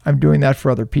mind, I'm doing that for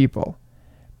other people.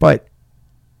 But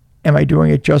am I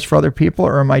doing it just for other people,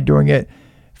 or am I doing it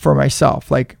for myself?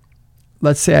 Like,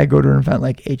 let's say I go to an event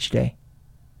like H-Day.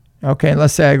 Okay, and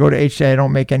let's say I go to H-Day, I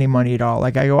don't make any money at all.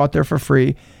 Like, I go out there for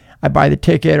free. I buy the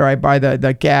ticket, or I buy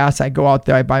the gas. I go out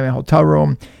there, I buy my hotel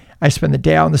room. I spend the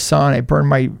day out in the sun. I burn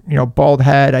my, bald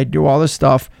head. I do all this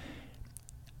stuff.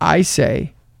 I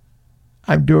say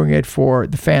I'm doing it for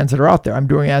the fans that are out there. I'm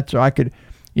doing it so I could,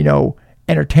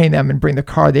 entertain them and bring the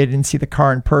car. They didn't see the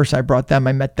car in person. I brought them.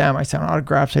 I met them. I signed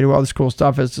autographs. I do all this cool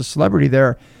stuff as a celebrity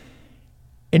there.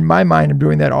 In my mind, I'm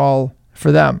doing that all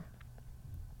for them.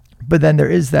 But then there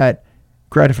is that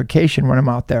gratification when I'm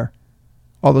out there.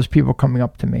 All those people coming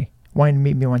up to me, wanting to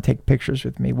meet me, want to take pictures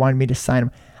with me, wanting me to sign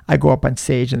them. I go up on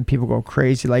stage and people go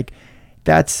crazy. Like,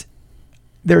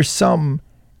 there's some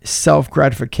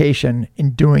self-gratification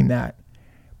in doing that.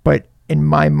 But in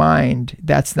my mind,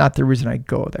 that's not the reason I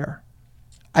go there.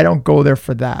 I don't go there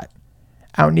for that.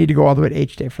 I don't need to go all the way to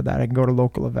H-Day for that. I can go to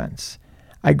local events.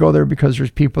 I go there because there's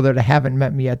people there that haven't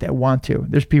met me yet that want to.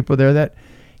 There's people there that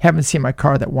haven't seen my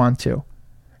car that want to.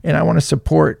 And I want to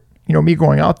support, me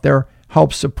going out there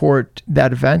helps support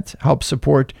that event, helps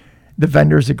support the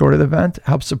vendors that go to the event,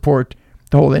 helps support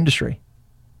the whole industry,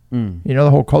 the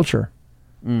whole culture.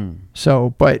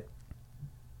 So, but.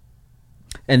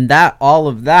 And all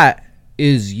of that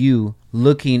is you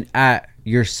looking at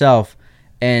yourself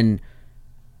and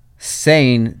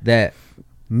saying that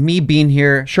me being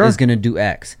here is going to do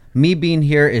X. Me being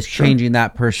here is changing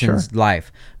that person's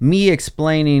life. Me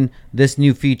explaining this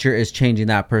new feature is changing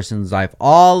that person's life.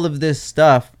 All of this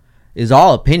stuff is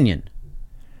all opinion.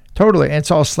 Totally. And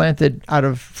it's all slanted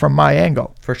from my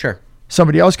angle. For sure.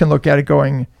 Somebody else can look at it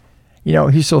going,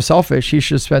 he's so selfish. He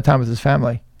should spend time with his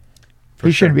family.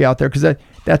 He shouldn't be out there because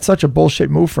that's such a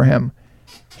bullshit move for him.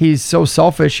 He's so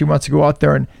selfish. He wants to go out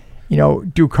there and,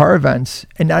 do car events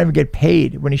and not even get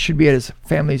paid when he should be at his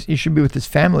family's. He should be with his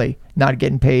family, not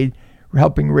getting paid,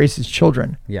 helping raise his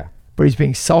children. Yeah. But he's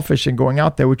being selfish and going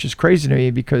out there, which is crazy to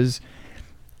me because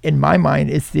in my mind,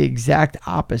 it's the exact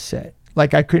opposite.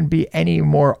 Like, I couldn't be any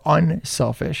more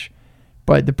unselfish,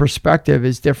 but the perspective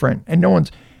is different. And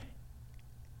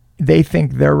they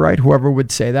think they're right, whoever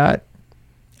would say that.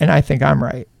 And I think I'm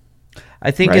right. I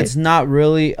think it's not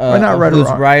really not right who's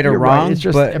or wrong. right or You're wrong, right. It's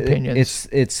just but opinions.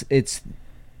 It's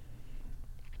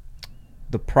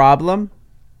the problem,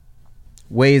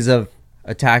 ways of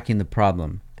attacking the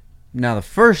problem. Now, the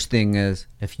first thing is,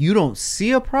 if you don't see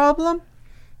a problem,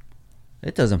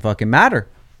 it doesn't fucking matter.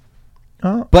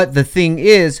 Oh. But the thing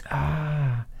is,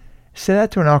 say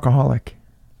that to an alcoholic.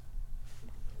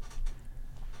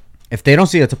 If they don't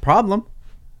see it's a problem,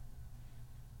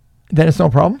 then it's no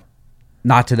problem.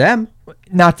 Not to them.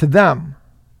 Not to them.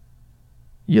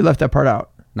 You left that part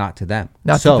out. Not to them.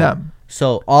 Not to them.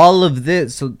 So all of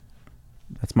this, so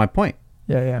that's my point.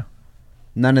 Yeah.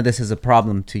 None of this is a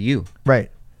problem to you. Right.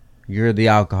 You're the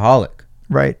alcoholic.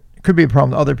 Right. It could be a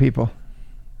problem to other people.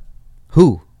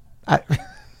 Who?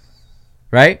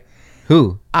 Right?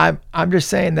 Who? I'm just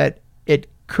saying that it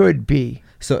could be.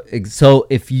 So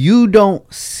if you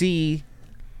don't see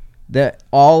that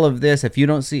all of this, if you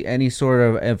don't see any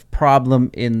sort of problem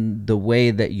in the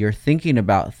way that you're thinking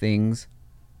about things,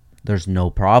 there's no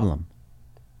problem.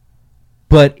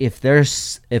 But if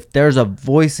there's a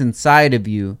voice inside of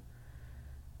you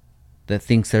that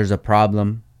thinks there's a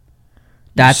problem,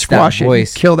 that's that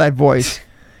voice. You kill that voice.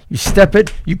 You step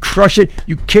it, you crush it,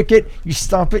 you kick it, you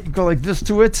stomp it, you go like this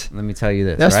to it. Let me tell you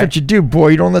this. That's right? what you do, boy.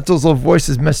 You don't let those little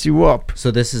voices mess you up.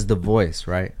 So this is the voice,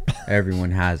 right?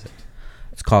 Everyone has it.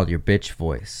 It's called your bitch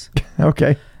voice.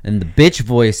 Okay. And the bitch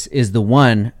voice is the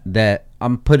one that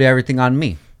I'm put everything on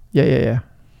me. Yeah.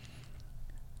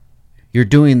 You're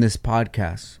doing this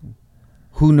podcast.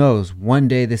 Who knows? One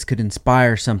day this could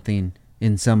inspire something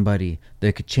in somebody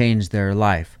that could change their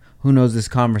life. Who knows this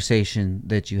conversation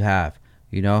that you have?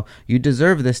 You know, you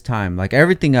deserve this time. Like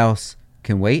everything else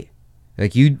can wait.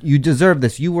 Like you deserve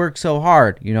this. You work so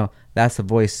hard. You know, that's the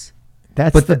voice.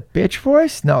 That's the bitch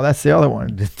voice? No, that's the other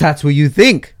one. That's what you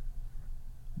think.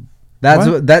 That's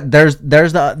what there's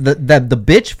the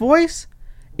bitch voice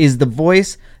is the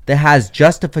voice that has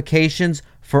justifications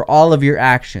for all of your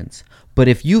actions. But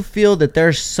if you feel that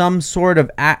there's some sort of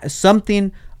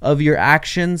something of your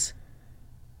actions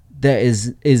that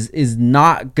is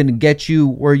not going to get you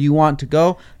where you want to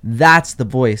go, that's the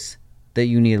voice that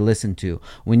you need to listen to.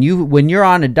 When you're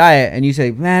on a diet and you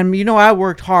say, man, you know, I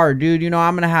worked hard, dude, you know,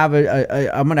 I'm going to have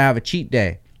a cheat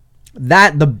day.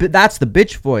 That's the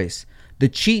bitch voice. The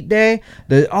cheat day,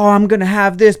 I'm going to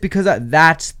have this because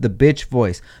that's the bitch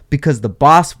voice. Because the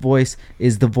boss voice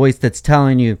is the voice that's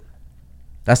telling you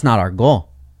that's not our goal.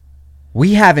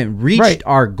 We haven't reached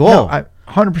our goal. No,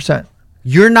 100%.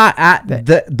 You're not at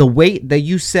the weight that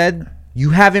you said.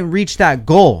 You haven't reached that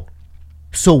goal.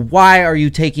 So why are you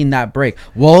taking that break?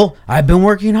 Well, I've been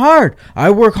working hard.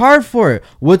 I work hard for it.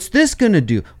 What's this going to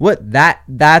do?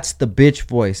 That's the bitch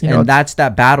voice. And that's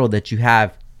that battle that you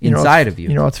have inside of you.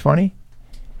 You know what's funny?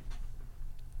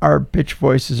 Our bitch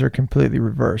voices are completely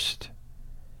reversed.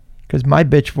 Because my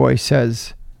voice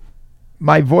says,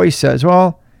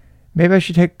 well, maybe I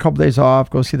should take a couple days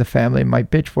off, go see the family. And my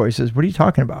bitch voice says, what are you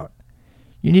talking about?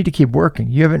 You need to keep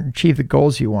working. You haven't achieved the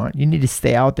goals you want. You need to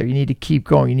stay out there. You need to keep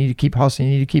going. You need to keep hustling.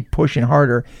 You need to keep pushing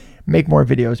harder. Make more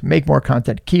videos. Make more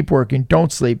content. Keep working.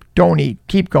 Don't sleep. Don't eat.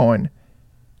 Keep going.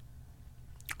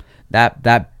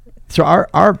 So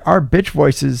our bitch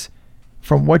voices,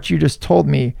 from what you just told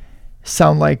me,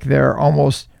 sound like they're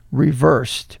almost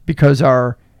reversed because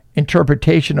our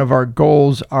interpretation of our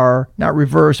goals are not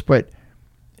reversed, but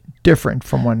different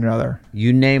from one another.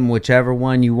 You name whichever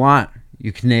one you want.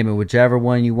 You can name it whichever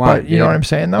one you want. But you know what I'm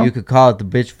saying, though? You could call it the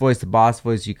bitch voice, the boss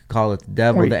voice. You could call it the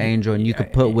devil, the angel, and you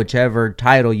could put whichever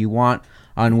title you want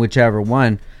on whichever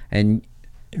one. And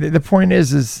the point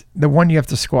is the one you have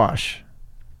to squash.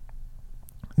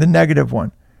 The negative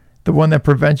one. The one that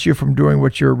prevents you from doing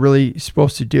what you're really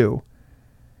supposed to do.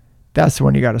 That's the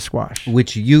one you got to squash.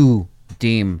 Which you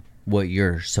deem what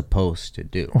you're supposed to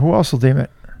do. Who else will deem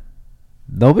it?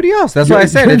 Nobody else. That's why I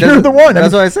said you're the one.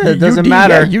 That's why I said it doesn't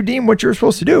matter. Yeah, you deem what you're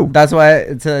supposed to do. That's why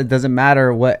it doesn't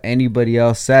matter what anybody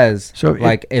else says. So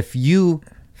like if you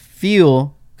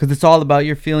feel, because it's all about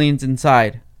your feelings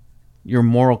inside, your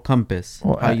moral compass,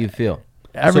 how you feel.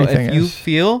 Everything.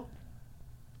 So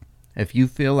if you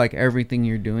feel like everything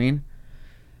you're doing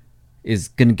is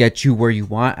gonna get you where you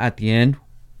want at the end,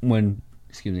 when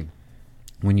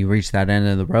you reach that end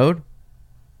of the road,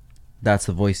 that's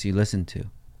the voice you listen to.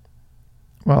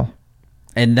 Well,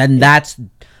 and then that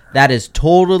is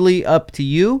totally up to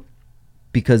you,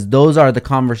 because those are the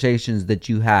conversations that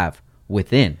you have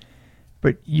within.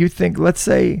 But you think, let's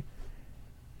say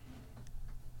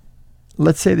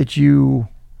that you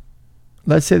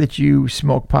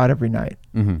smoke pot every night.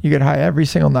 Mm-hmm. You get high every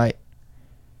single night,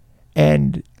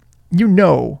 and you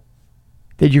know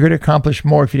that you're going to accomplish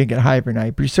more if you didn't get high every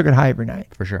night, but you still get high every night.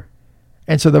 For sure.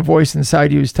 And so the voice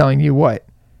inside you is telling you what?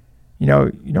 You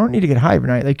know, you don't need to get high every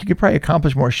night. Like, you could probably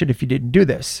accomplish more shit if you didn't do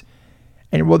this.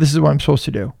 And, well, this is what I'm supposed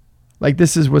to do. Like,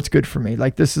 this is what's good for me.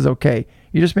 Like, this is okay.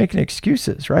 You're just making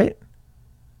excuses, right?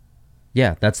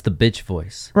 Yeah, that's the bitch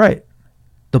voice. Right.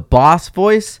 The boss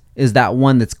voice is that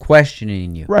one that's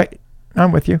questioning you. Right.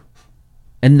 I'm with you.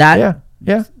 And that,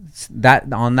 yeah.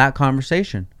 That on that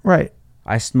conversation. Right.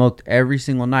 I smoked every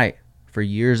single night for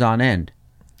years on end.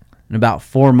 And about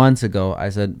 4 months ago, I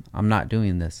said, I'm not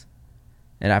doing this.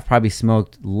 And I've probably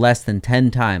smoked less than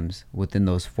 10 times within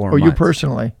those 4 months. Oh, you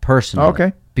personally? Personally. Oh,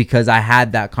 okay. Because I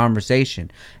had that conversation.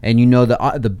 And you know, the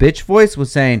bitch voice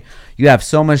was saying, you have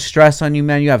so much stress on you,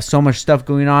 man. You have so much stuff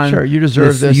going on. Sure, you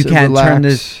deserve this. You can't relax. turn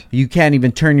this. You can't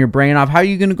even turn your brain off. How are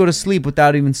you going to go to sleep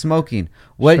without even smoking?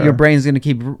 What? Your brain's going to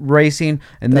keep racing,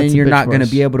 and then you're not going to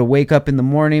be able to wake up in the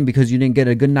morning because you didn't get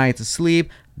a good night's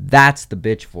sleep. That's the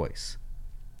bitch voice.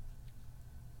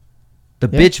 The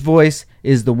bitch voice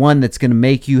is the one that's going to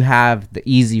make you have the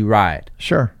easy ride.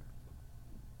 Sure.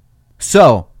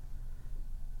 So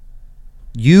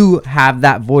you have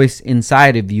that voice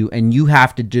inside of you, and you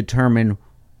have to determine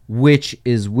which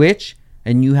is which,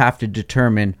 and you have to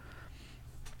determine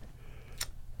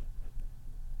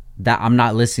that I'm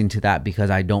not listening to that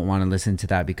because I don't want to listen to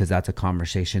that, because that's a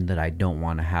conversation that I don't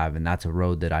want to have, and that's a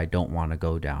road that I don't want to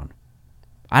go down.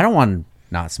 I don't want to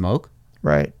not smoke.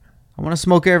 Right. I want to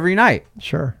smoke every night.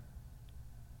 Sure.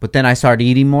 But then I start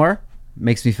eating more.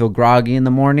 Makes me feel groggy in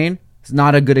the morning. It's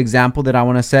not a good example that I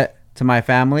want to set to my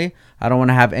family. I don't want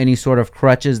to have any sort of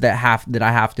crutches that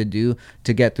I have to do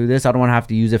to get through this. I don't want to have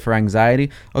to use it for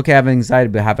anxiety. Okay, I have anxiety,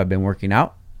 but have I been working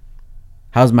out?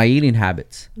 How's my eating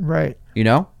habits? Right. You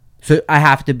know? So I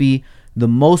have to be the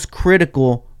most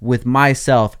critical with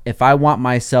myself if I want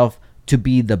myself to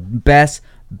be the best,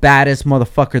 baddest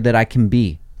motherfucker that I can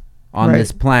be on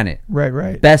this planet.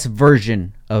 Right. Best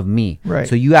version of me. Right.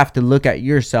 So you have to look at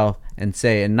yourself and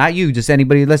say, and not you, just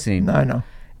anybody listening. No, I know.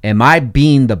 Am I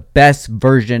being the best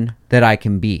version that I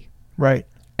can be? Right.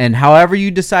 And however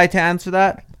you decide to answer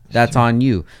that, that's on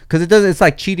you. Because it's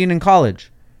like cheating in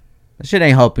college. That shit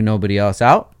ain't helping nobody else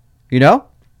out. You know?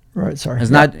 Right. Sorry.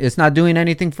 It's not doing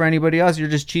anything for anybody else. You're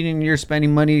just cheating. You're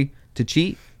spending money to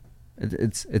cheat.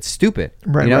 It's stupid.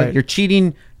 Right. You know? Right. You're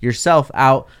cheating yourself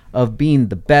out of being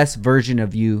the best version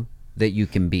of you that you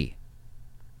can be.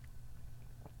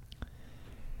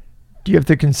 Do you have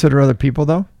to consider other people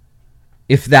though?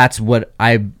 If that's what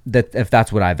I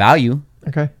value.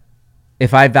 Okay.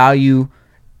 If I value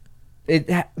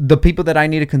it, the people that I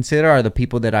need to consider are the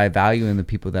people that I value and the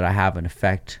people that I have an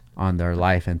effect on their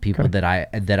life, and people that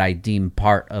I deem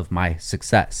part of my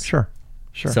success. Sure.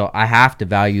 So I have to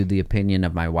value the opinion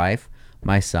of my wife,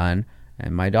 my son,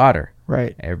 and my daughter.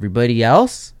 Right. Everybody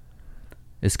else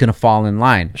is going to fall in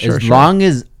line. Sure, as long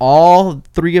as all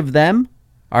three of them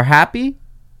are happy,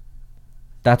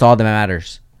 that's all that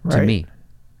matters to me.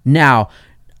 Now,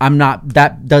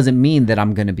 that doesn't mean that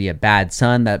I'm going to be a bad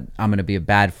son, that I'm going to be a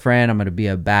bad friend, I'm going to be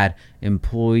a bad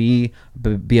employee,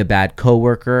 be a bad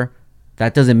coworker.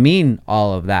 That doesn't mean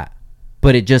all of that.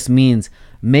 But it just means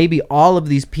maybe all of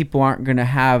these people aren't going to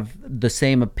have the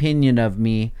same opinion of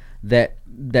me that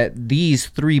these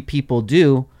three people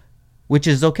do, which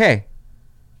is okay.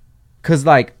 Because,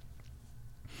 like,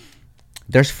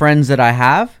 there's friends that I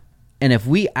have, and if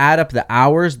we add up the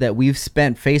hours that we've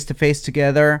spent face-to-face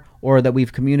together or that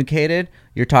we've communicated,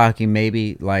 you're talking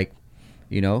maybe, like,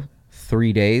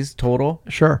 3 days total.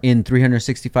 Sure. In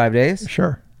 365 days.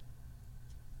 Sure.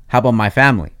 How about my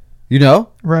family?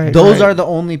 Right. Those are the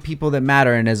only people that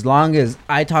matter. And as long as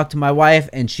I talk to my wife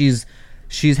and she's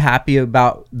happy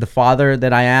about the father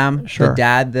that I am, the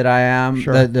dad that I am,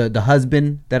 the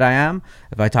husband that I am.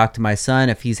 If I talk to my son,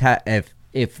 if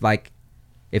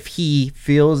he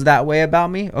feels that way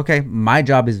about me, okay, my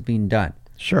job is being done.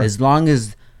 Sure. As long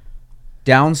as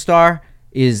Downstar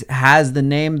has the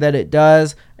name that it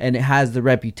does and it has the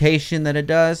reputation that it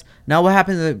does. Now what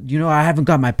happens if, I haven't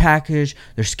got my package,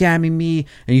 they're scamming me,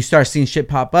 and you start seeing shit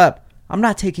pop up. I'm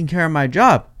not taking care of my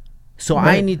job. So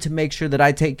I need to make sure that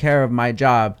I take care of my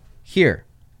job here.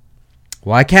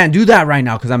 Well, I can't do that right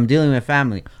now because I'm dealing with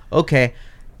family. Okay,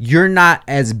 you're not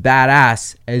as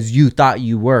badass as you thought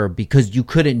you were because you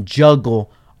couldn't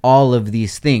juggle all of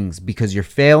these things, because you're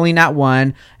failing at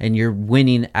one and you're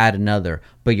winning at another.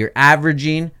 But you're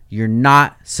averaging, you're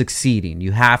not succeeding.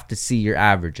 You have to see your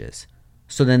averages.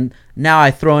 So then now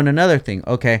I throw in another thing.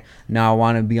 Okay, now I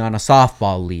want to be on a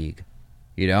softball league,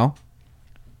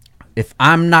 If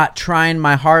I'm not trying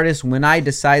my hardest when I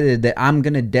decided that I'm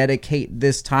going to dedicate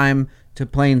this time to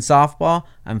playing softball,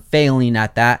 I'm failing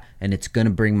at that, and it's going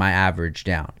to bring my average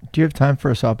down. Do you have time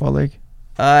for a softball league?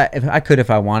 If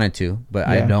I wanted to, but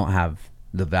I don't have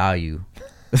the value.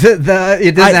 It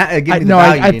doesn't give me the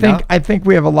value. I think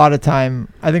we have a lot of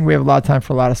time. I think we have a lot of time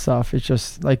for a lot of stuff. It's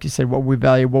just like you said, what we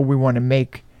value, what we want to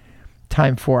make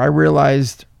time for. I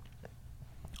realized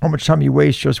how much time you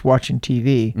waste just watching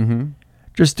TV,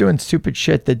 just doing stupid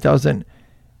shit that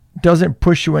doesn't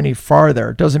push you any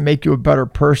farther. Doesn't make you a better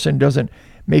person. Doesn't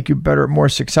make you better, more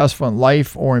successful in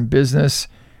life or in business.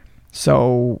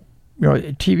 So,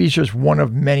 TV is just one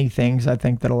of many things I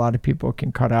think that a lot of people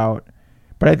can cut out.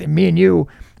 But I think me and you,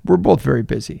 we're both very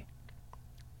busy.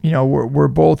 We're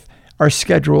both, our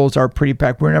schedules are pretty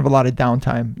packed. We don't have a lot of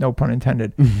downtime, no pun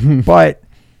intended. But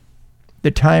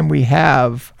the time we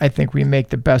have, I think we make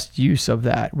the best use of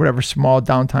that, whatever small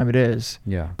downtime it is.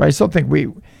 Yeah. But I still think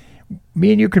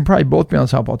me and you can probably both be on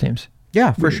softball teams.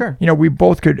 Yeah, for sure. We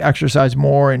both could exercise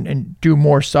more and do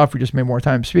more stuff. We just made more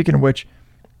time. Speaking of which,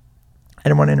 I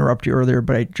didn't want to interrupt you earlier,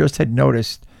 but I just had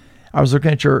noticed, I was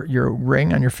looking at your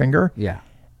ring on your finger. Yeah.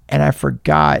 And I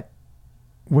forgot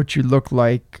what you looked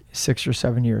like 6 or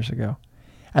 7 years ago.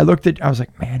 I was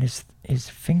like, man, his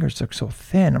fingers look so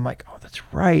thin. I'm like, oh,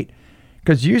 that's right.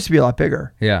 Because you used to be a lot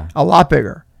bigger. Yeah. A lot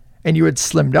bigger. And you had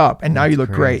slimmed up, and now you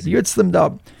look crazy. great. You had slimmed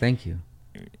up. Thank you.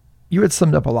 You had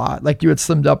slimmed up a lot. Like, you had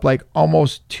slimmed up like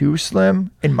almost too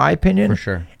slim, in my opinion. For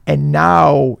sure. And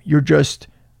now you're just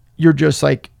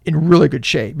like in really good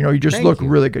shape. You know, you just Thank look you.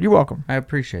 really good. You're welcome. I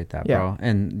appreciate that, Yeah. bro.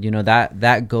 And you know,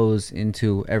 that goes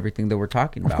into everything that we're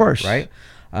talking about. Of course. Right?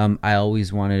 I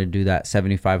always wanted to do that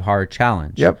 75 hard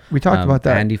challenge. Yep. We talked about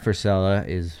that. Andy Frisella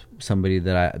is somebody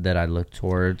that I look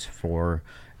towards for,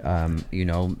 you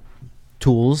know,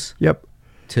 tools. Yep.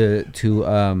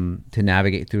 To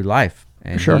navigate through life.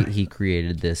 And Sure. he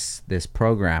created this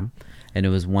program, and it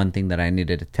was one thing that I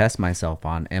needed to test myself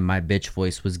on, and my bitch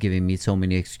voice was giving me so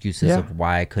many excuses of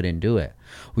why I couldn't do it.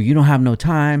 Well, you don't have no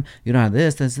time, you don't have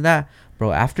this and that.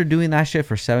 Bro, after doing that shit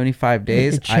for 75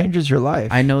 days, it changes your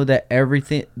life. I know that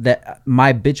everything, that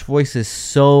my bitch voice is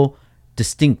so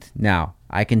distinct now.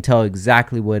 I can tell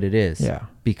exactly what it is. Yeah.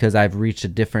 Because I've reached a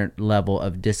different level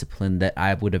of discipline that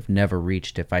I would have never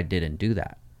reached if I didn't do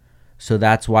that. So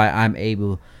that's why I'm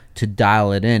able to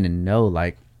dial it in and know,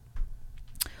 like,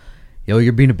 yo,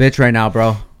 you're being a bitch right now,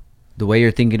 bro. The way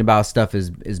you're thinking about stuff is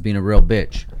being a real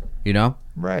bitch, you know?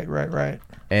 Right.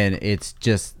 And it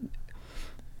just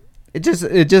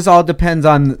all depends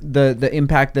on the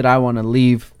impact that I want to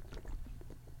leave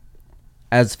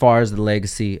as far as the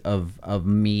legacy of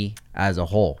me as a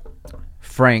whole.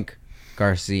 Frank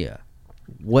Garcia.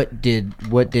 What did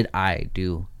I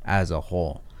do as a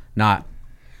whole? Not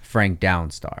Frank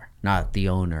Downstar, not the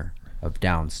owner of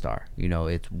Downstar. You know,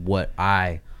 it's what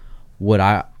I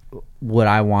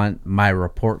want my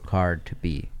report card to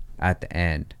be at the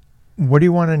end. What do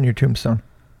you want on your tombstone?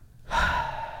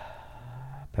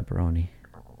 Pepperoni.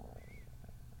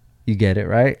 You get it,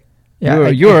 right? Yeah,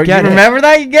 you get remember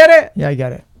that? You get it? Yeah, I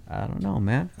get it. I don't know,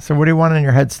 man. So what do you want on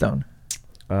your headstone?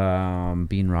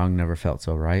 Being wrong never felt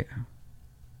so right.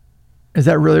 Is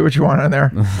that really what you want on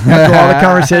there? After all the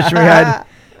conversation we had,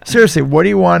 seriously, what do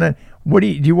you want? Do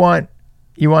you want?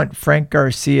 You want Frank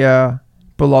Garcia,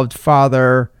 beloved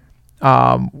father,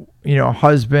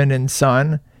 husband and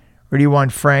son, or do you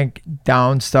want Frank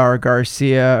Downstar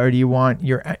Garcia, or do you want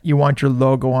your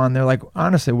logo on there? Like,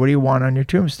 honestly, what do you want on your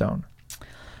tombstone?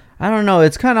 I don't know.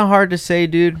 It's kind of hard to say,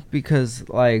 dude, because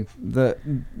like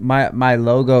my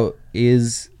logo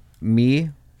is me,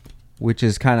 which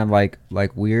is kind of like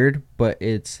weird, but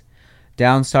it's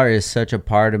Downstar is such a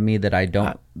part of me that I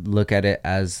don't look at it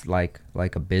as like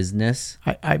a business.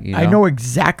 I know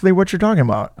exactly what you're talking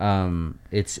about.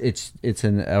 It's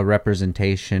a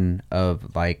representation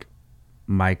of like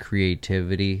my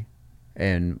creativity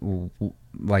and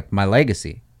like my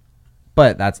legacy,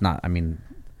 but that's not. I mean,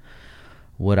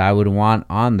 what I would want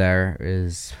on there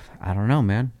is, I don't know,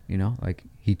 man. You know, like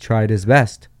he tried his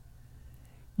best.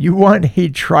 You want he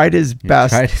tried his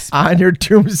best on your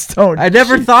tombstone. I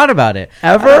never thought about it.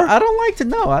 Ever? I don't like to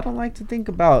know. I don't like to think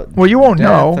about. Well, you won't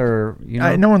know. Or,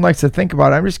 no one likes to think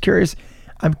about it. I'm just curious.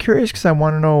 I'm curious because I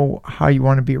want to know how you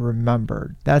want to be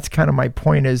remembered. That's kind of my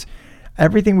point is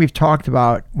everything we've talked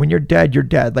about, when you're dead, you're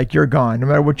dead. Like you're gone. No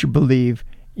matter what you believe,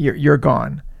 you're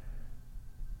gone.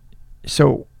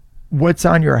 So what's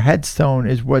on your headstone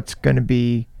is what's going to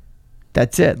be,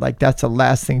 that's it. Like that's the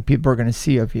last thing people are going to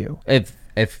see of you.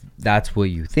 If that's what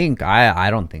you think,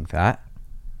 I don't think that,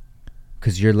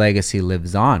 because your legacy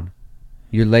lives on.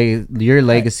 Your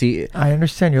legacy. I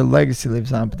understand your legacy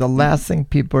lives on, but the last thing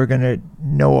people are going to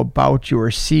know about you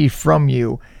or see from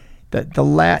you,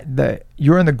 that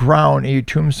you're in the ground and your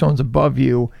tombstone's above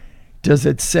you. Does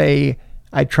it say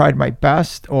I tried my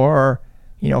best, or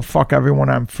fuck everyone,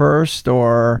 I'm first,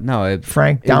 or no?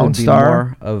 Frank Downstar. It would be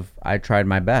more of I tried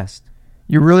my best.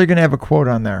 You're really going to have a quote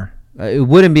on there. It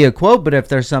wouldn't be a quote, but if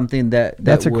there's something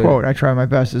that's a quote. I try my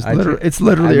best. It's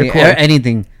literally a quote.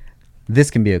 Anything.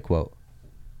 This can be a quote.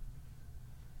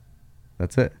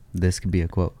 That's it. This could be a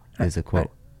quote. Is a quote.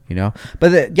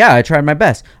 But I tried my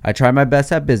best. I tried my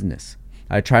best at business.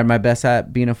 I tried my best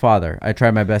at being a father. I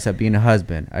tried my best at being a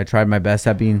husband. I tried my best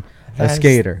at being a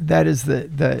skater. That is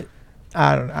the.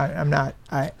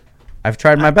 I've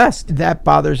tried my best. That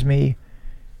bothers me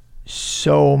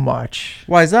so much.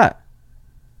 Why is that?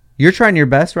 You're trying your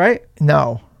best, right?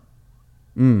 No.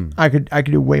 I could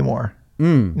do way more.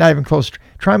 Not even close.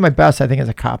 Trying my best, I think, is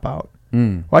a cop out.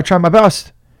 Well, I tried my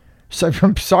best. So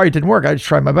I'm sorry it didn't work. I just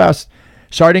tried my best.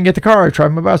 Sorry I didn't get the car. I tried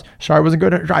my best. Sorry I wasn't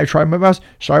good. I tried my best.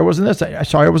 Sorry I wasn't this.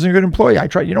 Sorry I wasn't a good employee. I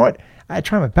tried. You know what? I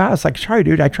tried my best. Like, sorry,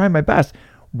 dude. I tried my best.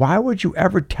 Why would you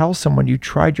ever tell someone you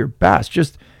tried your best?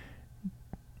 Just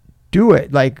do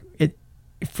it. Like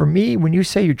for me, when you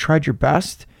say you tried your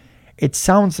best, it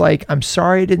sounds like, I'm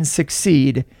sorry I didn't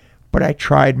succeed, but I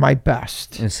tried my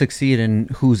best. And succeed in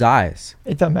whose eyes?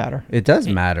 It doesn't matter. It does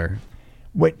matter.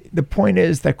 What the point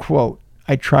is, that quote,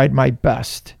 I tried my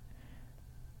best.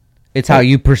 It's how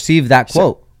you perceive that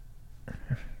quote.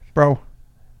 Bro,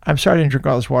 I'm sorry I didn't drink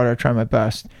all this water. I tried my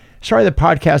best. Sorry the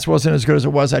podcast wasn't as good as it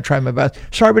was. I tried my best.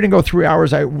 Sorry we didn't go 3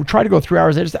 hours. I tried to go 3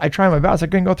 hours. I tried my best. I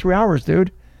couldn't go 3 hours,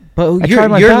 dude. But you're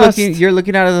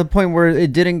looking at it at the point where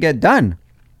it didn't get done.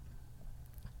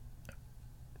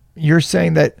 You're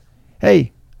saying that,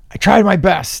 hey, I tried my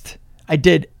best. I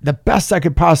did the best I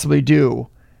could possibly do.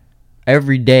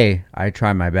 Every day I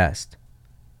try my best.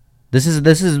 This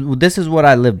is what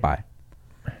I live by.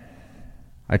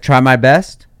 I try my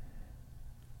best,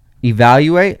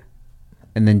 evaluate,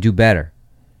 and then do better.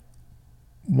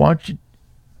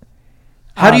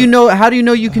 How do you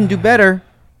know you can do better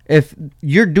if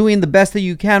you're doing the best that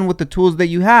you can with the tools that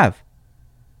you have?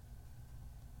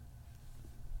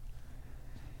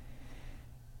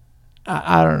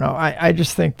 I don't know. I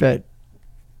just think that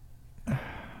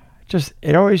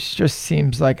it always just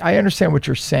seems like, I understand what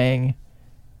you're saying.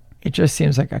 It just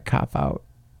seems like a cop out.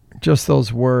 Just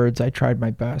those words, I tried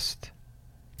my best.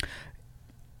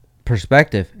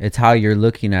 Perspective. It's how you're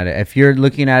looking at it. If you're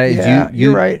looking at it,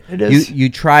 you're right. It is. You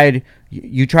tried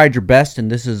your best, and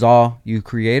this is all you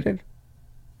created.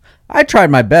 I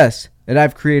tried my best, and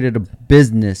I've created a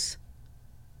business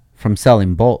from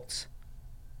selling bolts.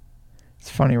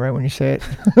 It's funny, right, when you say it?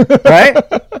 Right?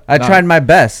 I tried my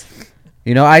best.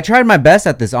 I tried my best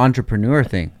at this entrepreneur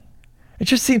thing. It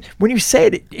just seems, when you say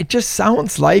it, it just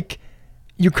sounds like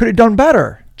you could have done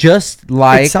better.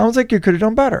 It sounds like you could have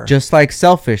done better. Just like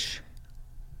selfish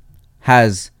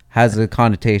has a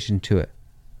connotation to it.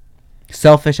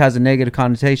 Selfish has a negative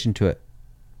connotation to it.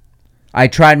 I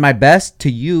tried my best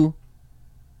to you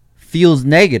feels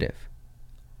negative.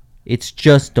 It's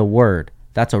just a word.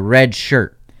 That's a red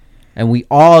shirt. And we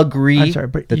all agree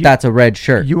that's a red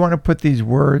shirt. You want to put these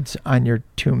words on your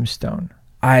tombstone.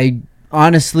 I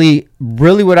honestly,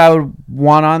 really what I would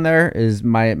want on there is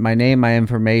my name, my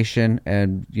information,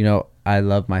 and, I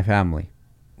love my family.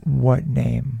 What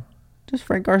name? Just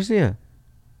Frank Garcia.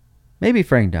 Maybe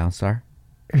Frank Downstar.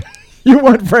 You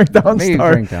want Frank Downstar? Maybe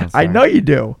Frank Downstar. I know you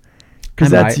do. Because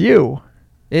that's you.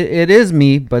 It is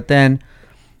me, but then,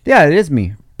 yeah, it is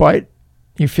me. But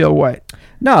you feel what?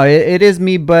 No, it is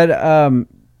me, but I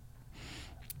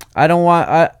don't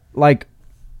want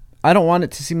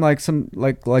it to seem like some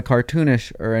like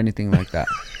cartoonish or anything like that.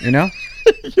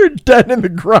 You're dead in the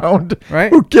ground.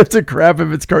 Right? Who gives a crap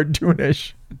if it's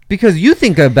cartoonish? Because you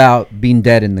think about being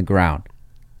dead in the ground.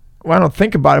 Well, I don't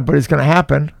think about it, but it's going to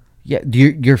happen. Yeah,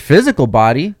 your physical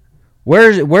body.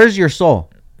 Where's your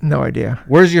soul? No idea.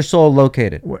 Where's your soul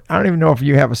located? I don't even know if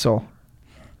you have a soul.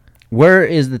 Where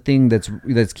is the thing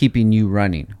that's keeping you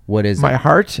running? What is my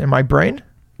heart and my brain?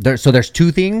 So there's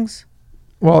two things?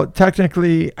 Well,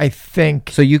 technically, I think.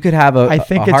 So you could have a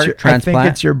heart transplant? I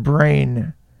think it's your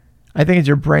brain. I think it's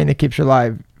your brain that keeps you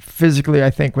alive. Physically, I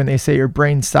think when they say your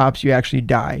brain stops, you actually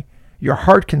die. Your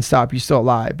heart can stop, you're still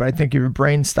alive. But I think if your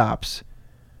brain stops,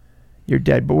 you're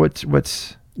dead. But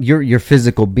what's your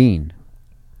physical being?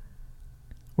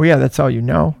 Well, yeah, that's all you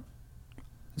know.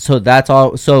 So that's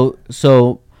all.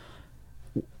 So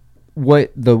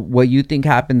what you think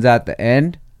happens at the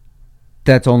end?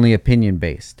 That's only opinion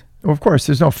based. Well, of course,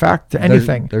 there's no fact to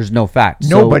anything. There's no fact.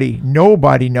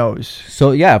 Nobody knows.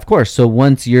 So yeah, of course. So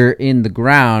once you're in the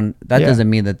ground, that doesn't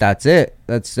mean that's it.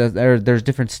 There's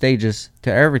different stages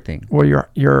to everything. Well,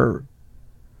 you're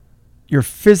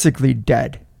physically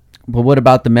dead. But what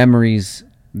about the memories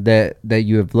that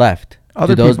you have left?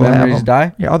 Do those memories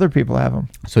die? Yeah, other people have them.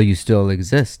 So you still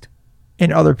exist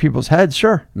in other people's heads,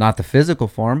 sure. Not the physical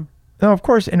form. No, of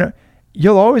course.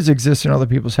 You'll always exist in other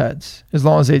people's heads as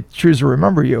long as they choose to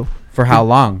remember you. For how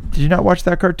long? Did you not watch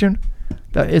that cartoon?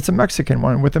 It's a Mexican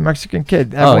one with a Mexican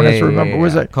kid. Everyone has to remember. What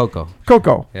was that? Coco.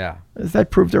 Yeah.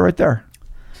 That proved it right there.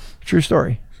 True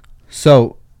story.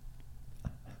 So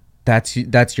that's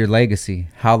your legacy.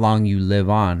 How long you live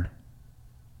on.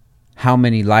 How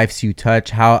many lives you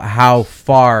touch. How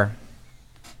far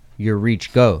your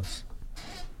reach goes.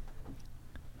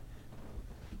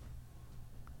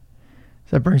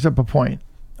 That brings up a point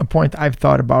I've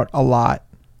thought about a lot.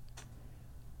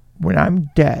 When I'm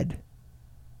dead,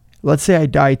 let's say I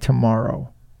die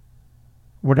tomorrow,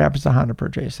 what happens to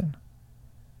HondaPro Jason?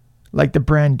 Like the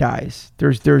brand dies.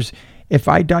 If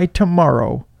I die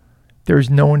tomorrow, there's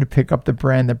no one to pick up the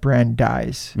brand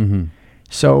dies. Mm-hmm.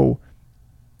 So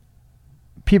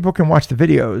people can watch the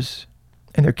videos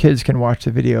and their kids can watch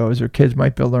the videos, or kids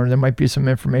might be able to learn. There might be some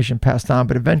information passed on,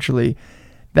 but eventually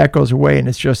that goes away and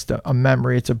it's just a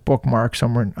memory. It's a bookmark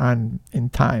somewhere in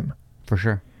time. For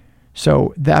sure.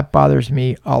 So that bothers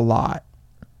me a lot.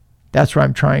 That's where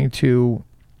I'm trying to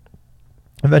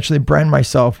eventually brand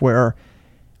myself, where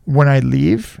when I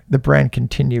leave, the brand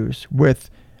continues with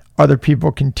other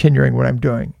people continuing what I'm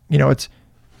doing. You know, it's,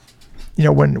 you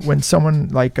know, when someone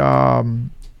like the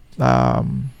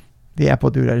Apple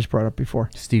dude I just brought up before,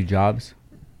 Steve Jobs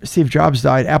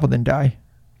died, Apple didn't die.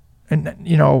 And,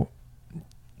 you know,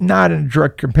 not in a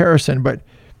direct comparison, but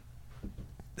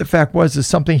the fact is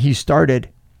something he started,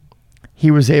 he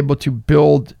was able to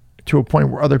build to a point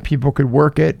where other people could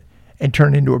work it and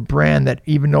turn it into a brand that,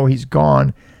 even though he's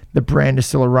gone, the brand is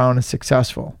still around and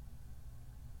successful.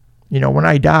 You know, when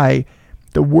I die,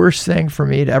 the worst thing for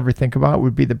me to ever think about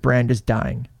would be the brand is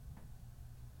dying.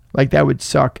 Like, that would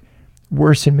suck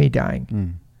worse than me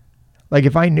dying. Like,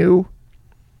 if I knew,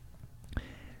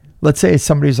 let's say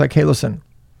somebody's like, hey, listen,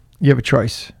 you have a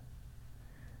choice.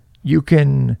 You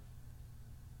can,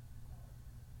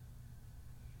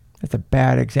 that's a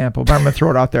bad example, but I'm going to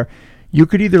throw it out there. You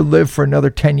could either live for another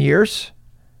 10 years,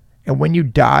 and when you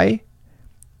die,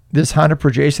 this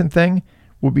HondaPro Jason thing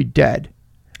will be dead.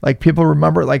 Like, people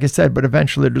remember it, like I said, but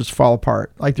eventually it'll just fall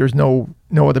apart. Like, there's no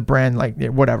other brand, like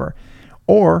whatever.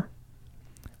 Or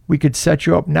we could set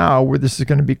you up now where this is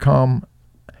going to become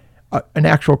an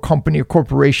actual company, a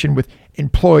corporation with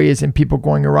employees and people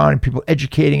going around and people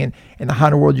educating. And in the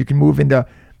Honda world, you can move into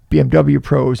BMW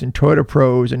pros and Toyota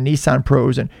pros and Nissan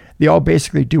pros, and they all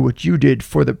basically do what you did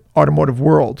for the automotive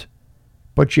world,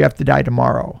 but you have to die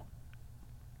tomorrow.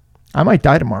 I might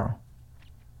die tomorrow.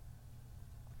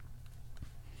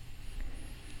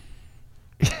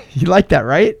 You like that,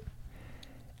 right?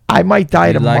 I might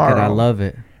die tomorrow. Like it, I love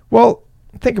it. Well,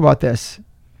 think about this.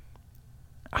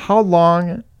 How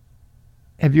long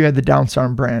have you had the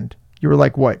Downstar brand? You were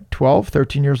like, what, 12,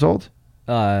 13 years old?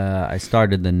 I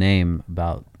started the name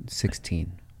about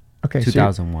 16. Okay.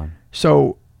 2001.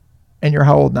 So, and you're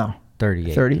how old now?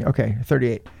 38. 30? Okay,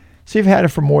 38. So you've had it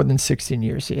for more than 16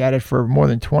 years. You had it for more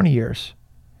than 20 years.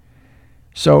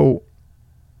 So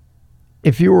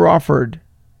if you were offered,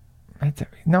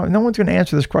 no one's going to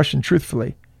answer this question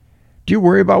truthfully. Do you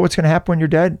worry about what's going to happen when you're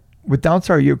dead? With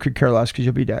Downstar, you could care less because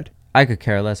you'll be dead. I could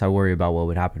care less. I worry about what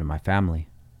would happen to my family.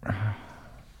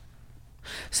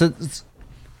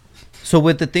 So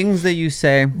with the things that you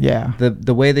say, yeah,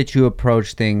 the way that you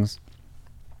approach things,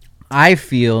 I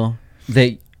feel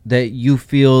that you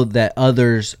feel that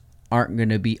others aren't going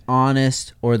to be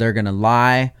honest, or they're going to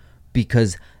lie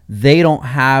because they don't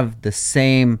have the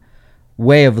same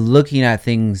way of looking at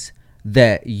things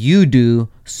that you do.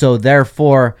 So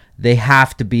therefore they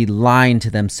have to be lying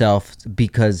to themselves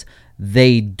because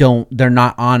they're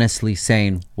not honestly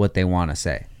saying what they want to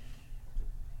say.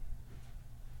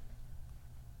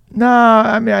 No,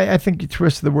 I mean, I think you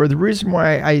twisted the word. The reason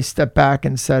why I stepped back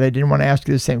and said I didn't want to ask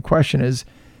you the same question is,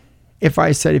 if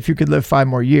I said if you could live 5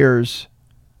 more years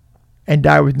and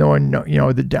die with no, you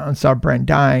know, the Downstar brand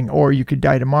dying, or you could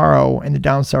die tomorrow and the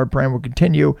Downstar brand will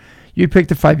continue, you'd pick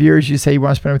the 5 years. You say you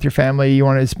want to spend it with your family. You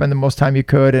want to spend the most time you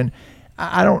could. And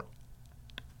I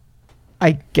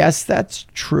guess that's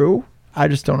true. I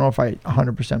just don't know if I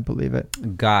 100% believe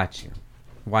it. Got you.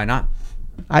 Why not?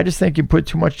 I just think you put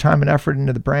too much time and effort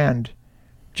into the brand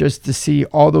just to see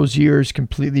all those years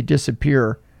completely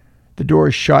disappear. The door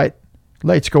is shut,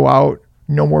 lights go out,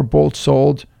 no more bolts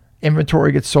sold,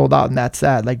 inventory gets sold out, and that's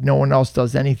that. Like, no one else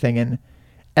does anything. And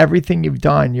everything you've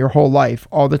done your whole life,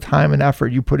 all the time and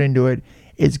effort you put into it,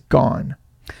 is gone.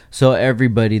 So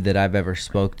everybody that I've ever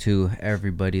spoke to,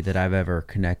 everybody that I've ever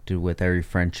connected with, every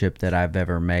friendship that I've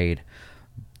ever made,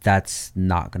 that's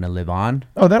not going to live on.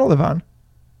 Oh, that'll live on.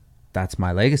 That's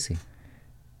my legacy.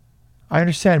 I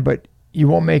understand, but you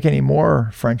won't make any more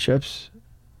friendships.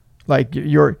 Like,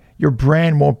 your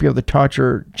brand won't be able to touch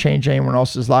or change anyone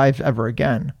else's life ever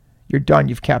again. You're done.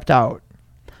 You've capped out.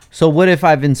 So what if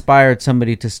I've inspired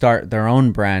somebody to start their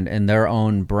own brand, and their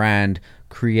own brand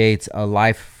creates a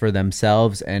life for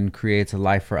themselves and creates a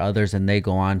life for others, and they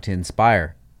go on to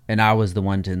inspire, and I was the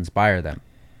one to inspire them?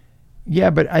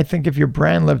 Yeah, but I think if your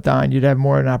brand lived on, you'd have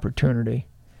more of an opportunity.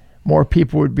 More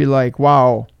people would be like,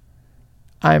 wow,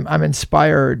 I'm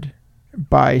inspired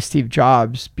by Steve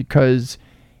Jobs because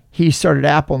he started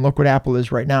Apple, and look what Apple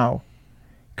is right now.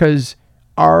 Because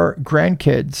our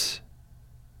grandkids,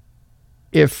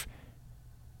 if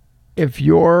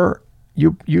you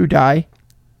die,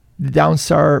 the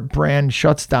Downstar brand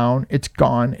shuts down, it's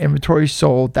gone, inventory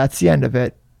sold, that's the end of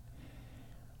it.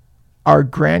 Our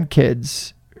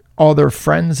grandkids, all their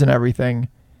friends and everything,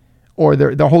 or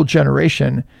the whole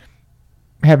generation,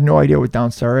 have no idea what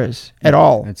Downstar is at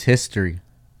all. It's history.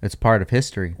 It's part of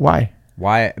history. Why?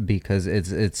 Why? Because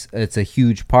it's a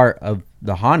huge part of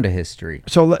the Honda history.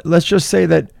 So let's just say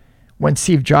that when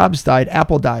Steve Jobs died,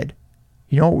 Apple died.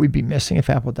 You know what we'd be missing if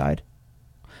Apple died?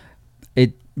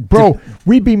 Bro,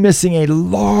 we'd be missing a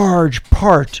large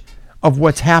part of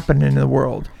what's happening in the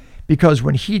world because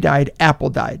when he died, Apple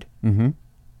died. Mm-hmm.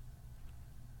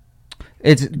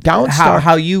 It's Downstar,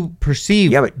 how you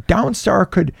perceive. Yeah, but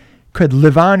Downstar could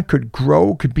live on, could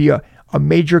grow, could be a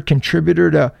major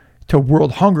contributor to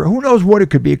world hunger. Who knows what it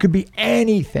could be? It could be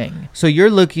anything. So you're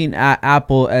looking at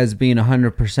Apple as being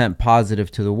 100% positive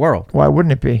to the world. Why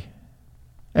wouldn't it be?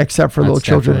 Except for little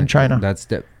children in China.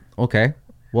 Okay.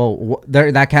 Well,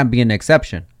 that can't be an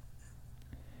exception.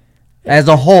 As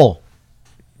a whole.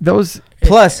 Those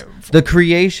plus the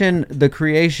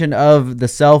creation of the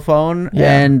cell phone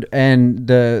and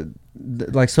the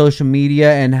like social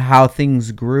media and how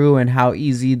things grew and how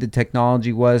easy the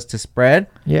technology was to spread.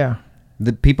 Yeah.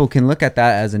 The people can look at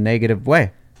that as a negative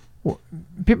way. Well,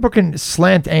 people can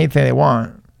slant anything they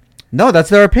want. No, that's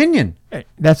their opinion.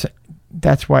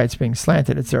 That's why it's being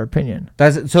slanted. It's their opinion.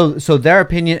 So their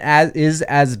opinion is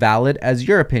as valid as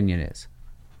your opinion is.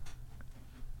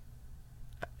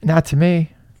 Not to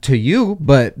me. To you,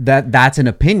 but that's an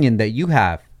opinion that you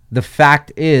have. The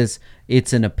fact is,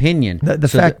 it's an opinion.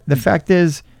 The fact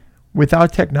is,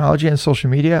 without technology and social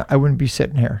media, I wouldn't be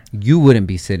sitting here. You wouldn't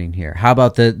be sitting here. How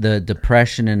about the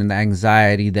depression and the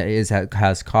anxiety that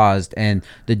has caused and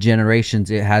the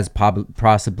generations it has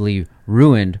possibly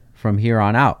ruined from here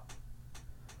on out?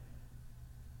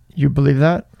 You believe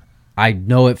that? I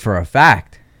know it for a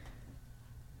fact.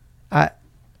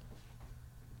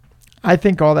 I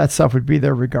think all that stuff would be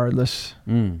there regardless.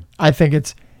 I think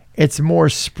it's more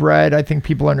spread. I think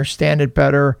people understand it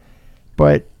better,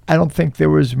 but I don't think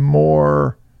there was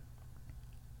more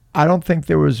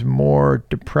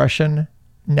depression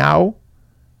now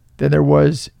than there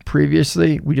was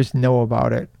previously. We just know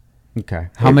about it. Okay.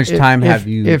 How much time have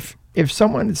you... If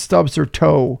someone stubs their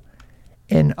toe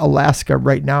in Alaska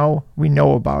right now, we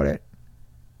know about it,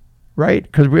 right?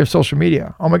 Because we have social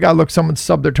media. Oh my God, look, someone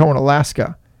stubbed their toe in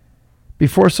Alaska.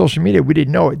 Before social media, we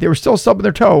didn't know it. They were still stubbing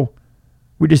their toe.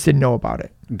 We just didn't know about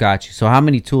it. Got you. So how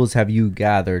many tools have you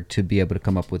gathered to be able to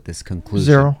come up with this conclusion?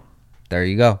 0. There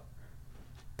you go.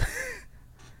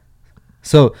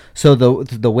 So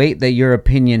the weight that your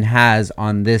opinion has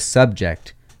on this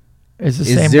subject is the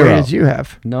is same 0. weight as you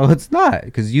have. No, it's not,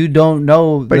 because you don't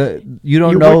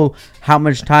know how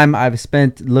much time I've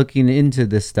spent looking into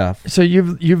this stuff. So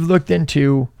you've looked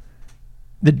into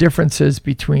the differences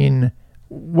between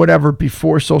whatever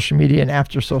before social media and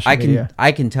after social media.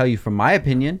 I can tell you from my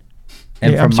opinion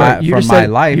and Yeah, from my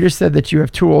life. You just said that you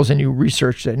have tools and you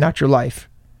researched it, not your life.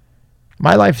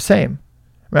 My life, same.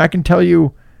 I mean, I can tell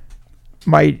you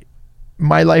my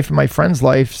life and my friends'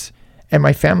 lives and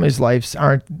my family's lives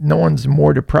no one's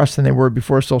more depressed than they were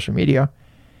before social media.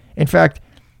 In fact,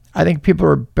 I think people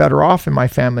are better off in my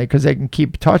family because they can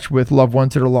keep touch with loved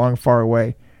ones that are long far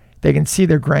away. They can see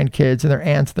their grandkids and their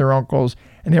aunts and their uncles,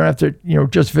 and they don't have to,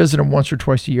 just visit them once or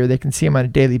twice a year. They can see them on a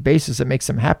daily basis. It makes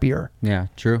them happier. Yeah,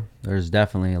 true. There's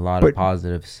definitely a lot of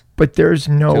positives. But there's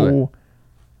no,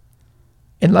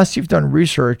 unless you've done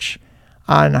research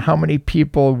on how many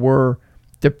people were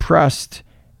depressed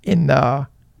in the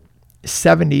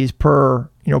 70s per,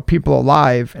 people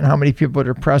alive, and how many people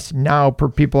are depressed now per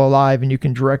people alive, and you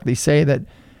can directly say that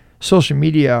social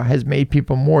media has made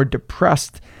people more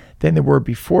depressed than they were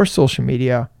before social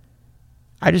media.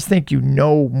 I just think you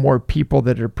know more people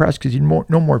that are depressed because you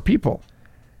know more people.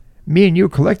 Me and you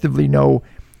collectively know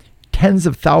tens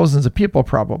of thousands of people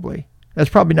probably.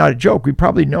 That's probably not a joke. We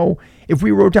probably know, if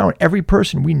we wrote down every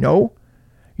person we know,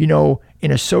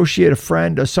 an associate, a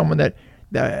friend, or someone that,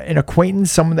 an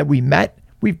acquaintance, someone that we've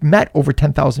met over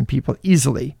 10,000 people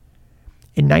easily.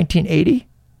 In 1980,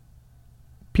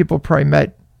 people probably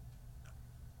met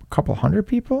a couple hundred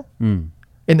people in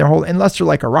their whole, unless they're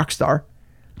like a rock star.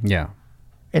 Yeah.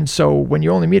 And so when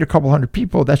you only meet a couple hundred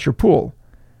people, that's your pool.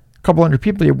 A couple hundred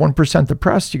people, you have 1%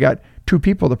 depressed. You got 2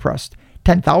 people depressed.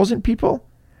 10,000 people,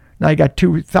 now you got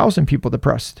 2,000 people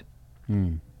depressed.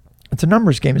 It's a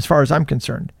numbers game as far as I'm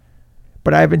concerned.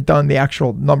 But I haven't done the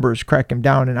actual numbers, crack them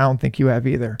down, and I don't think you have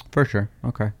either. For sure.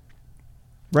 Okay.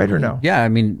 Right or no? Yeah, I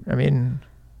mean,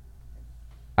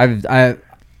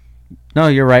 no,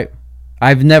 you're right.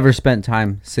 I've never spent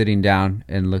time sitting down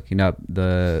and looking up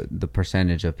the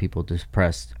percentage of people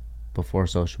depressed before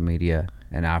social media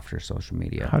and after social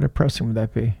media. How depressing would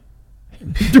that be?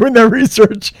 Doing that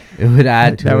research. It would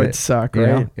add to it. That would suck,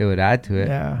 right? It would add to it.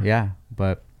 Yeah. Yeah,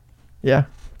 but yeah,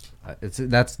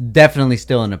 that's definitely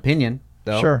still an opinion,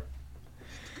 though. Sure.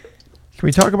 Can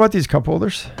we talk about these cup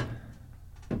holders?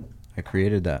 I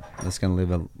created that. That's gonna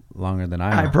live longer than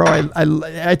I All am. right, bro.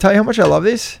 I tell you how much I love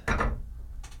these.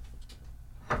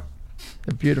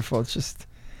 They're beautiful. It's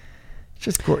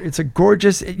a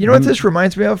gorgeous. You know what this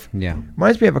reminds me of? Yeah.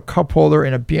 Reminds me of a cup holder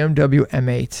in a BMW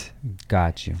M8.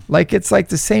 Got you. Like it's like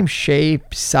the same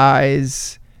shape,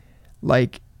 size,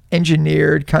 like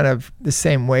engineered kind of the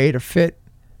same way to fit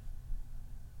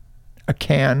a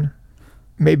can,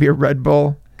 maybe a Red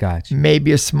Bull, Got you.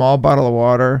 maybe a small bottle of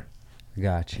water.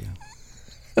 Got you.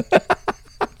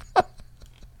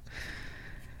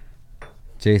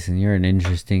 Jason, you're an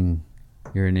interesting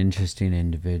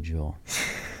individual.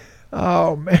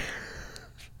 Oh man.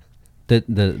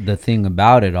 The thing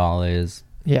about it all is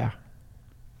Yeah.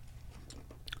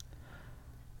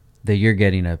 that you're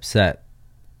getting upset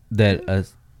that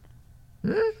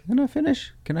Can I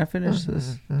finish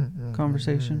this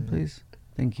conversation, please?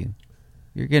 Thank you.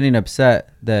 You're getting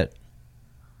upset that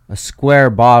a square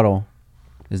bottle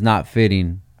is not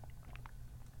fitting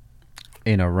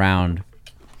in a round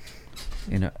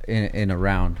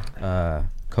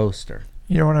coaster.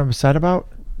 You know what I'm upset about?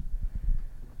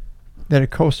 That a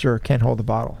coaster can't hold a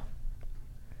bottle.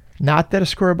 Not that a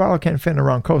square bottle can't fit in a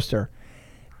round coaster.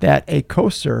 That a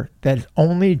coaster, that its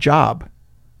only job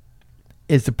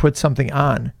is to put something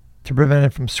on to prevent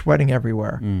it from sweating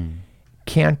everywhere,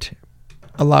 can't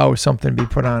allow something to be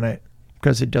put on it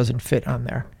because it doesn't fit on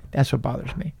there. That's what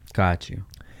bothers me. Got you.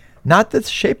 Not that the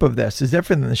shape of this is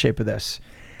different than the shape of this.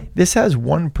 This has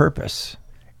one purpose.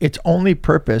 Its only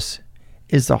purpose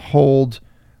is to hold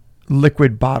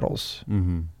liquid bottles.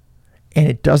 Mm-hmm. And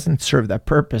it doesn't serve that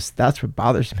purpose. That's what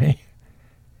bothers me.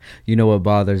 You know what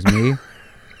bothers me?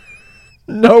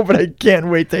 No, but I can't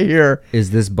wait to hear.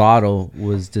 Is this bottle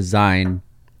was designed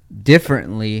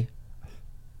differently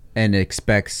and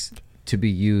expects to be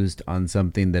used on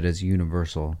something that is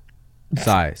universal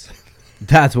size.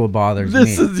 That's what bothers me.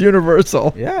 This is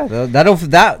universal. Yeah,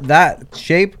 that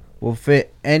shape will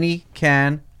fit any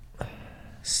can,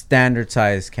 standard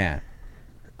size can.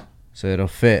 So it'll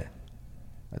fit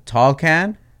a tall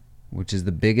can, which is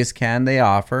the biggest can they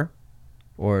offer,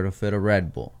 or it'll fit a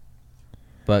Red Bull.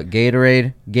 But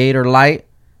Gator Light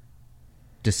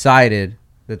decided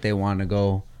that they want to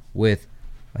go with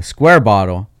a square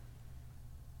bottle,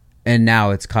 and now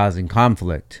it's causing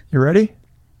conflict. You ready?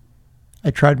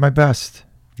 I tried my best.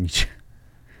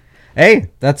 Hey,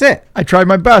 that's it. I tried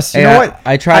my best. You know what?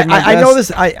 I tried my best. I know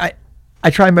this. I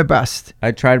tried my best.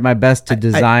 I tried my best to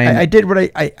design. I did what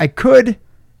I could,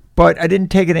 but I didn't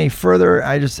take it any further.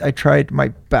 I tried my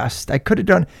best. I could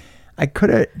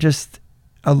have just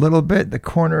a little bit. The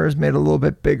corners made it a little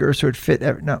bit bigger so it fit.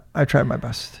 No, I tried my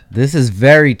best. This is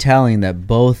very telling that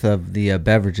both of the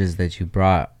beverages that you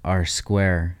brought are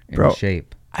square in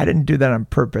shape. I didn't do that on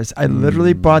purpose. I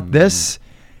literally bought this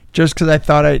just because I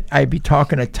thought I'd be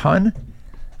talking a ton.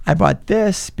 I bought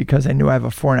this because I knew I have a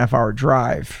 4.5 hour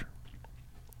drive.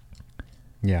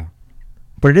 Yeah.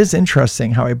 But it is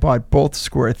interesting how I bought both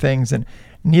square things and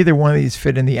neither one of these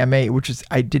fit in the M8, which is,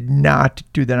 I did not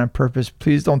do that on purpose.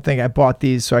 Please don't think I bought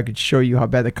these so I could show you how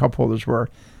bad the cup holders were.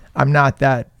 I'm not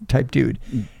that type dude.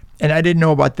 And I didn't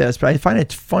know about this, but I find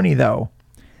it's funny though,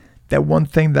 that one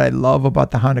thing that I love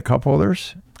about the Honda cup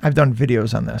holders, I've done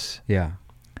videos on this. Yeah.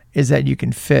 Is that you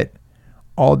can fit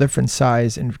all different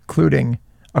size, including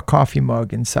a coffee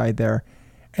mug inside there.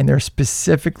 And they're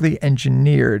specifically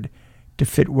engineered to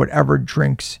fit whatever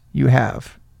drinks you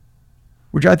have,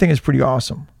 which I think is pretty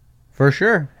awesome. For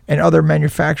sure. And other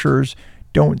manufacturers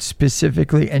don't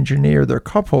specifically engineer their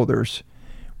cup holders,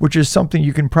 which is something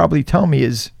you can probably tell me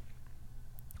is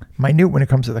minute when it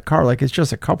comes to the car. Like, it's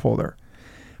just a cup holder.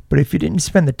 But if you didn't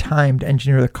spend the time to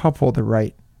engineer the cup holder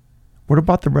right, what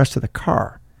about the rest of the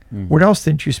car? What else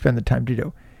didn't you spend the time to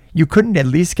do? You couldn't at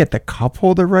least get the cup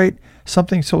holder right?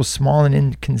 Something so small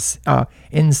and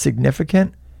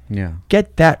insignificant? Yeah.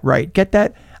 Get that right. Get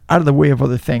that out of the way of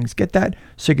other things. Get that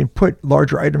so you can put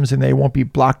larger items and they won't be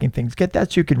blocking things. Get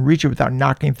that so you can reach it without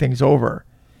knocking things over.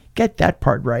 Get that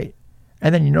part right.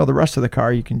 And then the rest of the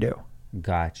car you can do.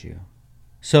 Got you.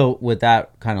 So with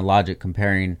that kind of logic,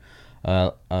 comparing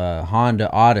a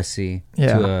Honda Odyssey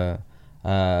to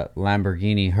a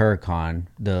Lamborghini Huracan,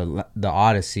 the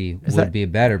Odyssey would be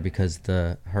better because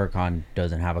the Huracan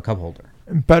doesn't have a cup holder.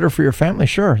 Better for your family,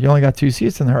 sure. You only got 2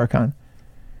 seats in the Huracan.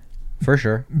 For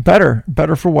sure. Better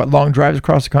for what? Long drives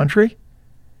across the country?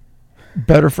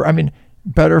 Better for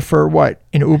what?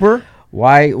 An Uber?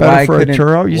 Why for a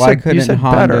Turo? You said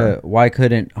better. Why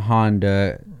couldn't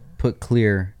Honda put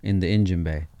clear in the engine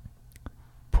bay?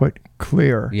 Put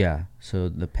clear? Yeah. So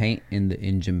the paint in the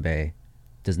engine bay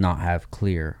does not have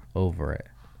clear over it.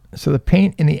 So the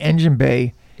paint in the engine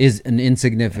bay is an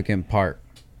insignificant part.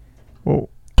 Well,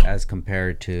 as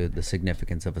compared to the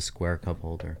significance of a square cup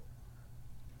holder.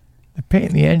 The paint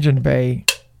in the engine bay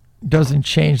doesn't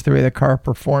change the way the car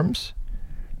performs.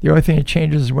 The only thing it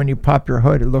changes is when you pop your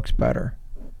hood, it looks better.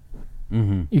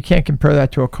 Mm-hmm. You can't compare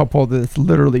that to a cup holder that's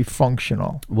literally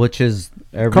functional. Which is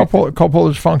cup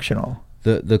holder is functional.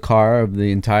 The car of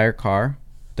the entire car,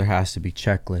 there has to be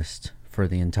checklist for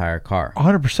the entire car.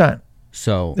 100%.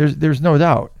 So there's no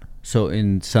doubt. So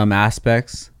in some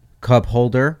aspects, cup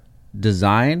holder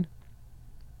design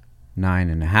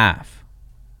 9.5.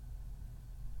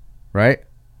 Right?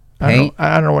 Paint.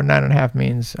 I don't know what 9.5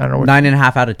 means. I don't know what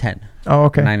 9.5 out of 10. Oh,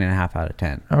 okay. 9.5 out of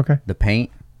 10. Okay. The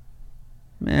paint,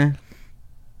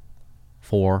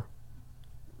 4.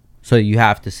 So you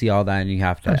have to see all that and you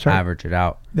have to average it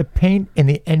out. The paint in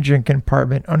the engine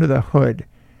compartment under the hood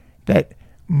that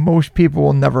most people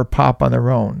will never pop on their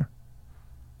own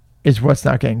is what's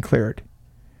not getting cleared.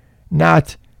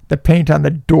 Not the paint on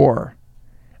the door.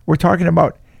 We're talking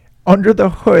about under the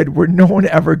hood where no one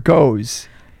ever goes.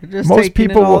 Just most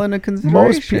people it all into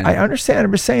consideration. I understand.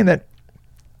 I'm just saying that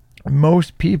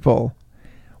most people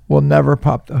will never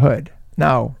pop the hood.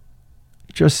 Now,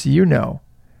 just so you know,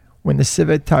 when the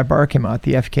Civic Type R came out,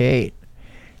 the FK8,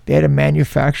 they had to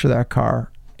manufacture that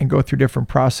car and go through different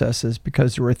processes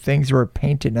because there were things that were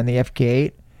painted on the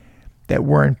FK8 that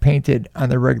weren't painted on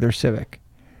the regular Civic.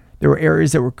 There were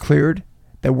areas that were cleared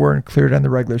that weren't cleared on the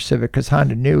regular Civic because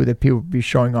Honda knew that people would be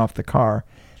showing off the car.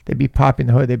 They'd be popping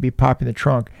the hood. They'd be popping the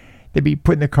trunk. They'd be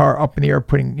putting the car up in the air,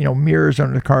 putting mirrors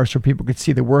under the car so people could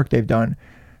see the work they've done.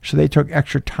 So they took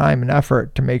extra time and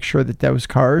effort to make sure that those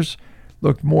cars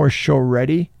looked more show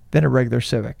ready than a regular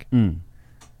Civic.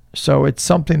 So it's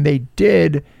something they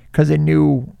did because they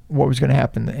knew what was going to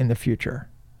happen in the future.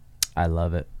 I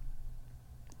love it.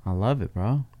 I love it,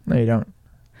 bro. No, you don't.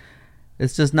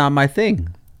 It's just not my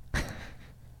thing.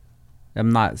 I'm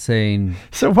not saying.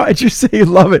 So why'd you say you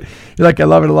love it? You're like, I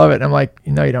love it, I love it. I'm like,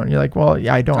 no, you don't. You're like, well,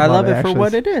 yeah, I don't. I love it actually. For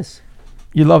what it is.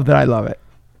 You love that I love it.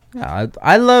 Yeah,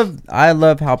 I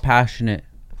love how passionate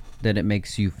that it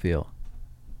makes you feel.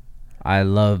 I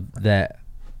love that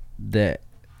the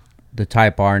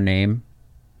Type R name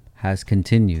has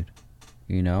continued.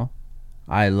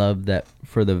 I love that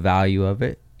for the value of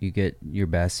it, you get your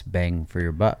best bang for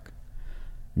your buck.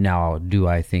 Now, do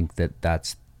I think that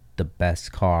that's the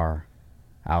best car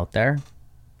out there?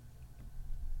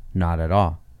 Not at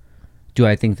all. Do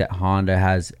I think that Honda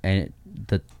has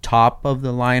the top of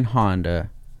the line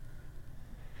Honda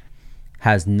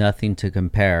has nothing to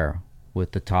compare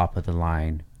with the top of the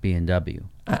line BMW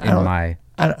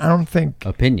I don't think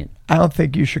opinion. I don't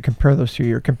think you should compare those two.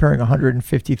 You're comparing a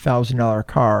 $150,000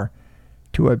 car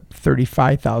to a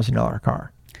 $35,000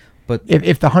 car. But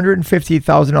if the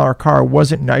 $150,000 car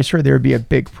wasn't nicer, there would be a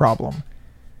big problem.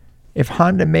 If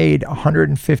Honda made a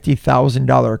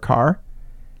 $150,000 car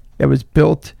that was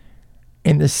built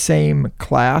in the same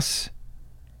class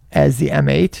as the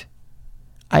M8,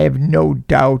 I have no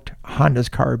doubt Honda's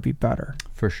car would be better.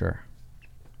 For sure.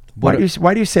 Why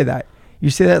do you say that? You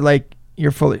say that like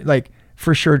you're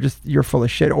for sure just you're full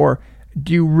of shit, or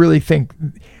do you really think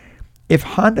if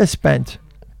Honda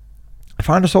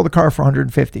sold the car for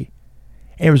 150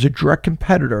 and it was a direct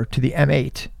competitor to the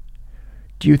M8,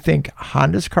 do you think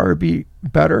Honda's car would be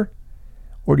better,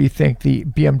 or do you think the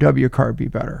BMW car would be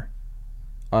better?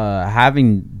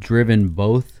 Having driven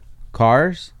both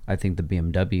cars, I think the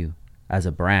BMW as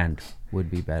a brand would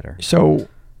be better. So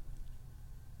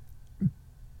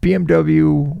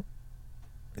BMW,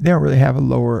 they don't really have a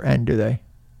lower end, do they?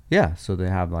 Yeah, so they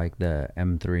have like the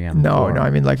M3, M4. No, I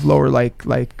mean like lower, like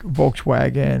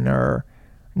Volkswagen or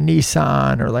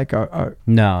Nissan or like a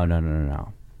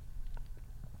No.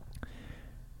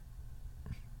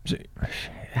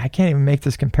 I can't even make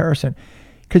this comparison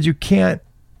because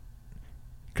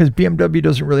BMW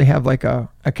doesn't really have like a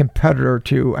competitor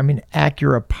to, I mean,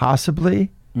 Acura possibly,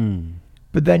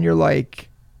 but then you're like,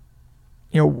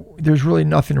 there's really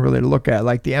nothing really to look at.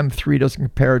 Like the M3 doesn't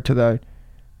compare to the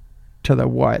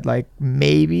what? Like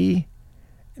maybe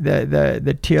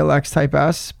the TLX Type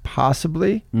S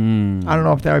possibly. I don't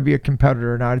know if that would be a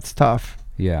competitor or not. It's tough.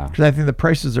 Yeah. Because I think the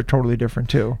prices are totally different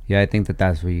too. Yeah, I think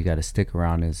that's where you got to stick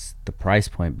around is the price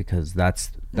point, because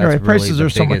that's right. Really prices are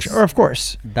so much. Or of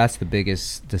course. That's the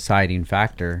biggest deciding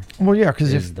factor. Well, yeah,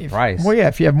 because if the price. Well, yeah,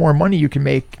 if you have more money, you can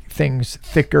make things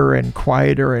thicker and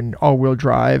quieter and all-wheel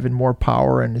drive and more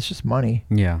power, and it's just money.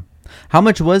 Yeah. How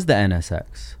much was the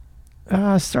NSX?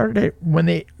 Started at, when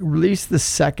they released the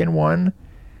second one,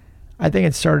 I think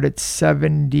it started at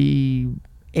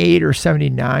 78 or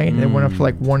 79 and went up to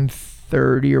like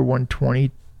 130 or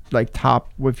 120 like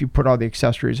top if you put all the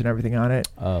accessories and everything on it.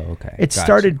 Oh, okay. It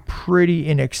started pretty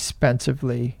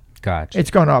inexpensively. Gotcha. It's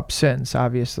gone up since,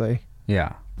 obviously.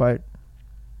 Yeah. But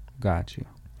got you.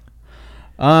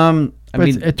 I mean,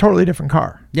 it's a totally different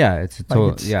car. Yeah, it's a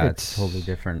total. Like it's totally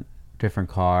different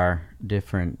car,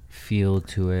 different feel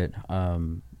to it.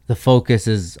 The focus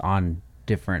is on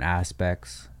different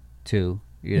aspects too.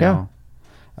 You know,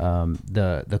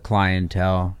 the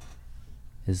clientele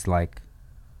is like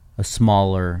a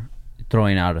smaller,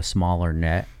 throwing out a smaller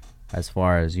net as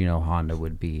far as, you know, Honda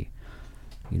would be,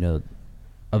 you know,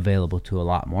 available to a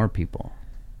lot more people.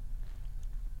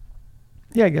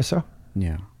 Yeah, I guess so.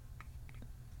 Yeah.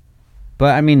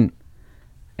 But I mean,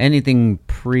 anything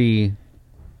pre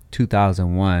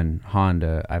 2001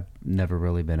 Honda, I've never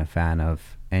really been a fan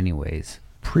of anyways.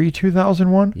 Pre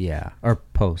 2001? Yeah. Or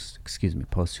post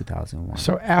 2001.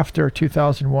 So after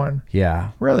 2001.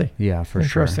 Yeah. Really? Yeah, for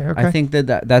sure. Interesting. Okay. I think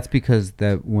that's because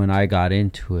that when I got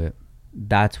into it,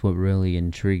 that's what really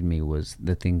intrigued me, was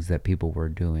the things that people were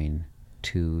doing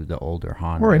to the older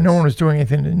Hondas. Right, no one was doing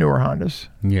anything to newer Hondas.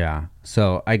 Yeah.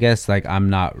 So I guess like I'm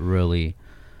not really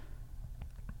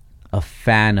a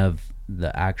fan of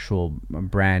the actual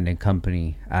brand and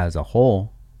company as a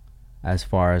whole, as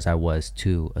far as I was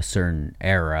to a certain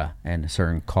era and a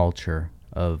certain culture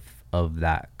of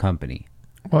that company.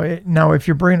 Well, now if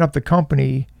you're bringing up the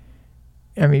company,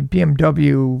 I mean,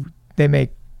 BMW, they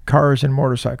make cars and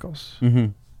motorcycles. Mm-hmm.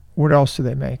 What else do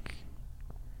they make?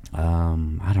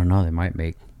 I don't know. They might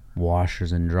make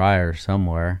washers and dryers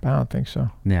somewhere. I don't think so.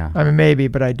 Yeah. I mean, maybe,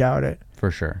 but I doubt it. For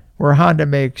sure. Where Honda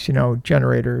makes, you know,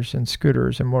 generators and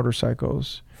scooters and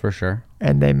motorcycles. For sure.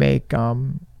 And they make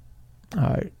lawn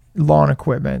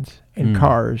equipment and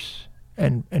cars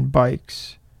and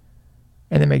bikes.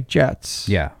 And they make jets.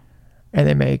 Yeah. And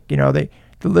they make, you know, the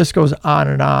list goes on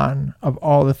and on of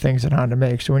all the things that Honda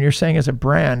makes. So when you're saying as a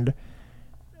brand,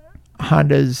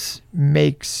 Honda's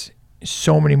makes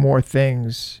so many more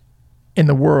things in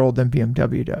the world than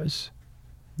BMW does.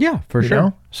 Yeah, for sure.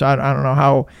 Know? So I don't know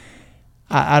how.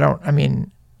 I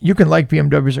mean, you can like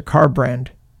BMW as a car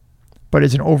brand, but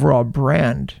as an overall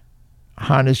brand,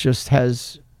 Honda's just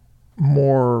has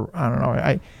more. I don't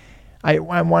know. I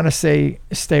want to say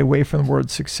stay away from the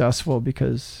word successful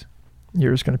because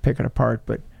you're just going to pick it apart.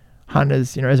 But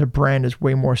Honda's, you know, as a brand, is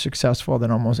way more successful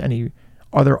than almost any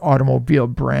other automobile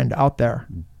brand out there.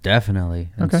 Definitely.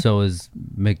 And okay. So is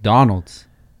McDonald's.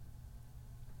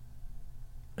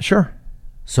 Sure.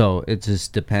 So it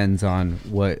just depends on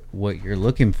what you're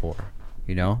looking for,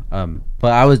 you know?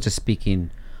 But I was just speaking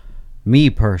me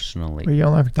personally. But you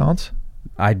don't like McDonald's?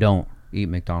 I don't eat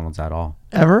McDonald's at all.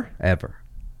 Ever? Ever.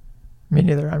 Me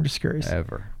neither. I'm just curious.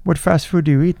 Ever. What fast food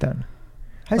do you eat then?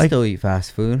 I still eat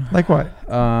fast food. Like what?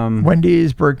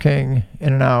 Wendy's, Burger King,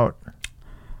 In-N-Out,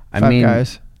 Five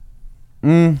Guys.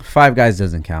 Five Guys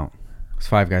doesn't count.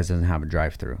 Five Guys doesn't have a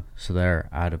drive-through, so they're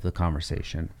out of the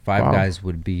conversation. Five Guys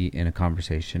would be in a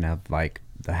conversation of like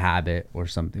the Habit or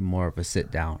something more of a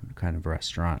sit-down kind of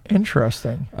restaurant.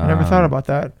 Interesting. I never thought about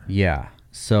that. Yeah.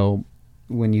 So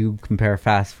when you compare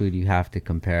fast food, you have to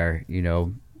compare, you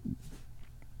know,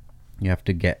 you have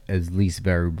to get as least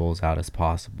variables out as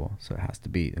possible. So it has to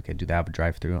be, okay, do they have a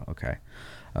drive-through? Okay.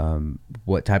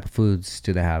 What type of foods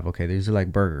do they have? Okay, these are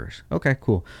like burgers. Okay,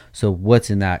 cool. So what's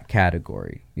in that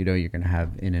category? You know, you're gonna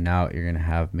have In-N-Out, you're gonna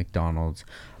have McDonald's.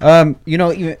 You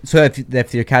know, even so,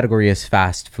 if your category is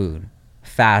fast food,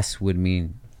 fast would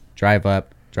mean drive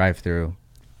up, drive through,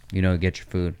 you know, get your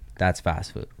food. That's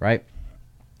fast food, right?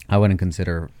 I wouldn't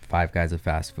consider Five Guys a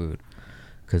fast food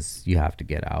because you have to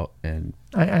get out and.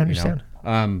 I understand.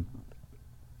 You know,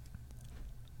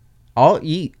 I'll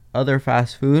eat other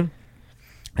fast food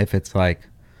if it's like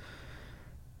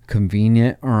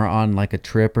convenient or on like a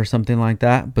trip or something like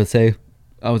that. But say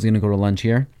I was gonna go to lunch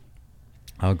here,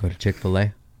 I'll go to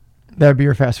Chick-fil-A. That'd be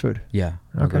your fast food. Yeah,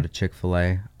 I'll go to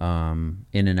Chick-fil-A,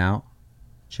 In-N-Out,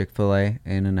 Chick-fil-A,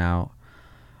 In-N-Out.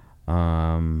 If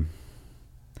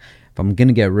I'm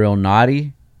gonna get real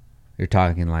naughty, you're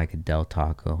talking like a Del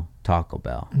Taco, Taco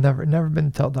Bell. Never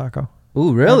been to Del Taco.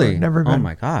 Ooh, really? Never been. Oh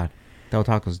my God, Del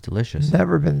Taco's delicious.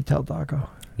 Never been to Del Taco.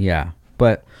 Yeah,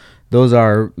 but those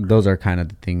are kind of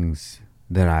the things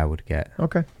that I would get.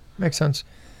 Okay, makes sense.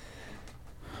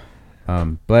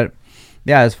 But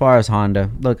yeah, as far as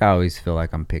Honda, look, I always feel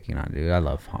like I'm picking on dude. I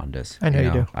love Hondas. I know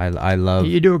you do. I love.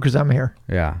 You do it because I'm here.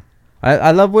 Yeah,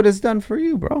 I love what it's done for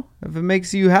you, bro. If it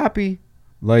makes you happy,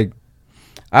 like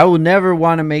I will never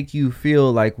want to make you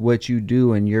feel like what you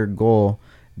do and your goal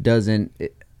doesn't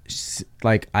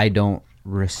like I don't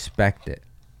respect it.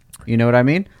 You know what I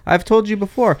mean? I've told you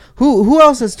before. Who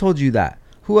else has told you that?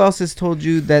 Who else has told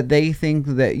you that they think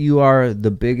that you are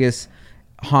the biggest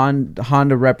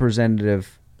Honda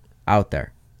representative out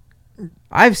there?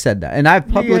 I've said that, and I've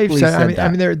publicly said that. I mean,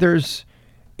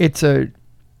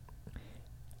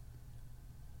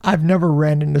 I've never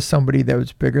ran into somebody that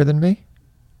was bigger than me.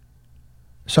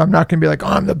 So I'm not going to be like, oh,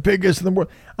 I'm the biggest in the world.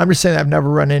 I'm just saying I've never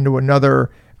run into another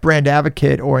brand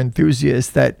advocate or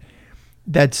enthusiast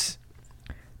that's,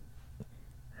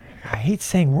 I hate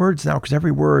saying words now because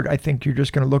every word I think you're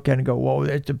just going to look at and go, well,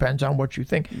 it depends on what you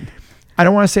think. I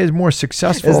don't want to say it's more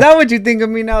successful. Is that what you think of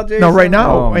me now, Jason? No, right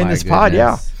now in this pod,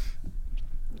 yeah.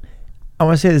 I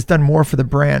want to say it's done more for the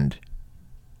brand.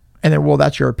 And then, well,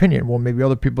 that's your opinion. Well, maybe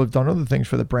other people have done other things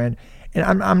for the brand. And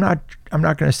I'm not going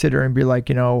to sit there and be like,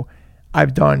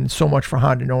 I've done so much for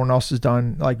Honda. No one else has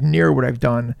done like near what I've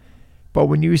done. But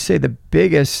when you say the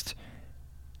biggest,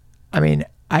 I mean,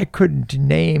 I couldn't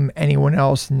name anyone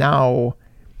else now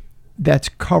that's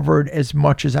covered as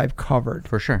much as I've covered.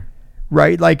 For sure.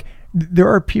 Right? Like there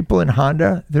are people in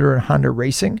Honda that are in Honda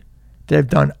racing that have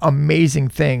done amazing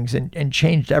things and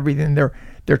changed everything.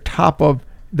 They're top of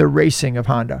the racing of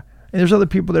Honda. And there's other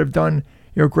people that have done,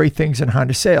 great things in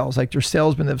Honda sales. Like their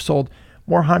salesmen that have sold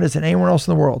more Hondas than anyone else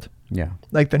in the world. Yeah.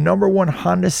 Like the number one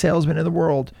Honda salesman in the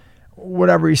world,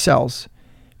 whatever he sells.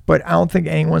 But I don't think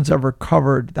anyone's ever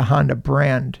covered the Honda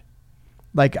brand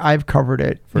like I've covered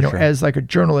it, sure. as like a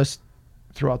journalist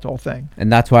throughout the whole thing.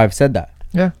 And that's why I've said that.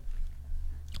 Yeah.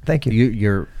 Thank you.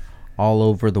 You're all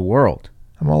over the world.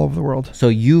 I'm all over the world. So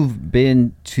you've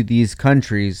been to these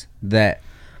countries that,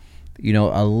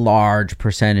 a large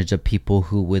percentage of people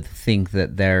who would think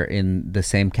that they're in the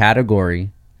same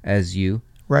category as you.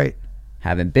 Right.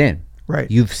 Haven't been. Right.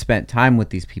 You've spent time with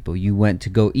these people. You went to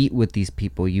go eat with these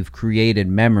people. You've created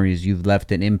memories. You've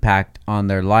left an impact on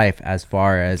their life as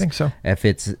far as I think so. if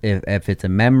it's a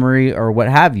memory or what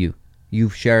have you.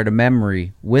 You've shared a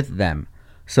memory with them.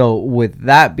 So with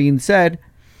that being said,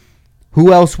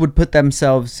 who else would put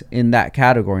themselves in that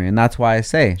category? And that's why I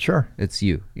say, sure, it's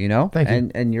you. Thank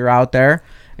you. And you're out there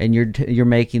and you're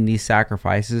making these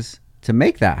sacrifices to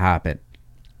make that happen.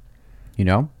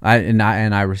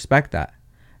 I respect that.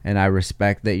 And I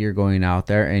respect that you're going out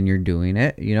there and you're doing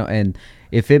it, and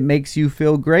if it makes you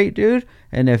feel great, dude,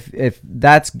 and if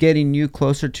that's getting you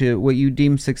closer to what you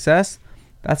deem success,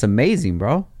 that's amazing,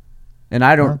 bro. And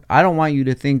I don't want you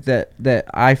to think that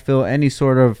I feel any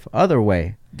sort of other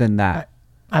way than that.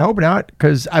 I hope not,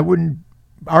 because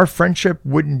our friendship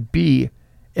wouldn't be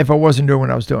if I wasn't doing what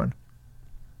I was doing.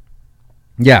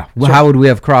 Yeah. Well, so how would we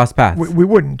have crossed paths? We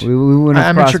wouldn't. We wouldn't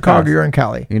have I'm in Chicago. Paths. You're in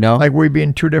Cali. Like we'd be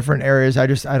in two different areas. I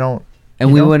don't.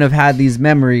 And we wouldn't have had these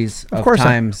memories of course,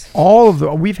 times.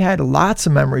 We've had lots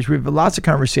of memories. We've had lots of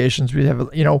conversations. We have,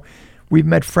 we've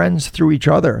met friends through each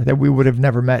other that we would have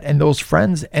never met. And those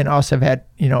friends and us have had,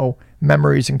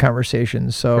 memories and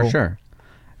conversations. So for sure.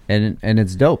 And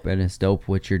it's dope. And it's dope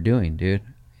what you're doing, dude.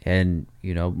 And,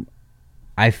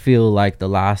 I feel like the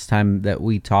last time that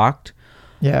we talked.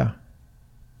 Yeah.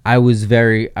 I was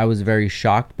very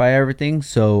shocked by everything,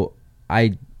 so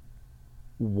I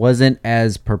wasn't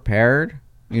as prepared,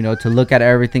 to look at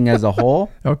everything as a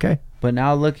whole. Okay. But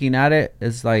now looking at it,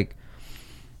 it's like,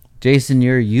 Jason,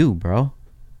 you're you, bro.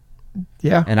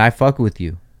 Yeah. And I fuck with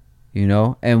you,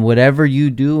 and whatever you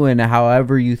do and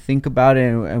however you think about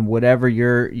it and whatever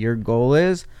your goal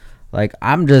is, like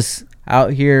I'm just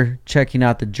out here checking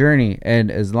out the journey. And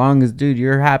as long as, dude,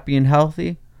 you're happy and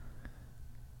healthy,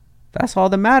 that's all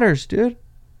that matters, dude.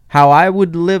 How I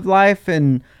would live life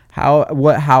and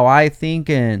how I think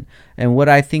and what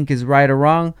I think is right or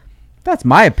wrong, that's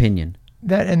my opinion.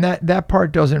 That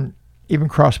part doesn't even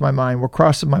cross my mind. What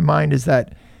crosses my mind is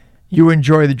that you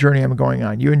enjoy the journey I'm going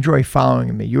on. You enjoy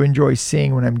following me. You enjoy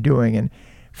seeing what I'm doing. And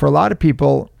for a lot of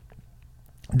people,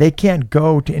 they can't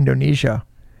go to Indonesia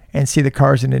and see the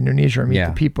cars in Indonesia or meet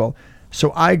the people.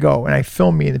 So I go and I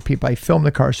film me and the people. I film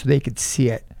the cars so they could see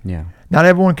it. Yeah. Not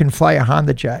everyone can fly a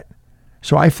Honda jet.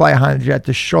 So I fly a Honda jet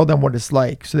to show them what it's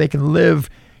like so they can live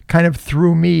kind of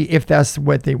through me if that's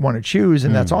what they want to choose.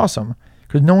 And that's awesome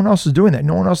because no one else is doing that.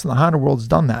 No one else in the Honda world has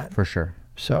done that. For sure.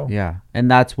 So yeah.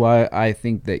 And that's why I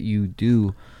think that you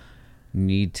do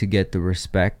need to get the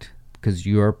respect because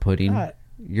you are putting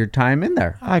your time in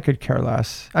there. I could care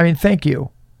less. I mean, thank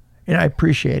you. And I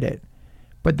appreciate it.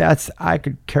 But I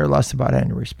could care less about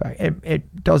any respect.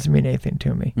 It doesn't mean anything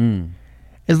to me.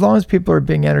 As long as people are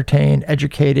being entertained,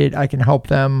 educated, I can help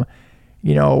them,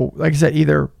 like I said,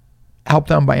 either help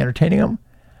them by entertaining them,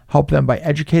 help them by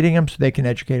educating them so they can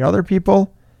educate other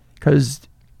people. Because,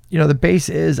 the base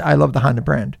is I love the Honda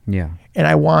brand. Yeah. And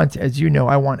I want, as you know,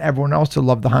 I want everyone else to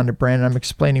love the Honda brand. And I'm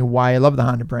explaining why I love the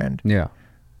Honda brand. Yeah.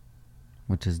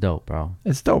 Which is dope, bro.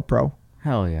 It's dope, bro.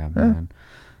 Hell yeah, man.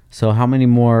 So how many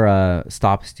more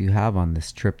stops do you have on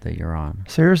this trip that you're on?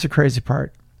 So here's the crazy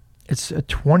part. It's a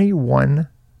 21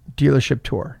 dealership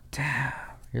tour. Damn.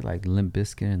 You're like Limp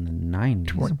Bizkit in the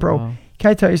 90s, bro.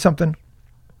 Can I tell you something?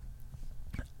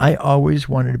 I always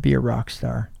wanted to be a rock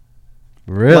star.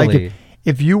 Really? Like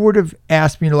if you would have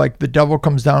asked me to, like, the devil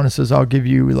comes down and says, I'll give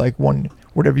you like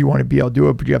whatever you want to be, I'll do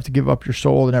it, but you have to give up your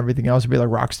soul and everything else to be like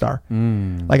rock star.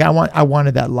 Like I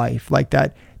wanted that life, like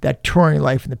that touring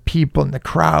life and the people and the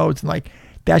crowds, and like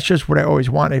that's just what I always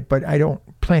wanted. But I don't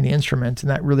play any instruments, and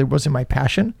that really wasn't my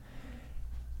passion.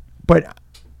 But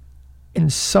in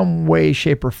some way,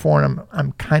 shape, or form,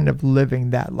 I'm kind of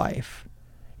living that life.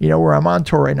 You know, where I'm on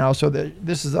tour right now. So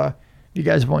this is you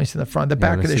guys have only seen the front, the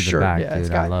back of this shirt. Back, yeah,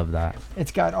 dude, I love that.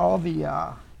 It's got all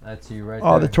the that's you right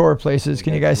all there. the tour places.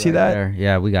 Can you guys see that? There.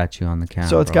 Yeah, we got you on the camera.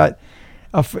 So it's got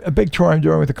a big tour I'm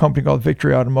doing with a company called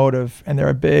Victory Automotive, and they're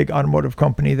a big automotive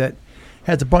company that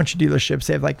has a bunch of dealerships.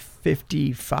 They have like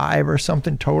 55 or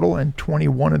something total, and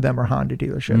 21 of them are Honda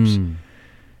dealerships.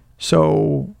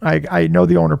 So I know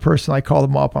the owner personally. I called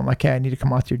him up. I'm like, hey, I need to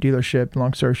come out to your dealership.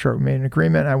 Long story short, we made an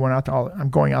agreement. I'm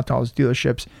going out to all his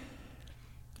dealerships.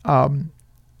 On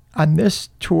this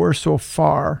tour so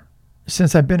far,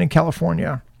 since I've been in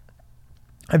California,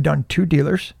 I've done 2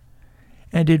 dealers,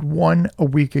 and I did 1 a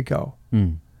week ago.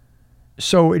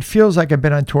 So it feels like I've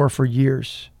been on tour for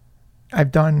years.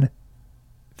 I've done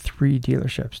 3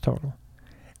 dealerships total,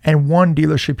 and 1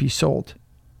 dealership he sold.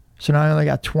 So now I only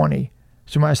got 20.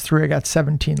 So minus 3, I got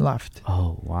 17 left.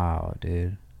 Oh, wow,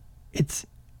 dude. It's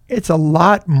a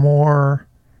lot more.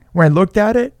 When I looked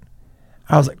at it,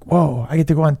 I was like, whoa, I get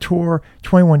to go on tour,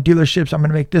 21 dealerships. I'm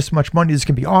going to make this much money. This is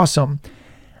going to be awesome.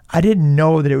 I didn't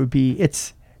know that it would be,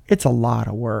 it's a lot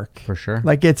of work. For sure.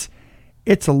 Like it's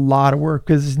a lot of work,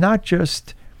 because it's not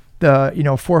just the,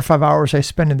 4 or 5 hours I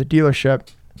spend in the dealership.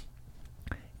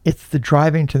 It's the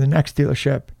driving to the next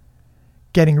dealership,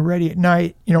 getting ready at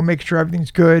night, making sure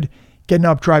everything's good, getting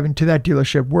up, driving to that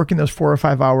dealership, working those 4 or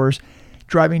 5 hours,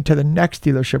 driving to the next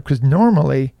dealership. Because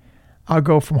normally I'll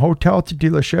go from hotel to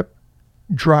dealership,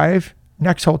 drive,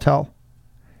 next hotel,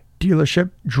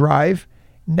 dealership, drive,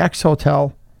 next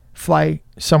hotel, fly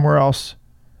somewhere else,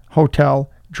 hotel,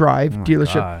 drive,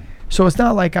 dealership. God. So it's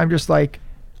not like I'm just like,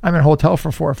 I'm in a hotel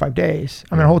for 4 or 5 days.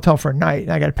 I'm in a hotel for a night,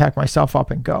 and I got to pack myself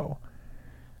up and go.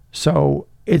 So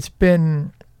it's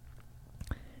been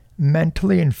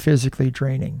mentally and physically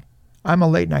draining. I'm a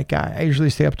late night guy. I usually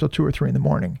stay up till 2 or 3 in the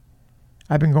morning.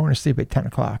 I've been going to sleep at 10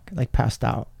 o'clock, like passed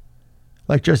out,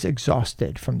 like just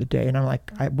exhausted from the day. And I'm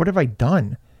like, what have I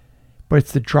done? But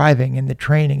it's the driving and the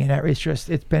training, and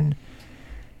it's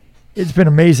been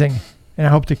amazing. And I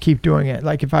hope to keep doing it.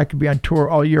 Like if I could be on tour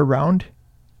all year round,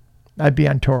 I'd be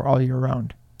on tour all year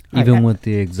round. Even with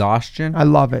the exhaustion? I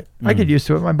love it. I get used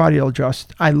to it. My body will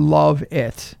adjust. I love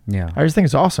it. Yeah. I just think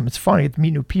it's awesome. It's funny to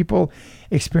meet new people,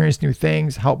 experience new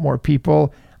things, help more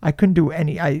people. I couldn't do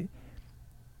I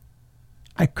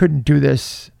couldn't do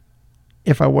this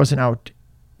if I wasn't out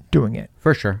doing it.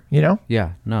 For sure.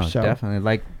 Yeah, no, definitely.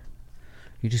 Like,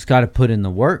 you just got to put in the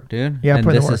work, dude. Yeah, and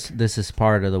put in the work. This is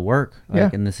part of the work.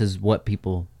 Like, and this is what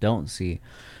people don't see.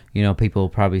 People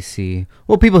probably see,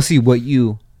 people see what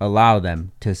you allow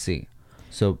them to see.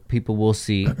 So people will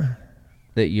see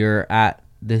that you're at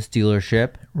this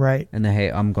dealership, right? And then,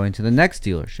 hey, I'm going to the next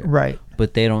dealership, right?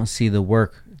 But they don't see the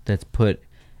work that's put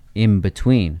in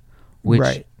between,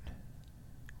 which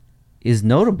is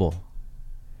notable.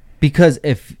 Because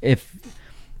if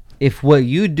what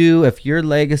you do, if your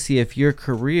legacy, if your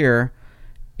career,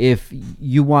 if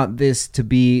you want this to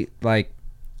be like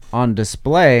on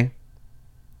display,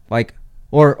 like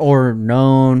or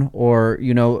known, or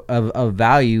of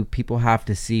value, people have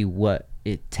to see what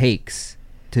it takes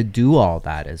to do all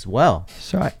that as well.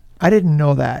 So I didn't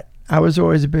know that. I was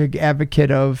always a big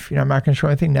advocate of, I'm not going to show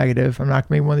anything negative. I'm not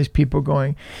going to be one of these people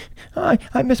going,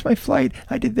 I missed my flight.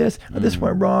 I did this. This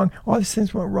went wrong. All these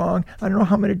things went wrong. I don't know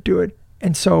how I'm going to do it.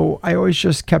 And so I always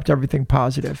just kept everything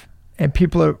positive. And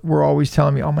people were always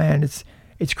telling me, oh man,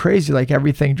 it's crazy. Like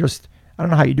everything just, I don't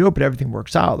know how you do it, but everything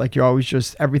works out. Like you're always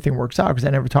just, everything works out, because I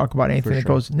never talk about anything that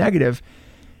goes negative.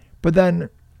 But then,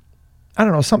 I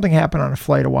don't know, something happened on a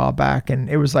flight a while back, and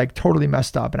it was like totally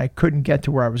messed up, and I couldn't get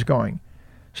to where I was going.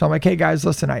 So I'm like, hey guys,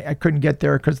 listen, I couldn't get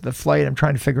there because of the flight. I'm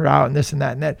trying to figure it out, and this and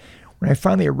that and that. When I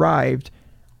finally arrived,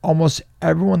 almost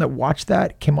everyone that watched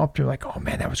that came up to me like, oh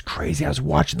man, that was crazy. I was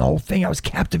watching the whole thing. I was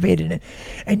captivated,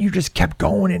 and you just kept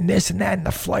going, and this and that, and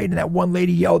the flight, and that one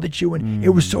lady yelled at you, and it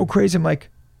was so crazy. I'm like,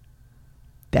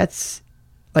 that's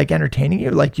like entertaining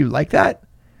you? Like you like that?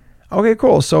 Okay,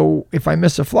 cool. So if I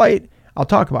miss a flight, I'll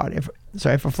talk about it. So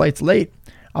if a flight's late,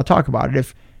 I'll talk about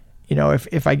it.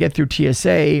 If I get through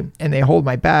TSA and they hold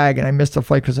my bag and I missed a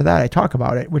flight because of that, I talk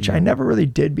about it, which I never really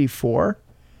did before,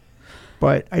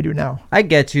 but I do now. I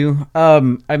get you.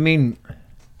 I mean,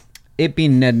 it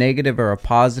being a negative or a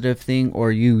positive thing,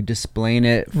 or you displaying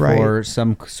it for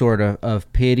some sort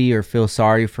of pity or feel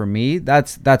sorry for me,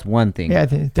 that's one thing. Yeah, I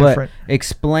think it's different. But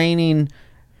explaining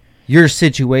your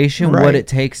situation, what it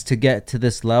takes to get to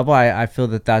this level, I feel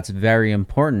that that's very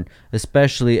important,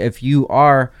 especially if you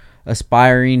are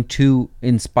aspiring to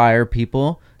inspire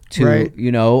people to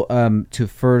to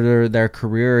further their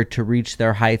career, to reach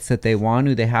their heights that they want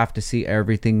to. They have to see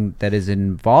everything that is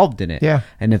involved in it.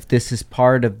 And if this is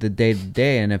part of the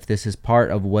day-to-day, and if this is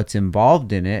part of what's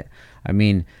involved in it, I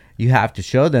mean, you have to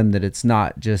show them that it's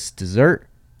not just dessert.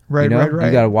 You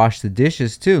got to wash the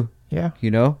dishes too.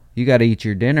 You got to eat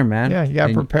your dinner, man. You got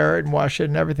to prepare it and wash it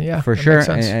and everything. For sure.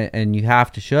 And you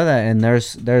have to show that. And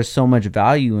there's so much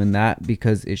value in that,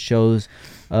 because it shows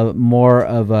more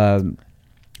of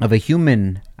a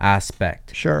human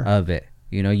aspect of it.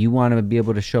 You want to be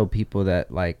able to show people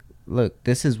that, like, look,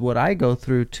 this is what I go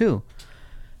through too.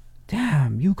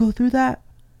 Damn, you go through that?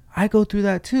 I go through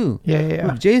that too.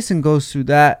 If Jason goes through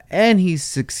that and he's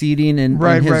succeeding in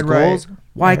his goals,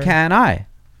 why can't I?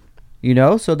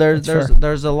 So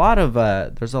there's a lot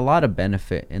of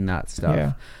benefit in that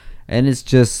stuff. And it's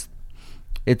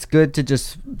good to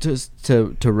just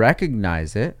to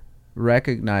recognize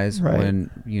when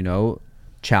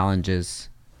challenges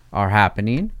are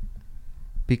happening,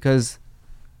 because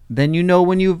then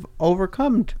when you've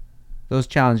overcome those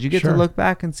challenges, you get to look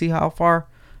back and see how far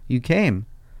you came.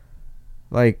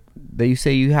 Like you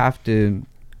say, you have to.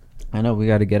 I know we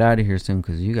got to get out of here soon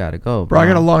because you got to go. Bro, I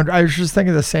got a long drive. I was just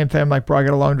thinking the same thing. I'm like, bro, I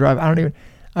got a long drive.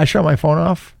 I shut my phone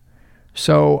off.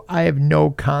 So I have no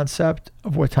concept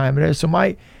of what time it is. So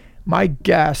my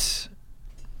guess,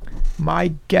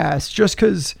 just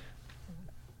because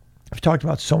I've talked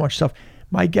about so much stuff,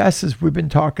 my guess is we've been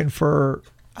talking for,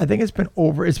 I think it's been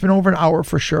over an hour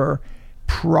for sure.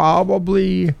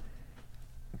 Probably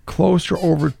close to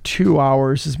over 2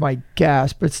 hours is my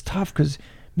guess. But it's tough because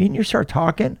me and you start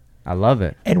talking. I love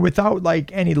it. And without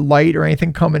like any light or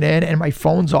anything coming in and my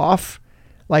phone's off,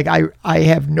 like I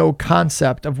have no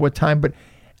concept of what time, but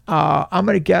I'm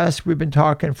going to guess we've been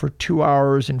talking for 2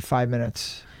 hours and 5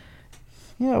 minutes.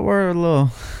 Yeah, we're a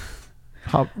little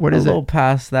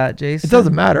past that, Jason. It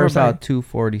doesn't matter. We're about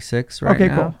 2:46 right now.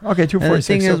 Okay, cool. Okay, 2:46. And the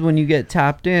thing is, when you get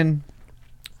tapped in,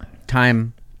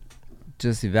 time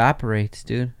just evaporates,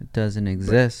 dude. It doesn't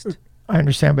exist. I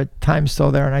understand, but time's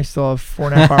still there, and I still have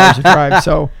 4.5 hours to drive.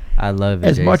 So I love it.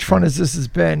 As much fun as this has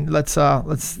been, let's.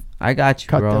 I got you,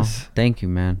 cut bro. This. Thank you,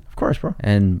 man. Of course, bro.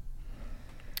 And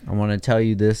I want to tell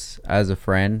you this as a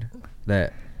friend,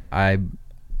 that I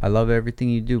love everything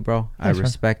you do, bro. Thanks, I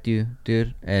respect you,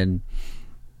 dude, and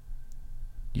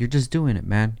you're just doing it,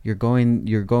 man. You're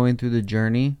going through the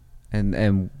journey,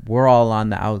 and we're all on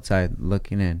the outside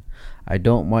looking in. I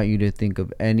don't want you to think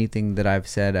of anything that I've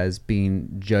said as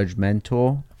being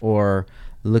judgmental or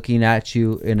looking at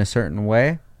you in a certain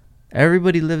way.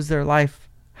 Everybody lives their life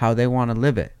how they want to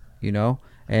live it,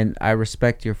 and I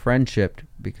respect your friendship,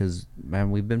 because,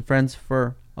 man, we've been friends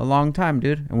for a long time,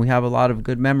 dude, and we have a lot of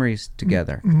good memories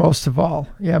together. Most of all,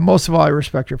 I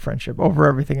respect your friendship over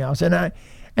everything else. And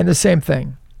the same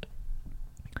thing.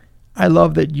 I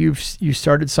love that you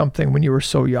started something when you were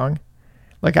so young.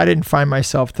 Like, I didn't find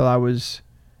myself till I was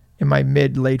in my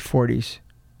late 40s.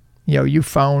 You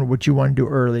found what you want to do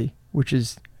early, which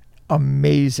is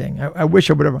amazing. I wish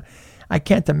I would have. I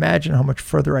can't imagine how much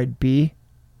further I'd be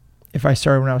if I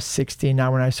started when I was 16,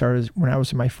 not when I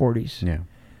was in my 40s. Yeah.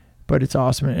 But it's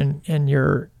awesome. And I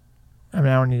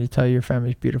don't need to tell you, your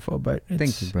family's beautiful, but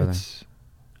thank you, brother. It's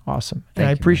awesome. And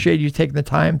I appreciate you taking the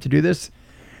time to do this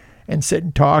and sit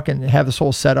and talk and have this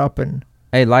whole setup. And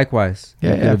hey, likewise. Yeah,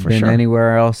 you could have been sure.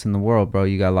 anywhere else in the world, bro.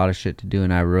 You got a lot of shit to do,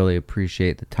 and I really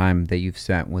appreciate the time that you've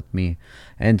spent with me,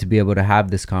 and to be able to have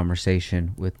this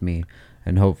conversation with me,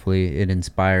 and hopefully it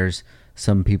inspires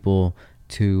some people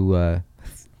to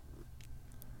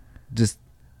just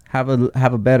have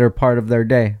a better part of their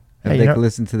day. If they can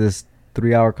listen to this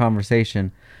 3-hour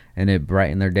conversation and it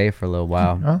brighten their day for a little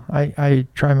while. Well, I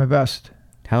try my best.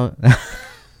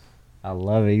 I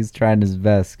love it. He's trying his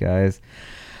best, guys.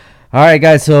 All right,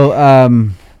 guys. So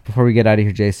before we get out of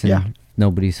here, Jason, if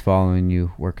nobody's following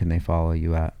you, where can they follow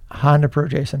you at? HondaPro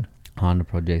Jason.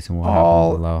 HondaPro Jason. We'll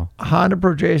have below.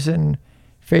 HondaPro Jason,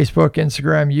 Facebook,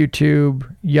 Instagram,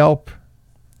 YouTube, Yelp.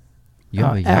 You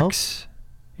have a Yelp? X.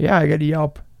 Yeah, I got a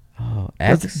Yelp. Oh,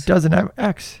 X? Doesn't have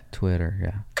X. Twitter,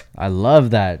 yeah. I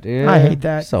love that, dude. I hate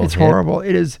that. So it's horrible.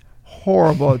 It is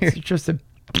horrible. It's just a.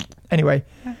 Anyway,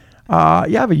 I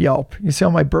have a Yelp. You see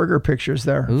all my burger pictures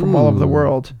there from all over the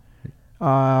world.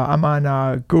 I'm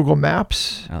on Google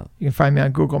Maps. Oh. You can find me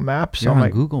on Google Maps. You're on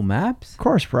Google Maps? Of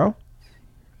course, bro.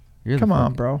 Come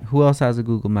on, bro. Who else has a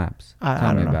Google Maps?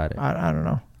 Tell me about it. I don't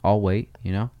know. I'll wait,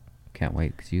 Can't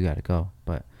wait because you got to go.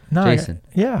 But no, Jason.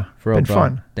 For real, been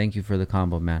fun. Thank you for the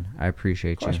combo, man. I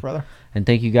appreciate you. Of course, brother. And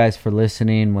thank you guys for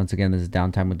listening. Once again, this is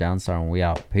Downtime with Downstar, and we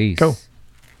out. Peace. Go.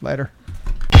 Later.